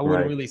 I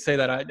wouldn't really say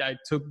that I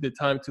took the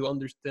time to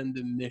understand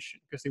the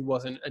mission, because it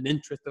wasn't an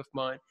interest of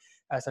mine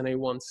as an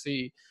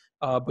A1C.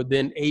 But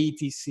then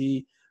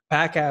AETC,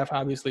 PACAF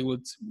obviously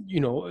was,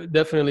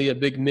 definitely a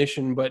big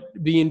mission. But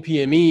being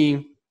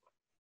PME,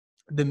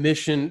 the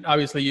mission,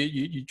 obviously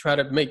you try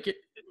to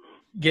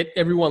get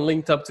everyone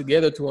linked up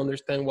together to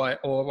understand why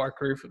all of our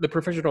career, the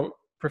professional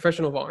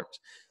of arms,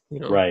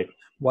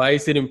 why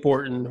is it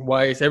important?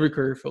 Why is every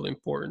career field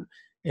important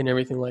and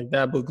everything like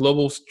that? But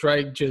global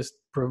strike just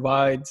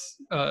provides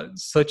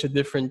such a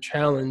different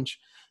challenge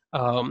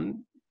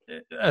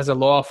as a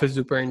law office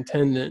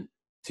superintendent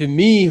to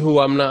me, who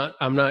I'm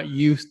not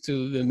used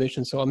to the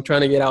mission. So I'm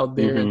trying to get out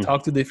there and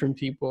talk to different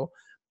people,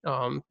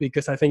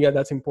 because I think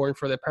that's important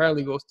for the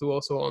paralegals to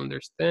also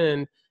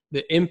understand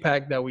the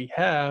impact that we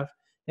have,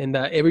 and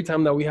that every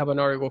time that we have an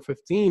Article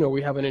 15 or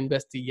we have an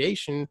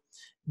investigation,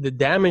 the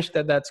damage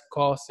that's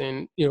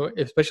causing,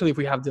 especially if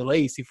we have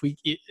delays,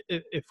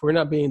 if we're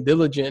not being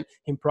diligent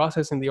in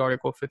processing the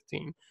Article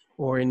 15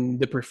 or in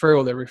the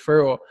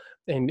referral,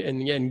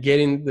 and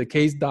getting the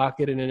case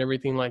docketed and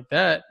everything like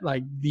that,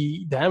 like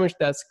the damage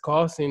that's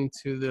causing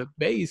to the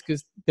base,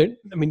 because they're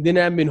in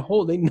admin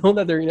hold. They know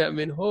that they're in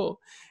admin hold.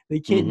 They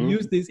can't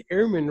use these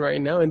airmen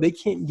right now, and they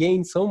can't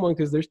gain someone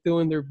because they're still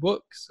in their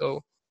book.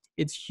 So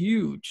it's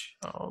huge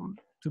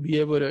to be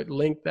able to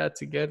link that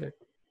together.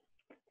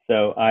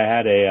 So I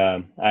had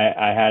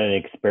an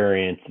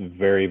experience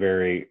very,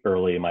 very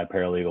early in my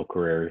paralegal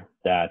career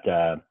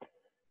that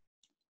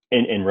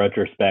in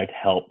retrospect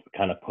helped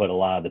kind of put a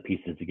lot of the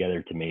pieces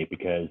together to me,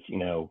 because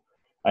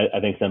I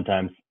think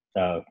sometimes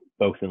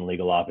folks in the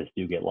legal office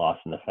do get lost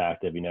in the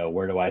fact of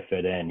where do I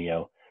fit in.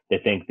 They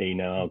think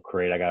that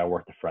great, I got to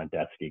work the front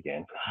desk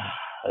again.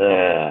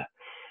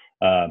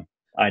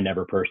 I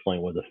never personally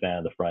was a fan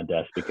of the front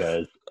desk,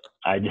 because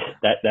I just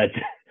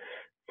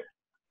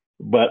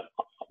but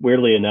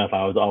weirdly enough,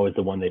 I was always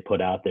the one they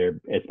put out there,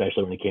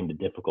 especially when it came to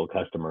difficult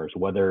customers,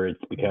 whether it's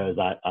because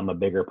I'm a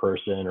bigger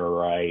person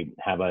or I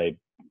have a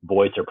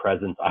voice or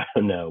presence, I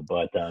don't know.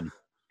 But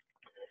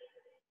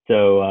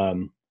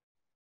so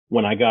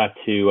when I got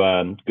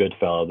to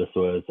Goodfellow, this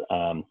was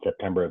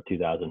September of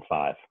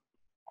 2005.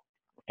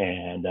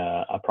 And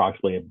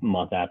approximately a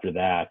month after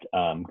that,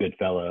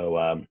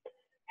 Goodfellow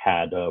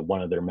had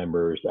one of their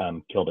members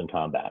killed in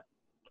combat.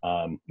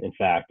 In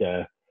fact,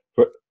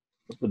 for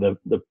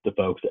the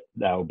folks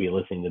that will be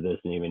listening to this,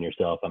 and even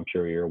yourself, I'm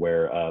sure you're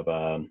aware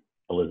of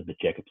Elizabeth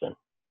Jacobson,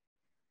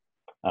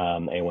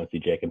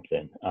 A1C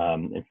Jacobson.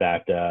 In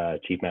fact,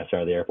 Chief Master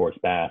of the Air Force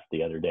Bass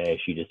the other day,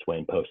 she just went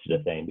and posted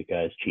a thing,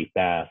 because Chief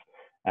Bass,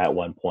 at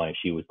one point,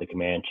 she was the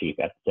command chief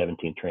at the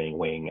 17th Training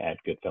Wing at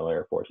Goodfellow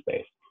Air Force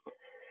Base.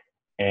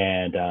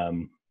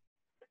 And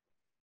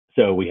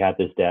so we had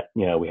this death,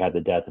 we had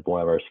the death of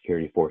one of our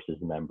security forces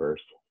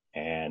members,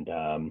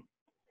 and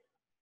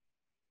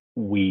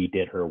we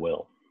did her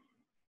will.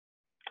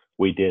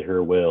 We did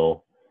her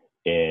will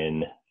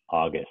in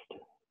August,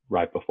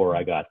 right before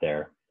I got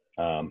there.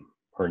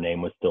 Her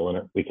name was still in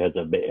it because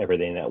of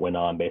everything that went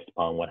on based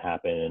upon what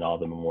happened and all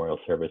the memorial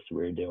service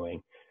we were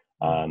doing.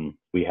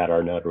 We had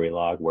our notary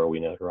log where we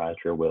notarized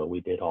her will.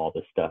 We did all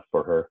this stuff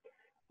for her.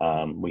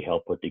 We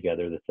helped put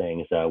together the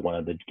things. One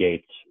of the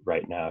gates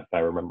right now, if I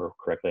remember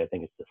correctly, I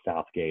think it's the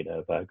south gate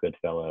of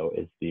Goodfellow,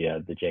 is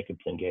the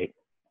Jacobson gate.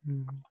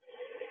 Mm-hmm.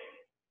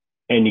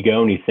 And you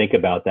go and you think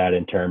about that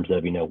in terms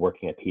of,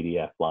 working a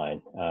PDF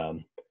line.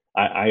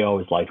 I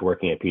always liked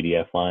working a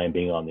PDF line,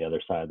 being on the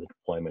other side of the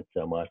deployment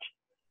so much.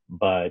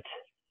 But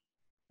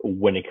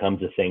when it comes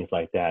to things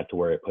like that, to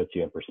where it puts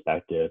you in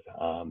perspective,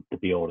 to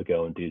be able to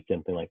go and do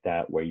something like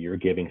that, where you're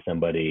giving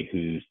somebody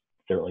who's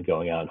certainly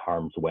going out in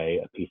harm's way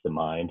a peace of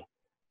mind,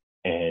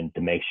 and to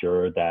make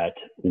sure that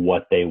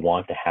what they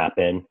want to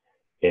happen,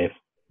 if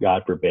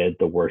God forbid,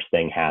 the worst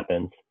thing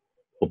happens,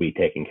 will be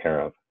taken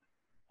care of.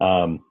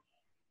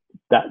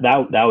 That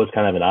was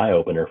kind of an eye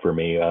opener for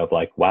me of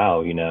like,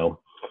 wow, you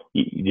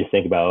just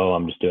think about, oh,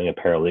 I'm just doing a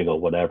paralegal,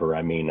 whatever.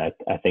 I mean,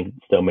 I think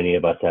so many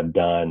of us have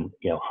done,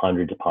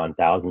 hundreds upon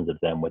thousands of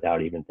them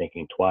without even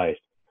thinking twice.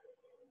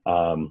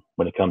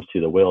 When it comes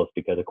to the wills,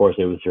 because of course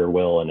it was your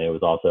will, and it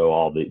was also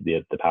all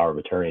the power of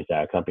attorneys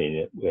that accompanied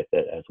it with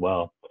it as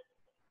well.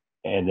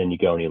 And then you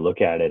go and you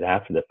look at it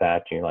after the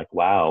fact, and you're like,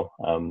 wow,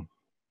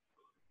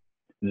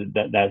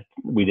 that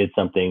we did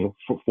something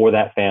for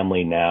that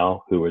family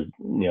now who was,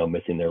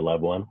 missing their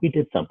loved one. We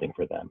did something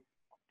for them.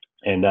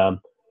 And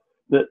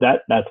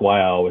that's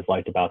why I always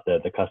liked about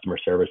the customer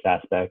service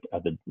aspect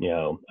of the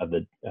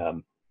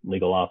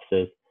legal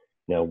offices.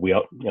 We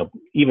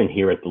even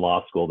here at the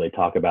law school, they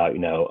talk about,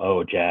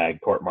 oh,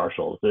 JAG, court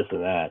martials, this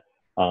and that.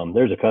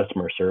 There's a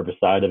customer service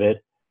side of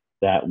it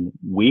that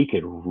we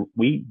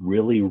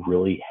really,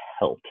 really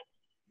helped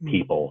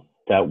people,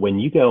 that when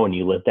you go and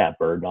you lift that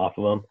burden off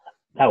of them,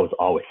 that was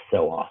always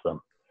so awesome.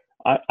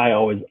 I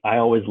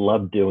always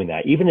loved doing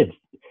that. Even if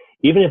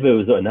it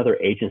was another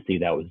agency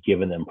that was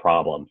giving them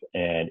problems,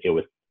 and it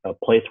was a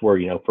place where,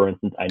 for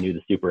instance, I knew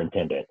the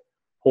superintendent.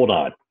 Hold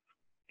on,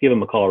 give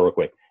him a call real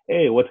quick.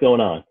 Hey, what's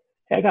going on?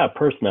 Hey, I got a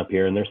person up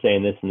here and they're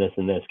saying this and this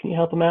and this. Can you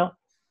help them out?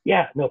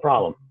 Yeah, no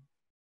problem.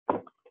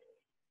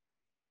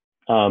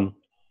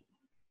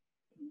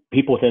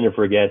 People tend to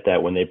forget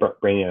that when they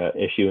bring an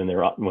issue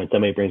when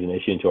somebody brings an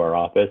issue into our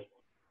office,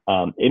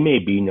 it may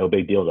be no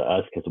big deal to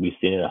us because we've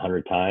seen it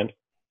 100 times.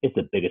 It's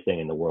the biggest thing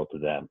in the world to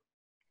them.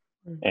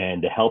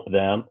 And to help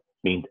them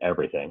means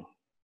everything.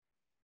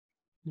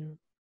 Yeah.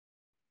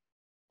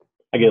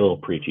 I get a little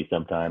preachy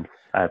sometimes.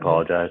 I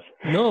apologize.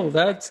 No,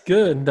 that's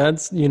good.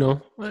 That's,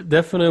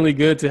 definitely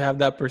good to have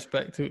that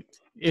perspective,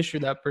 issue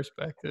that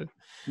perspective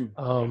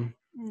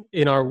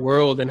in our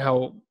world, and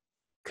how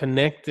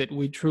connected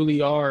we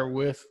truly are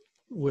with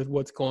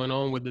what's going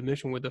on with the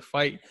mission, with the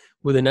fight,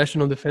 with the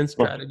national defense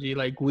strategy.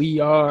 Like we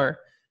are,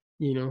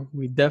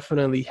 we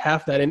definitely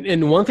have that.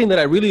 And one thing that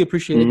I really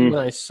appreciated when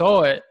I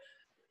saw it,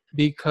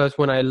 because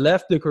when I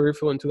left the career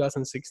field in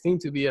 2016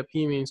 to be a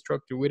PMA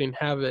instructor, we didn't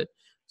have it.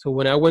 So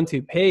when I went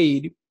to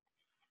paid,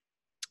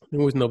 it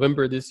was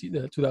November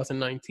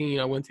 2019,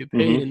 I went to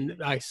paid,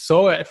 and I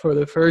saw it for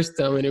the first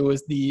time, and it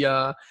was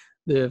the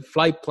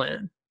flight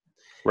plan.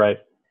 Right.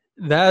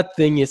 That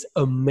thing is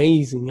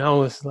amazing. I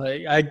was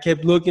like, I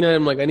kept looking at it.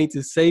 I'm like, I need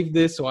to save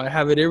this. So I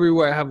have it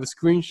everywhere. I have a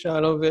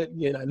screenshot of it,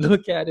 and I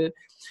look at it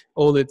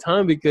all the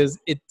time because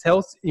it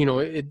tells,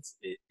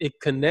 it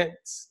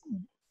connects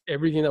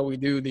everything that we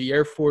do, the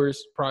Air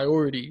Force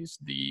priorities,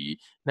 the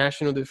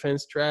national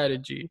defense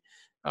strategy,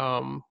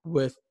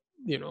 with,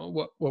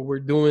 what we're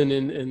doing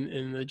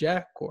in the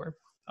JAG Corps.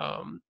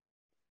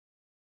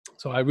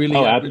 So I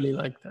really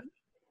like that.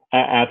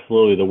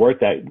 Absolutely. The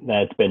work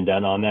that's been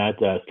done on that,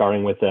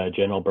 starting with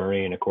General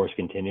Burry, and of course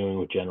continuing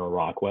with General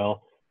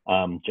Rockwell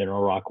and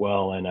General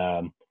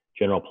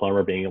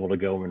Plummer, being able to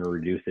go and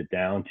reduce it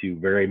down to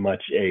very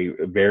much a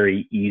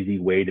very easy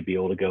way to be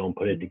able to go and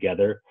put it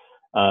together.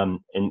 And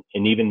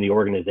even the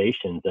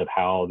organizations of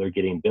how they're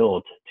getting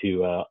built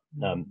to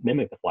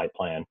mimic the flight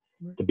plan,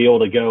 to be able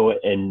to go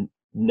and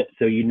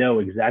so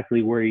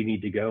exactly where you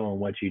need to go and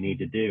what you need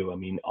to do. I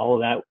mean, all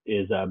of that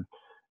is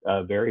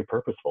very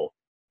purposeful.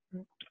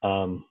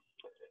 And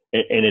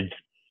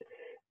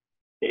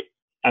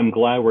I'm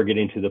glad we're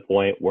getting to the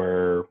point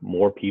where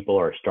more people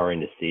are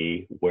starting to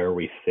see where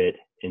we fit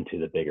into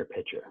the bigger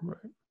picture.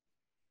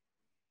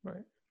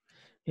 Right.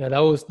 Yeah, that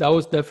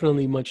was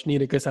definitely much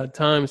needed, because at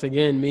times,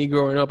 again, me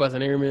growing up as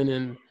an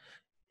airman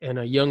and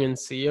a young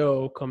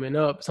NCO coming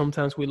up,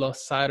 sometimes we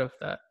lost sight of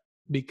that,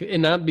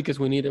 and not because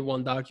we needed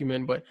one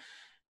document, but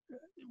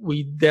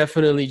we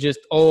definitely just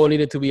all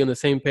needed to be on the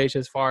same page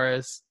as far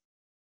as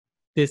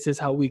this is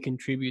how we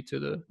contribute to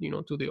the,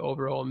 to the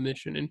overall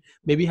mission, and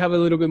maybe have a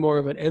little bit more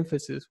of an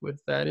emphasis with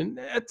that. And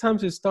at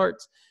times it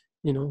starts,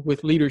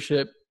 with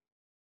leadership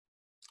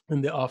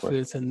in the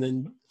office, and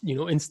then,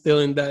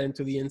 instilling that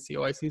into the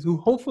NCOICs, who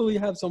hopefully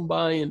have some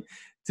buy-in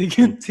to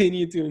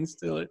continue to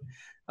instill it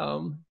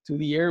to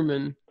the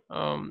airmen.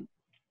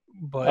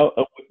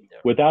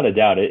 Without a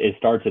doubt, it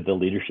starts at the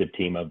leadership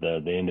team of the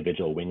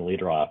individual wing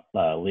leader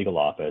legal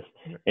office,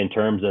 in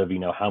terms of,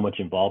 how much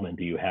involvement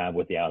do you have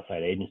with the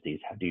outside agencies?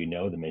 How do you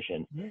know the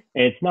mission? And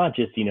it's not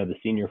just, the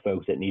senior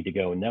folks that need to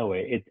go and know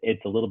it.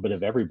 It's a little bit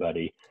of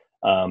everybody,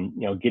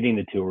 getting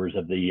the tours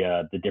of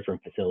the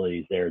different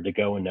facilities there to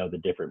go and know the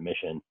different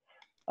missions.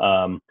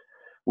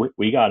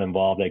 We got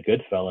involved at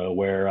Goodfellow,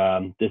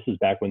 where this is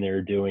back when they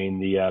were doing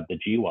the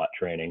GWAT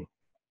training,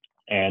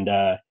 and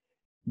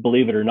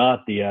believe it or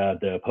not,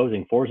 the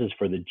opposing forces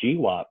for the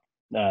GWAT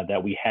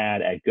that we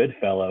had at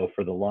Goodfellow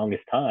for the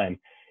longest time,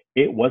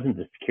 it wasn't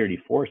the security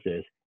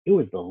forces, it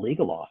was the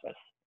legal office.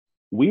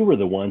 We were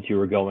the ones who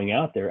were going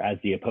out there as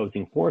the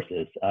opposing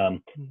forces.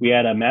 We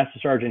had a Master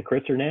Sergeant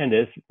Chris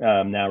Hernandez,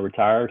 now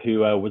retired, who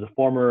was a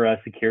former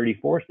security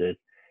forces,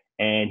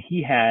 and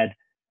he had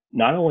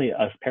not only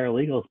us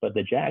paralegals, but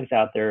the JAGs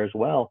out there as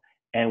well.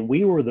 And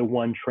we were the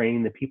one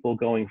training the people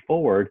going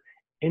forward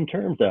in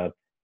terms of,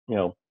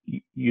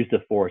 use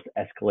of force,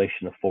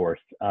 escalation of force,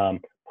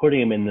 putting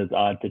them in those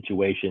odd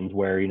situations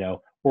where,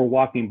 we're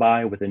walking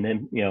by with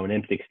an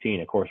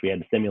M16. Of course, we had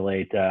to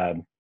simulate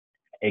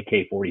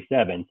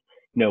AK-47s.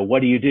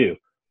 What do?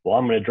 Well,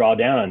 I'm going to draw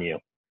down on you.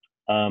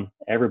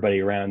 Everybody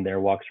around there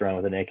walks around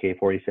with an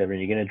AK-47. You're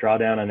going to draw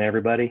down on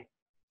everybody.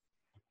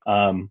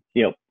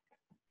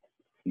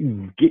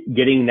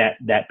 Getting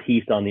that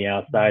piece on the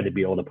outside to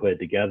be able to put it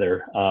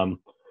together.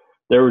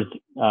 It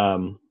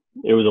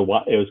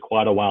was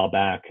quite a while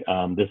back.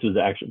 This was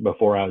actually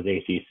before I was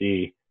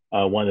ACC.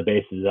 One of the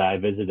bases that I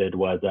visited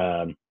was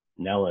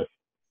Nellis,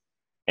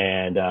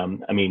 and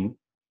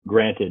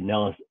granted,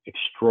 Nellis,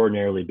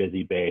 extraordinarily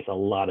busy base, a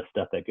lot of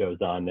stuff that goes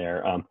on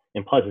there,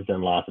 and plus it's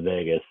in Las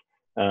Vegas.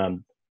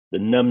 The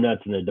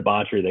numbnuts and the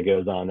debauchery that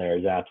goes on there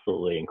is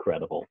absolutely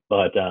incredible.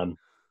 But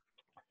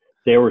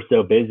they were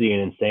so busy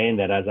and insane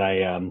that as I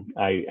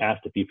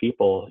asked a few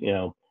people,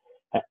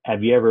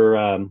 have you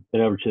ever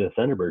been over to the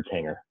Thunderbirds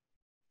hangar?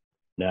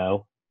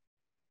 No.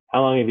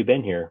 How long have you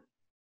been here?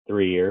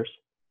 3 years.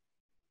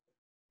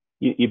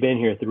 You've been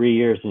here 3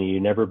 years and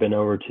you've never been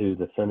over to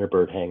the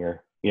Thunderbird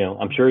hangar.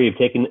 I'm sure you've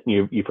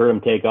heard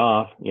them take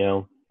off.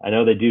 I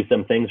know they do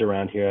some things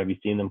around here. Have you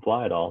seen them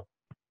fly at all?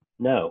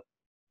 No.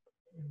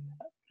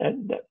 That's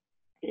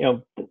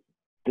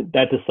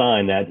a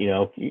sign that,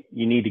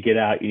 you need to get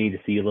out. You need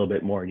to see a little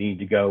bit more. You need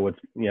to go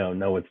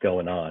know what's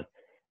going on.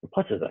 And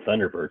plus, the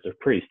Thunderbirds are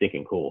pretty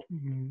stinking cool.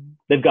 Mm-hmm.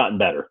 They've gotten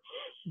better.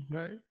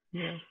 Right.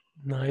 Yeah.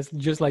 Nice.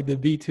 Just like the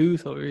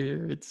V2s over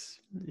here. It's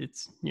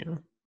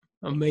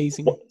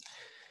amazing.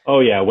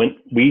 Oh yeah. When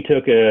we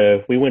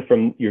went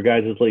from your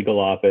guys' legal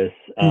office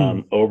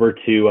over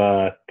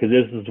to, cause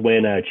this is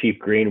when Chief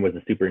Green was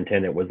the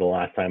superintendent, was the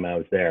last time I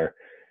was there.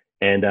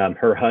 And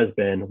her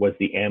husband was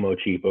the ammo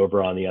chief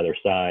over on the other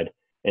side.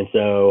 And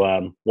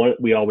so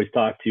we always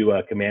talked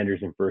to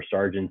commanders and first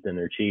sergeants and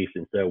their chiefs.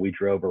 And so we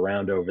drove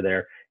around over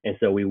there. And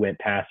so we went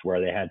past where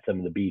they had some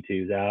of the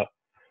B2s out.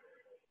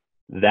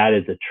 That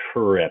is a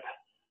trip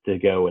to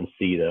go and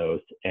see those.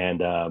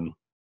 And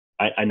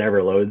I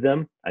never loaded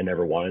them. I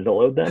never wanted to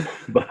load them.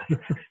 But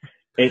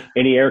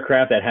any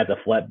aircraft that has a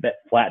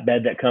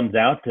flatbed that comes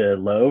out to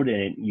load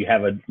and you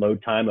have a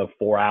load time of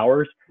 4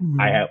 hours,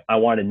 I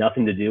wanted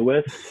nothing to do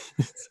with.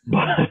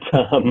 But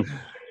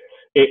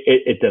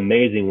it's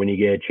amazing when you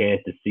get a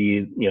chance to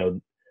see,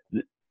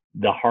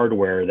 the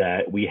hardware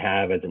that we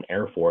have as an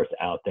Air Force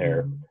out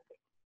there.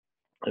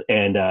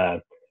 And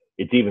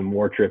it's even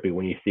more trippy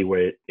when you see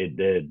what it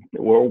did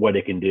or what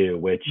it can do,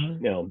 which,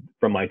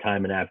 from my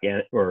time in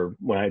Afghanistan, or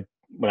when I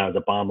was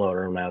a bomb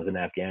loader and when I was in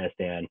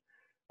Afghanistan,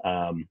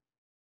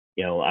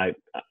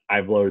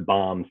 I've loaded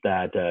bombs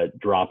that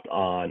dropped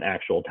on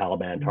actual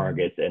Taliban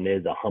targets, and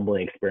it is a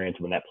humbling experience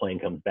when that plane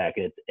comes back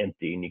and it's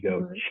empty and you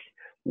go,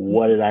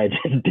 what did I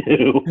just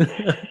do?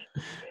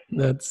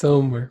 That's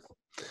somewhere.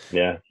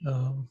 Yeah.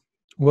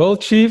 Well,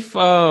 Chief,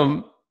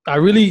 I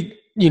really,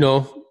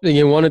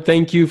 again, want to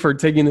thank you for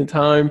taking the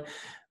time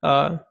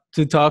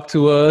to talk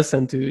to us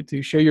and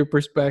to share your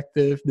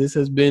perspective. This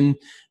has been,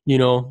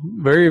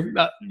 very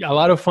a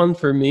lot of fun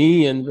for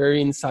me and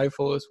very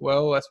insightful as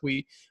well, as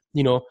we,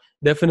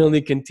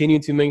 definitely continue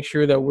to make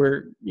sure that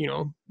we're,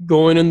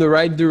 going in the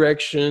right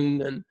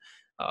direction, and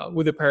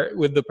with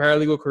the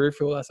paralegal career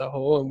field as a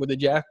whole, and with the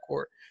JAG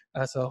Corps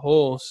as a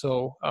whole.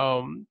 So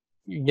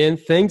again,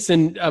 thanks.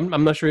 And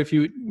I'm not sure if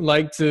you'd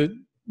like to,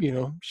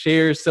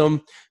 share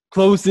some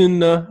closing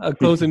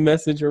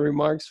message or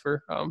remarks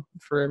for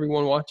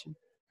everyone watching.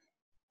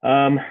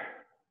 I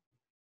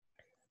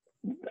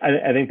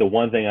think the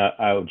one thing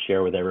I would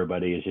share with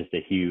everybody is just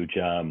a huge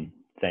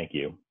thank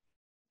you.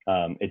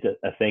 It's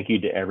a thank you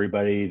to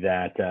everybody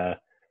that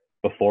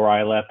before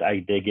I left, I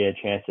did get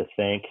a chance to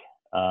thank,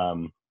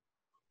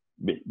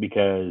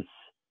 because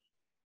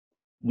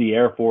the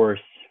Air Force,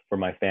 for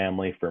my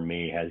family, for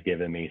me, has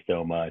given me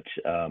so much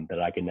that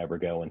I can never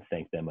go and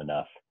thank them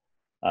enough.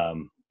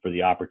 For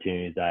the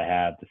opportunities I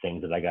have, the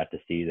things that I got to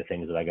see, the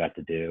things that I got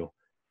to do,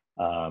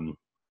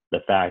 the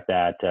fact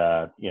that,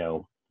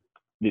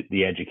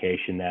 the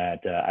education that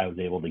I was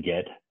able to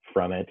get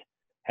from it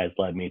has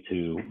led me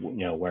to,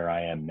 where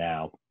I am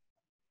now.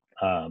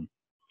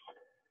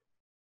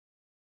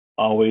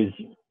 Always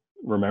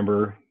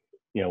remember,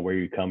 where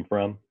you come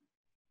from.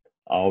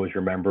 Always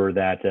remember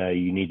that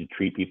you need to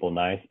treat people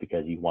nice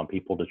because you want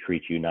people to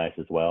treat you nice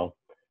as well.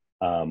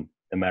 No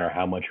matter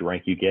how much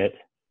rank you get,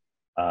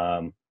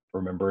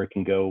 remember it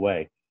can go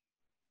away.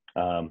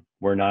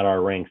 We're not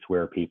our ranks,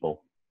 we're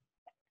people.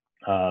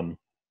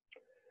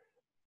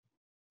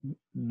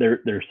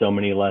 There's so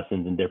many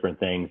lessons and different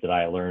things that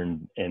I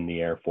learned in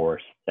the Air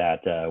Force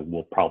that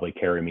will probably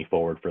carry me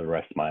forward for the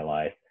rest of my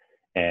life.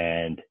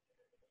 And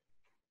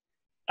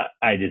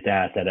I just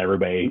ask that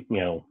everybody,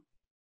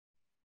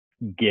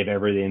 give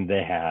everything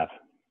they have,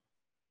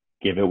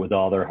 give it with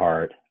all their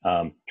heart,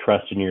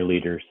 trust in your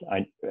leaders.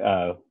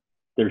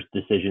 There's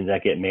decisions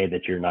that get made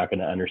that you're not going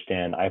to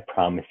understand. I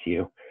promise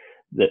you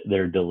that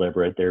they're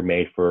deliberate. They're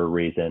made for a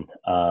reason.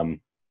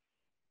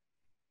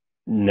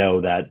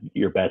 know that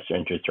your best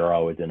interests are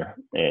always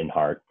in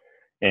heart.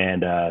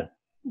 And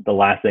the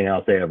last thing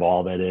I'll say of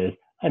all that is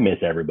I miss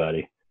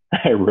everybody.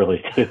 I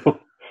really do.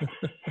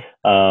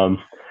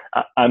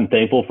 I'm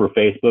thankful for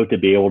Facebook to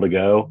be able to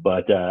go,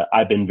 but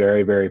I've been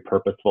very, very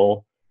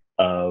purposeful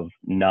of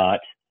not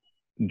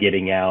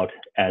getting out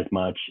as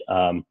much.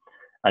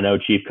 I know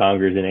Chief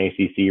Conger's in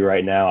ACC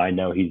right now. I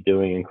know he's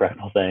doing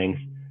incredible things.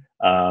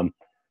 Of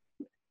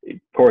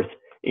course,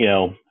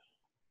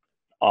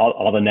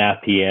 all the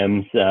NAF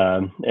PMs,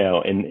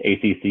 in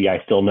ACC,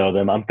 I still know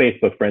them. I'm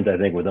Facebook friends, I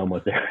think, with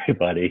almost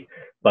everybody,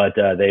 but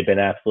they've been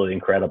absolutely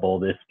incredible,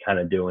 this kind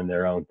of doing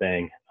their own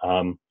thing.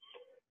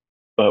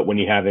 But when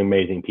you have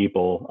amazing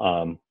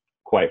people,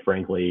 quite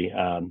frankly,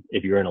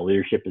 if you're in a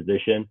leadership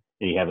position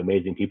and you have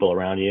amazing people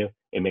around you,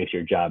 it makes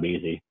your job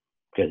easy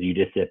because you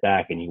just sit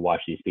back and you watch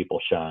these people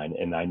shine.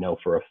 And I know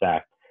for a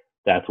fact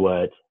that's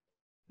what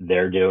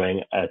they're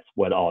doing. That's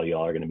what all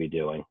y'all are going to be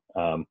doing.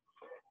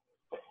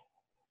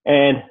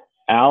 And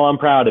Al, I'm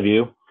proud of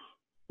you.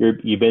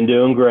 You've been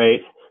doing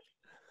great.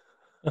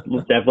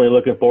 Definitely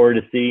looking forward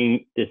to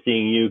seeing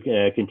you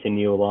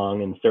continue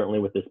along, and certainly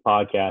with this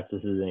podcast,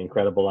 this is an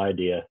incredible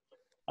idea.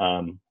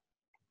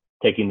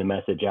 Taking the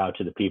message out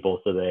to the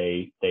people so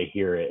they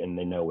hear it and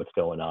they know what's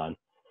going on.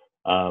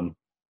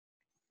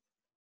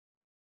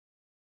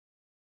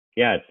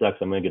 Yeah, it sucks.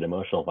 I'm gonna get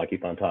emotional if I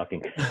keep on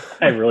talking.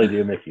 I really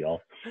do miss you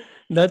all.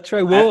 That's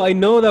right. Well, I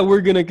know that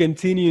we're gonna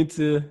continue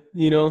to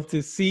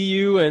see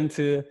you and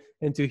to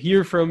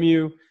hear from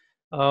you,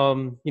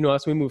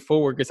 as we move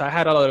forward. Because I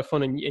had a lot of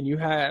fun, and you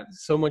had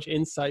so much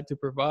insight to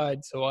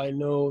provide. So I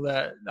know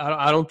that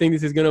I don't think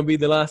this is gonna be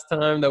the last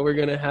time that we're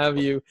gonna have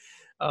you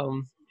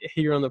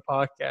here on the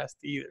podcast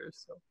either.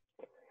 So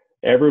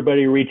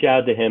everybody reach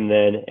out to him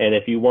then, and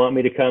if you want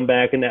me to come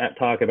back and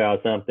talk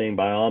about something,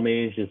 by all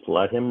means, just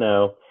let him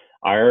know.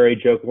 I already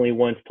jokingly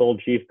once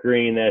told Chief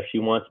Green that if she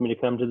wants me to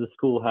come to the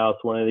schoolhouse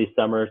one of these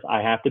summers, I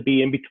have to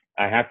be in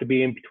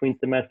between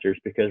semesters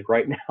because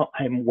right now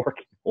I'm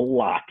working a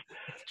lot.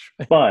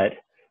 But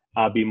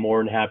I'll be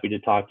more than happy to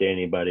talk to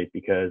anybody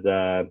because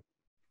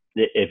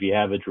if you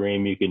have a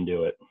dream, you can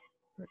do it.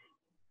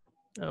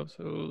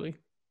 Absolutely.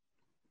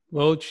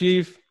 Well,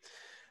 Chief,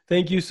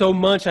 thank you so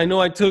much. I know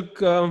I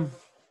took a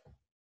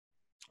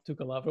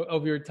lot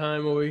of your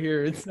time over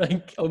here. It's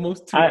like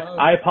almost 2 hours.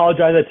 I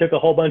apologize. I took a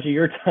whole bunch of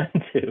your time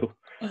too.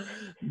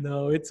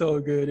 No, it's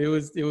all good. It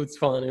was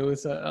fun. It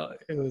was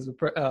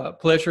a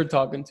pleasure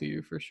talking to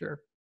you for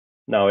sure.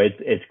 No,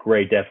 it's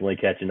great. Definitely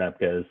catching up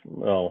because,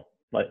 well,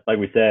 like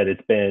we said,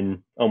 it's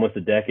been almost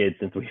a decade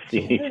since we've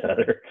seen each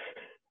other.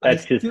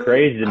 That's just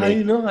crazy to me.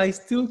 I know. I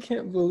still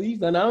can't believe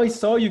that. Now I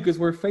saw you because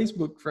we're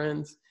Facebook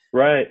friends.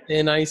 Right.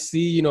 And I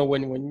see,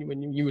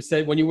 when you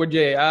said when you were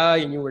JI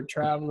and you were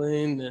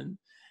traveling and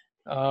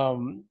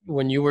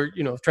when you were,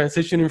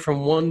 transitioning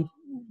from one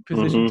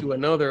position to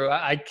another,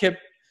 I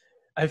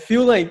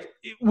feel like,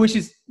 which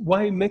is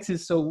why it makes it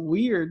so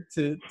weird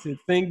to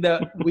think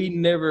that we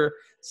never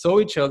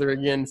saw each other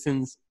again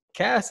since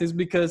CAS, is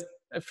because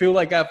I feel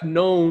like I've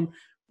known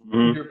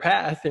your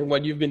path and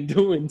what you've been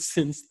doing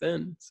since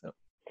then. So,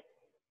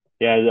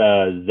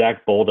 yeah,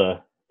 Zach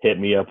Bolda hit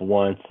me up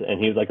once and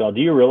he was like, "Oh, do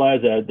you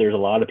realize that there's a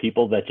lot of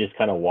people that just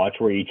kind of watch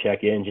where you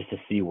check in just to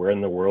see where in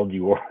the world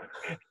you are?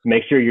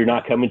 Make sure you're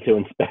not coming to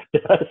inspect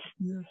us."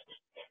 Yeah.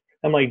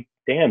 I'm like,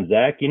 "Damn,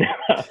 Zach,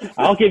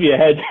 I'll give you a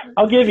heads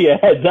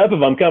up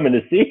if I'm coming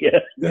to see you."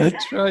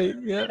 That's right.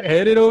 Yeah,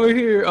 headed over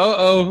here.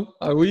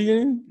 Are we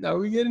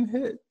getting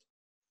hit?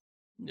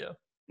 Yeah.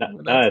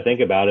 Now I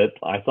think about it,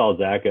 I saw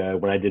Zach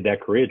when I did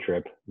that Korea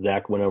trip.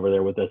 Zach went over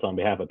there with us on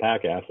behalf of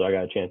PACAF, so I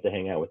got a chance to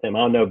hang out with him. I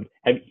don't know.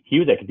 He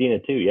was at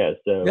Kadena too, yes.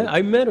 So yeah,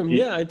 I met him.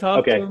 I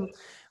talked to him.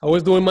 I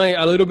was doing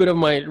a little bit of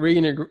my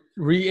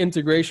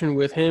reintegration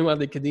with him at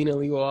the Kadena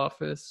legal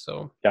office.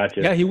 So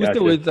gotcha. Yeah, he was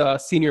there with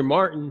Senior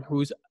Martin,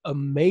 who's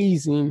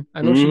amazing.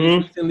 I know she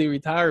was recently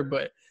retired,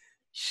 but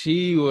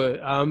she was.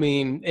 I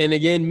mean, and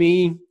again,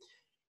 me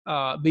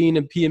being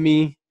a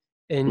PME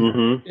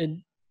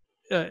and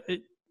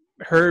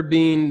her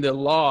being the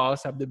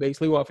loss of the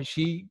base legal office,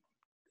 she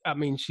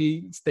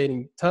stayed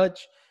in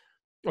touch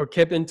or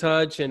kept in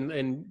touch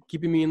and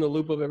keeping me in the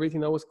loop of everything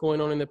that was going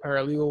on in the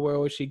paralegal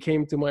world. She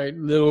came to my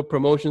little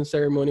promotion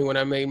ceremony when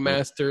I made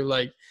master.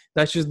 Like,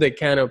 that's just the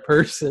kind of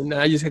person.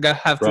 I just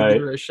have to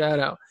give her a shout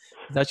out.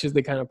 That's just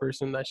the kind of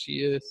person that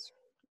she is.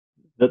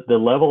 The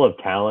level of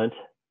talent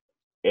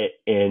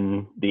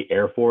in the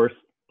Air Force,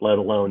 let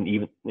alone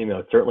even,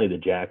 certainly the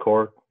JAG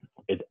Corps,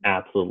 is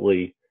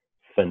absolutely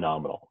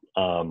phenomenal.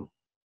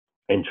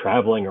 And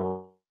traveling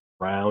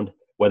around,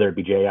 whether it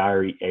be JI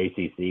or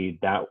ACC,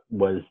 that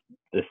was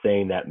the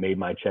thing that made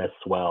my chest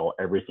swell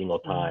every single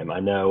time.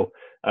 I know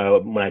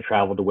when I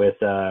traveled with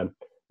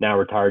now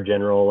retired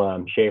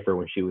General Schaefer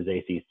when she was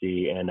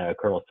ACC and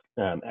Colonel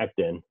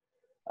Ecton,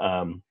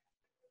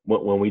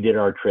 when we did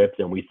our trips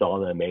and we saw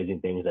the amazing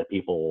things that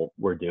people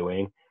were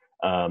doing,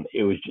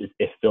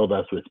 it filled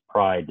us with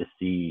pride to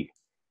see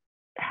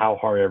how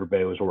hard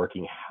everybody was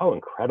working, how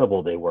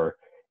incredible they were.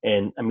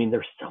 And I mean,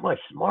 they're so much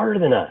smarter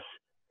than us.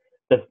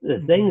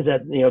 the things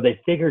that, they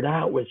figured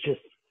out was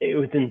just, it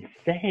was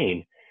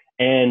insane.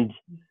 And,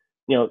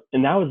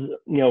 and that was,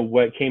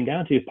 what it came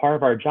down to, part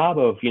of our job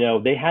of,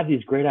 they had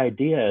these great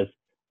ideas,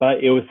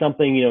 but it was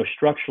something,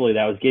 structurally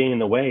that was getting in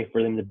the way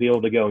for them to be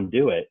able to go and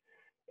do it.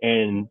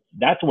 And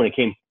that's when it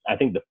came, I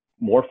think, the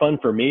more fun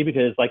for me,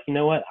 because like, you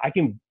know what, I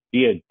can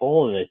be a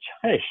bull in a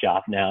china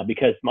shop now,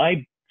 because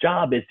my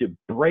job is to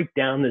break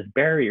down this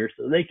barrier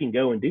so they can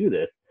go and do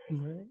this.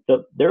 Mm-hmm.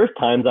 So there's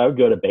times I would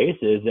go to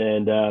bases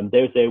and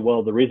they would say,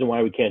 well, the reason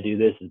why we can't do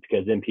this is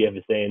because NPF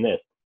is saying this.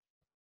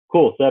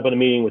 Cool, set up a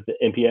meeting with the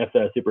NPF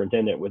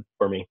superintendent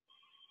for me.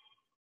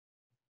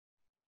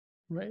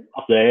 Right.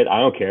 I'll say it. I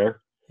don't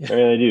care. Yeah. What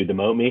are they do?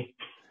 Demote me?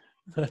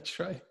 That's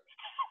right.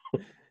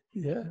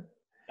 Yeah.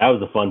 That was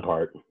the fun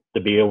part,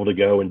 to be able to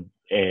go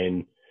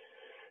and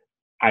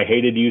I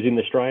hated using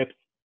the stripes,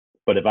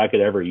 but if I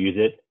could ever use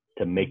it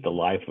to make the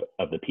life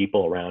of the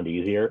people around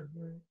easier,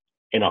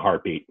 in a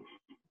heartbeat.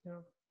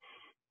 Yeah.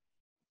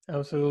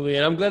 Absolutely.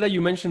 And I'm glad that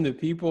you mentioned the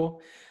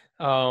people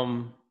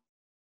and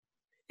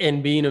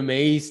being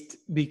amazed,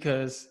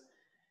 because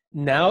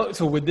now,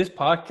 so with this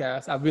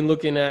podcast, I've been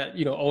looking at,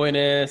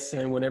 ONS,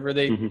 and whenever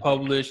they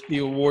publish the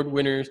award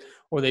winners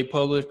or they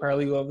publish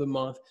Paralegal of the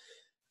Month.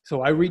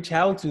 So I reach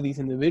out to these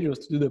individuals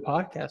to do the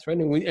podcast, right?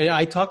 And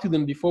I talk to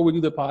them before we do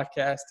the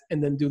podcast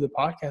and then do the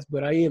podcast,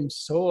 but I am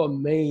so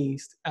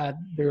amazed at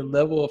their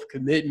level of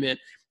commitment,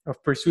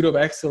 of pursuit of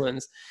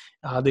excellence,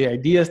 the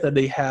ideas that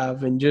they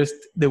have, and just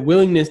the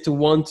willingness to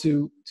want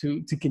to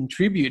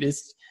contribute.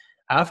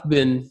 I've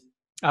been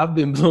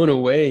blown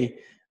away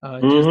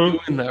just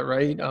doing that,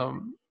 right?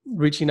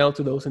 Reaching out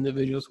to those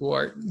individuals who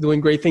are doing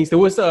great things. There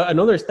was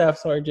another staff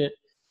sergeant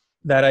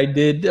that I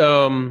did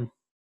a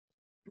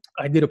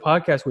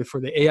podcast with for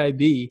the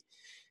AIB,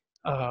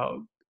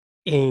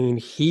 and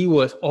he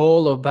was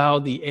all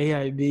about the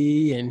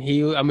AIB, and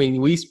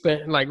we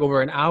spent like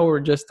over an hour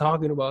just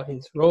talking about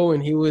his role,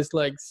 and he was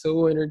like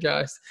so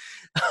energized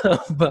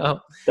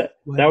about that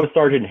was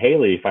Sergeant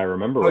Haley, if I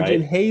remember right.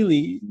 Sergeant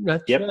Haley,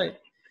 that's right.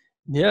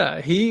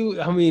 Yeah,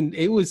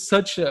 it was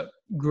such a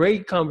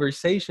great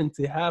conversation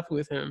to have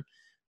with him.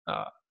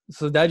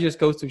 So that just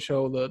goes to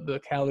show the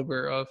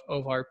caliber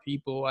of our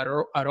people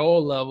at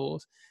all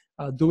levels,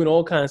 doing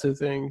all kinds of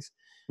things.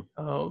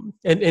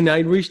 And I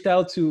reached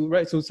out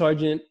to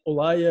Sergeant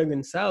Olaya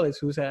Gonzalez,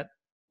 who's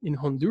in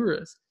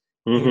Honduras,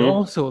 and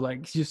also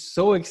like just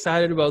so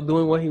excited about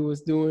doing what he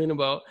was doing,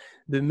 about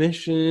the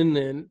mission,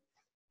 and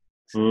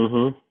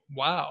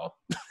wow,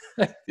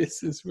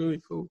 this is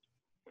really cool.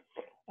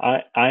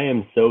 I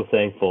am so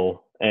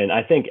thankful, and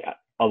I think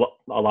a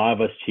lot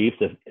of us chiefs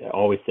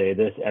always say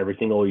this every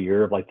single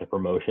year of like the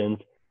promotions,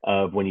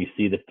 of when you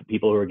see the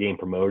people who are getting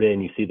promoted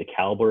and you see the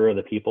caliber of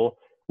the people.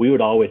 We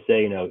would always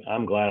say,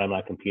 I'm glad I'm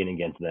not competing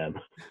against them.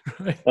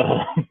 Right.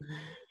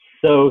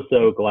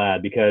 So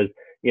glad, because,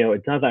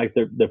 it's not like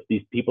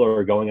these people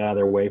are going out of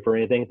their way for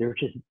anything.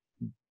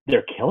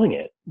 They're killing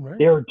it. Right.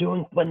 They're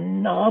doing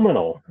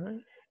phenomenal.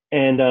 Right.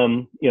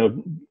 And,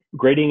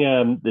 grading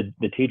the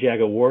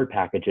TJAG award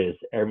packages,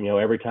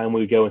 every time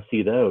we go and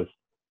see those,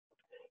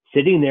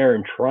 sitting there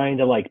and trying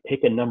to like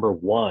pick a number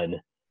 1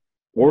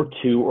 or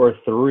 2 or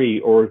 3,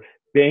 or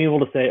being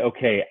able to say,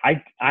 okay,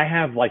 I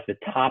have like the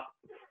top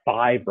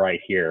 5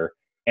 right here,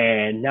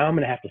 and now I'm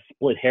going to have to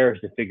split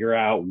hairs to figure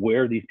out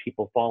where these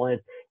people fall in,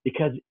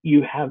 because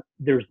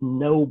there's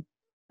no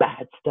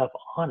bad stuff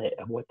on it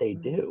of what they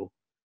do.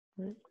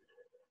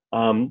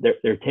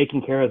 They're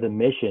taking care of the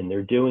mission.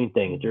 They're doing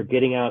things. They're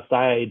getting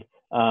outside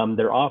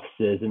their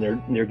offices, and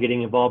they're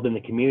getting involved in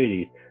the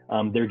communities.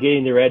 They're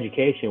getting their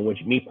education,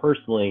 which me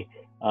personally,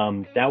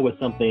 that was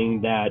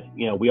something that,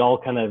 we all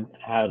kind of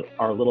had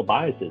our little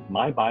biases.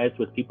 My bias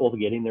was people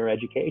getting their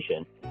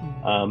education.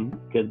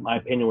 Because my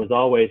opinion was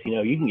always,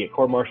 you can get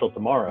court-martialed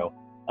tomorrow.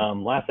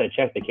 Last I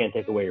checked, they can't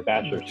take away your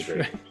bachelor's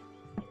degree.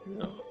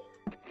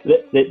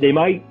 They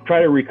might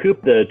try to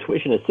recoup the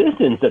tuition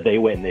assistance that they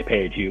went and they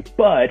paid you,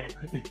 but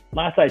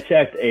last I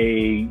checked,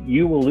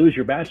 you will lose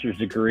your bachelor's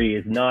degree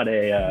is not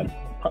an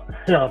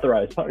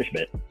authorized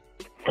punishment.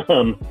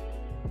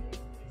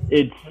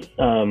 It's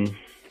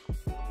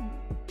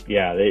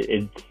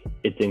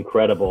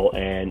incredible,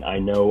 and I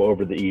know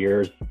over the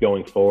years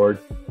going forward,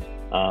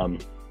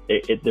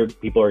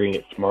 people are going to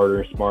get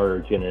smarter and smarter.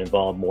 It's going to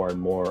evolve more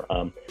and more.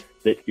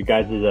 Your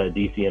guys'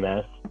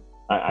 DCMS,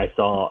 I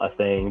saw a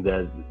thing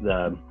that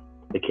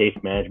the case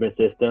management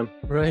system.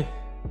 Right.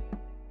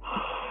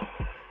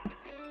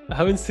 I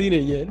haven't seen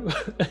it yet.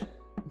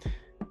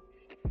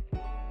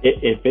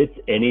 If it's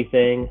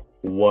anything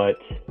what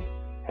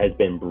has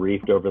been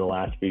briefed over the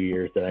last few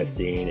years that I've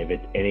seen, if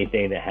it's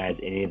anything that has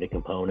any of the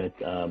components,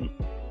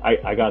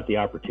 I got the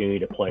opportunity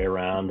to play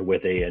around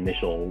with a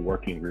initial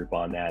working group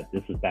on that.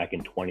 This was back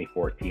in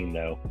 2014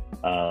 though.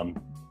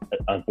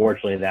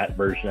 Unfortunately, that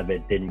version of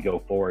it didn't go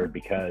forward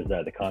because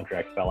the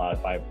contract fell out,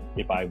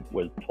 if I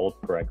was told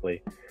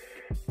correctly.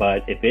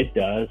 But if it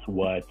does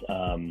what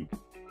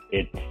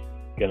it's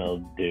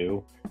gonna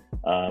do,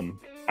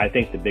 I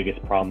think the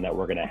biggest problem that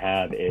we're gonna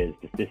have is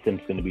the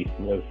system's gonna be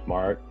so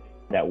smart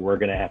that we're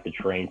going to have to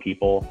train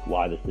people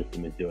why the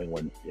system is doing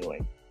what it's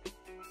doing.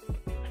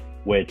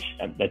 Which,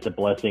 that's a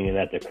blessing and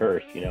that's a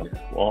curse, you know.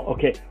 Well,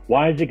 okay,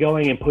 why is it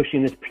going and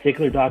pushing this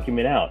particular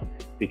document out?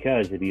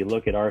 Because if you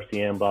look at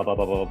RCM, blah, blah,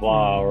 blah, blah,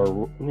 blah,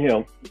 or, you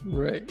know,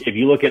 right. If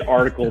you look at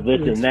article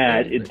this and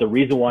that, the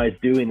reason why it's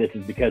doing this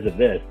is because of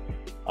this.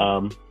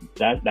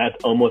 That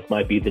almost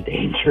might be the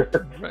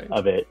danger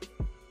of it.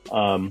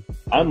 I'm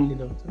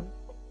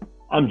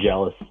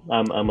jealous.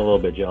 I'm a little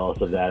bit jealous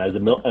of that as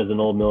an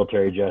old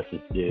military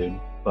justice dude,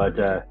 but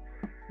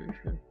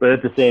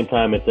at the same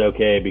time, it's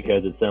okay,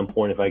 because at some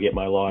point, if I get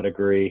my law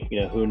degree, you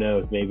know, who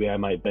knows, maybe I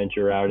might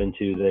venture out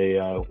into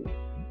the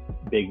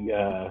big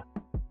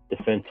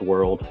defense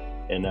world,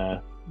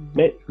 and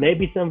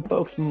maybe some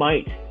folks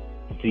might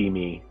see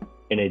me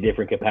in a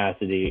different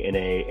capacity in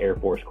a Air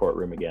Force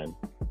courtroom again.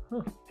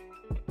 Huh.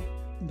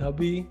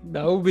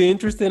 That would be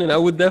interesting, and I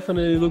would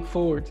definitely look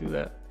forward to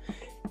that.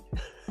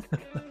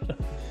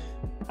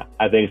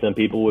 I think some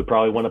people would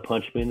probably want to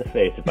punch me in the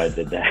face if I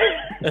did that.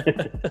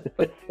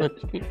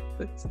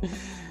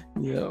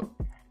 Yeah.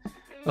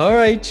 All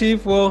right,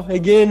 Chief. Well,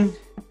 again,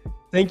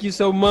 thank you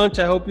so much.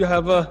 I hope you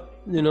have a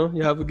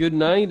good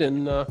night,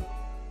 and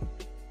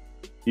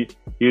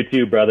you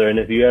too, brother. And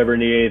if you ever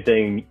need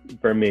anything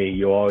from me,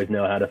 you always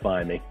know how to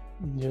find me.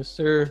 Yes,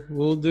 sir.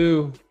 Will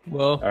do.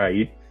 Well, all right.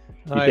 You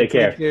take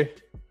care.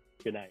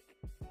 Good night.